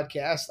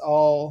Podcast,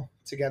 all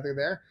together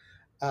there.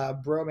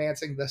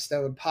 Bromancing the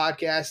Stone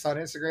Podcast on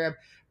Instagram.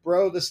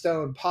 Bro the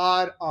Stone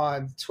Pod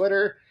on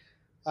Twitter.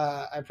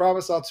 I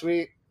promise I'll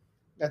tweet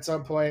at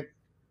some point,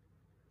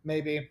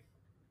 maybe.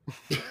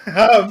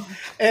 And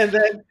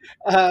then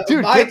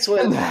Dude, my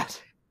Twitter,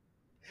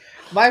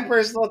 my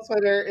personal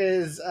Twitter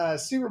is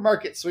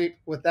Supermarket Sweep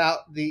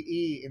without the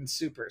E in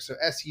super. So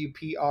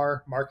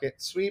SUPR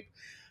Market Sweep.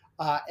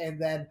 And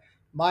then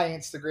my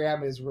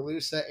Instagram is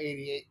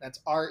Relusa88. That's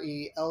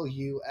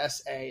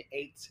RELUSA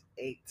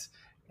 88.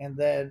 And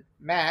then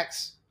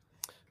Max.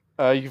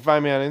 You can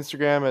find me on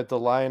Instagram at The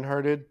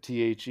Lionhearted,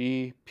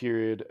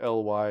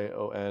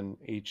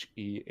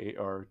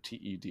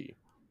 THE.LYONHEARTED.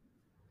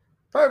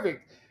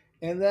 Perfect.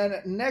 And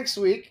then next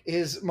week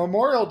is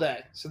Memorial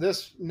Day. So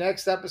this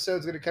next episode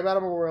is going to come out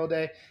on Memorial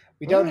Day.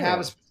 We don't have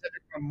a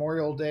specific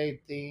Memorial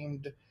Day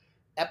themed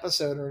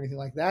episode or anything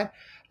like that.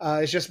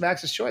 It's just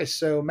Max's choice.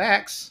 So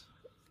Max,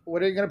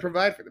 what are you going to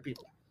provide for the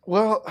people?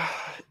 Well,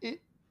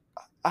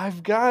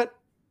 I've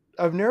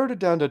narrowed it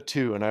down to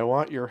 2, and I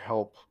want your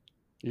help,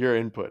 your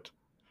input.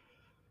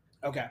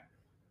 Okay.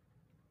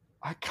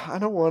 I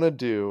kind of want to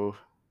do.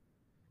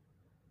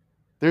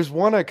 There's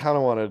one I kind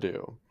of want to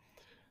do.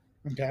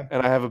 Okay.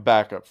 And I have a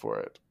backup for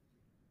it.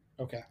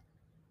 Okay.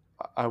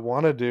 I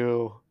want to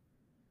do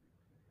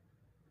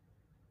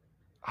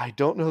I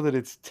don't know that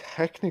it's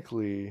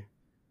technically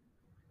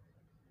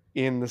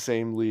in the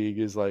same league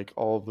as like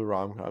all of the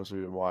rom-coms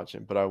we've been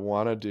watching, but I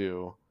want to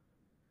do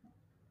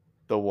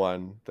the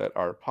one that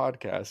our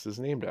podcast is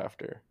named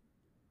after.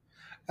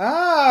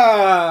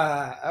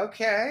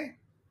 Okay.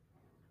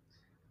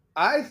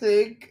 I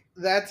think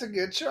that's a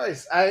good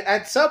choice.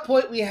 At some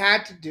point we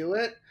had to do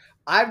it.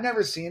 I've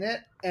never seen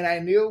it, and I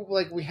knew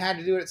like we had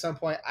to do it at some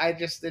point. I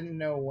just didn't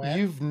know when.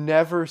 You've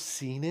never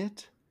seen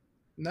it?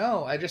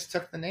 No, I just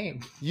took the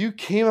name. You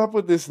came up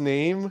with this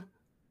name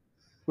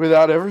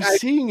without ever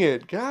seeing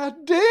it.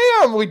 God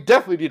damn! We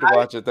definitely need to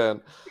watch it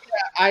then.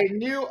 Yeah, I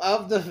knew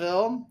of the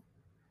film.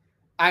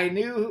 I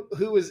knew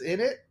who was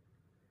in it,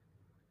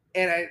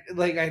 and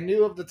I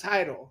knew of the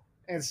title,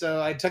 and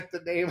so I took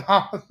the name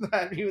off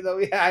that, even though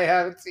I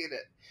haven't seen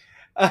it.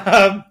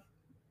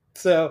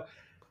 So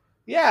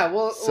yeah,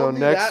 we'll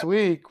next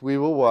week we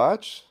will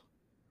watch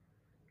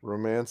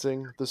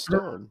Romancing the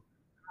Stone.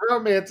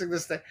 Romancing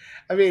this thing.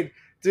 I mean,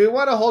 do we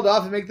want to hold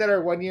off and make that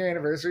our 1-year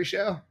anniversary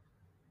show?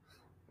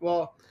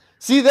 Well,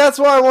 see, that's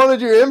why I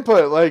wanted your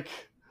input. Like,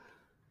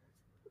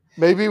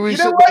 maybe we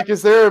should. Like,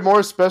 is there a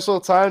more special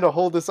time to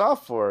hold this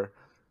off for?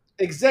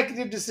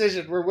 Executive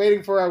decision. We're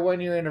waiting for our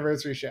 1-year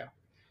anniversary show.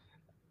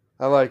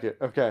 I like it.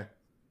 Okay.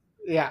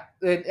 Yeah,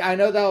 and I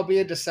know that'll be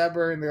in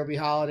December, and there'll be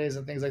holidays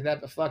and things like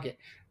that. But fuck it,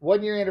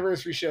 1-year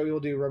anniversary show. We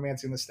will do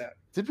Romancing the Stone.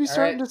 Did we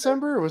start in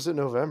December, or was it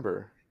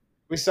November?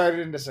 We started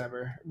in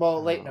December.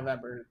 Well, late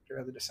November,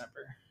 early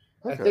December.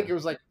 Okay. I think it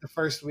was like the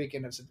first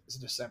weekend of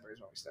December is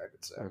when we started.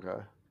 So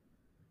okay.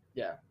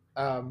 Yeah.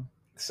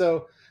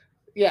 So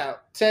yeah,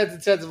 tens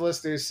and tens of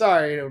listeners.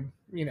 Sorry to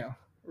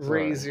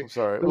raise your.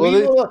 Sorry.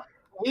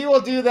 We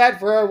will do that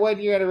for our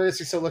 1-year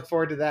anniversary. So look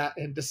forward to that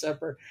in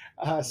December.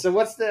 So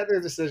what's the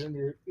other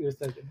decision you're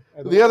thinking?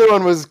 The other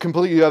one was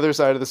completely the other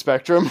side of the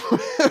spectrum.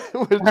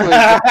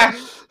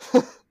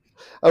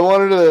 I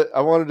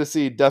wanted to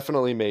see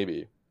Definitely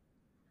Maybe.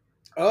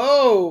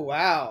 Oh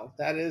wow,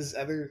 that is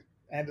other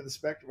end of the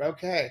spectrum.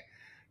 Okay,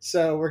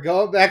 so we're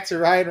going back to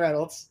Ryan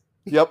Reynolds.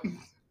 Yep.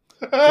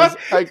 I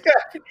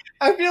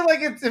feel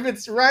like if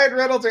it's Ryan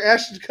Reynolds or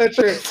Ashton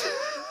Kutcher,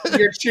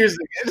 you're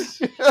choosing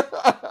it.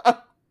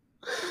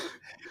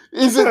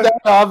 Isn't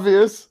that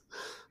obvious?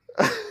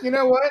 You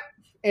know what?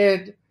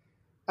 And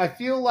I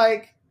feel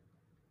like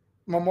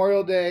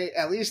Memorial Day,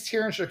 at least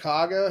here in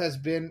Chicago, has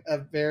been a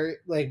very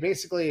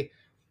basically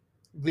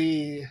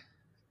the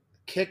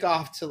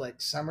kickoff to like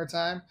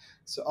summertime.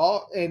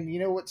 And you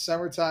know what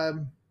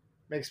summertime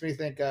makes me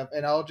think of,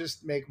 and I'll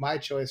just make my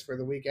choice for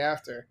the week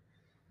after.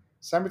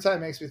 Summertime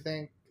makes me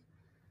think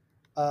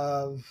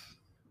of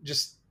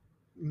just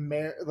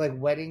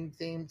wedding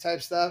theme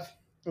type stuff.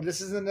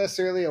 This isn't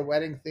necessarily a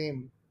wedding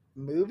theme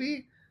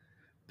movie,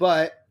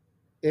 but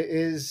it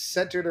is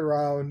centered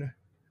around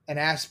an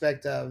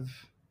aspect of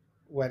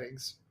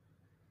weddings.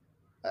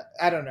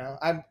 I don't know.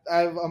 I've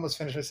almost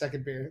finished my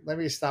second beer. Let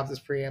me stop this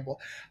preamble.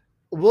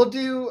 We'll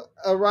do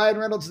a Ryan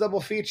Reynolds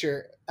double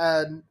feature,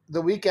 and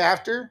the week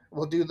after,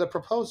 we'll do The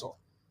Proposal.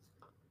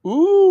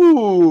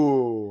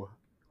 Ooh.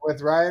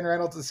 With Ryan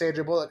Reynolds and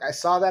Sandra Bullock. I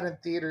saw that in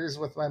theaters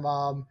with my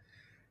mom,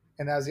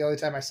 and that was the only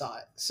time I saw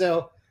it.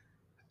 So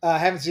I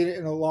haven't seen it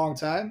in a long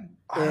time.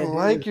 I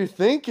like your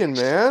thinking,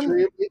 man.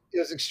 It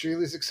was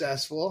extremely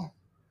successful,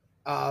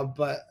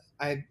 but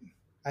I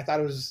thought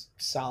it was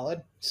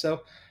solid.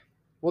 So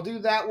we'll do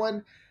that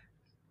one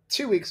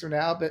 2 weeks from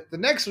now, but the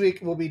next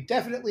week will be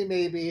Definitely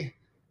Maybe,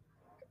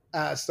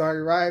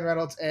 starring Ryan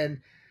Reynolds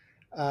and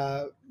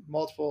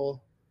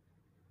multiple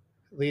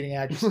leading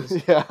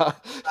actresses. Yeah.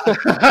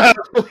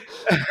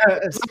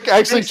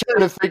 Actually trying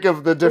to think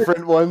of the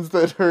different ones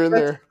that are in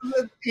there.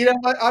 You know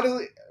what?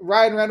 Honestly,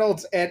 Ryan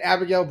Reynolds and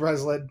Abigail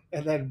Breslin,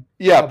 and then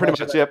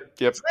pretty much. Yep.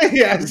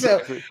 Yeah.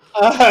 So,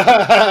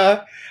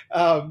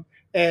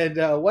 and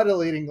What a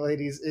Leading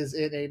Ladies is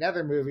in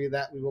another movie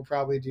that we will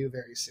probably do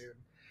very soon.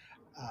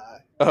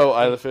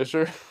 Isla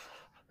Fisher.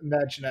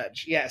 Nudge,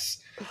 nudge. Yes.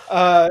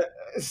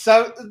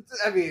 So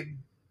I mean,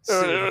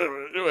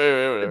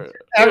 wait.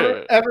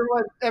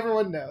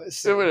 everyone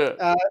knows.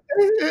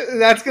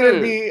 That's gonna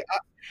be.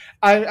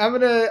 I'm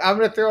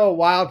gonna throw a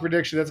wild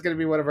prediction. That's gonna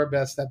be one of our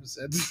best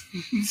episodes.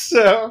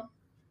 So.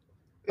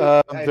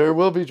 There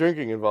will be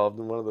drinking involved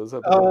in one of those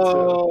episodes.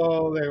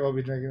 Oh, there will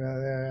be drinking.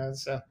 Yeah.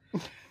 So.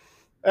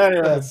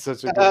 Anyway, that's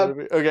such a good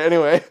movie. Okay.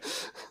 Anyway.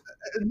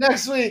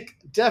 Next week,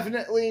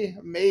 Definitely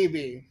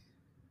Maybe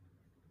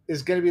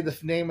is going to be the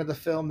name of the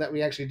film that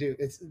we actually do.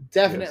 It's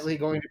definitely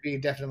going to be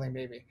Definitely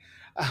Maybe.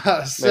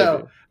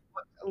 So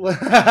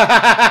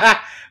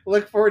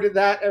look forward to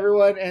that,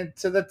 everyone. And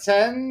to the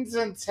tens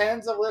and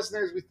tens of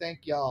listeners, we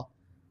thank y'all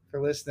for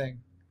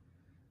listening.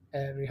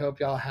 And we hope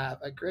y'all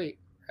have a great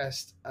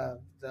rest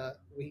of the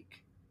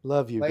week.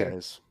 Love you Later.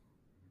 guys.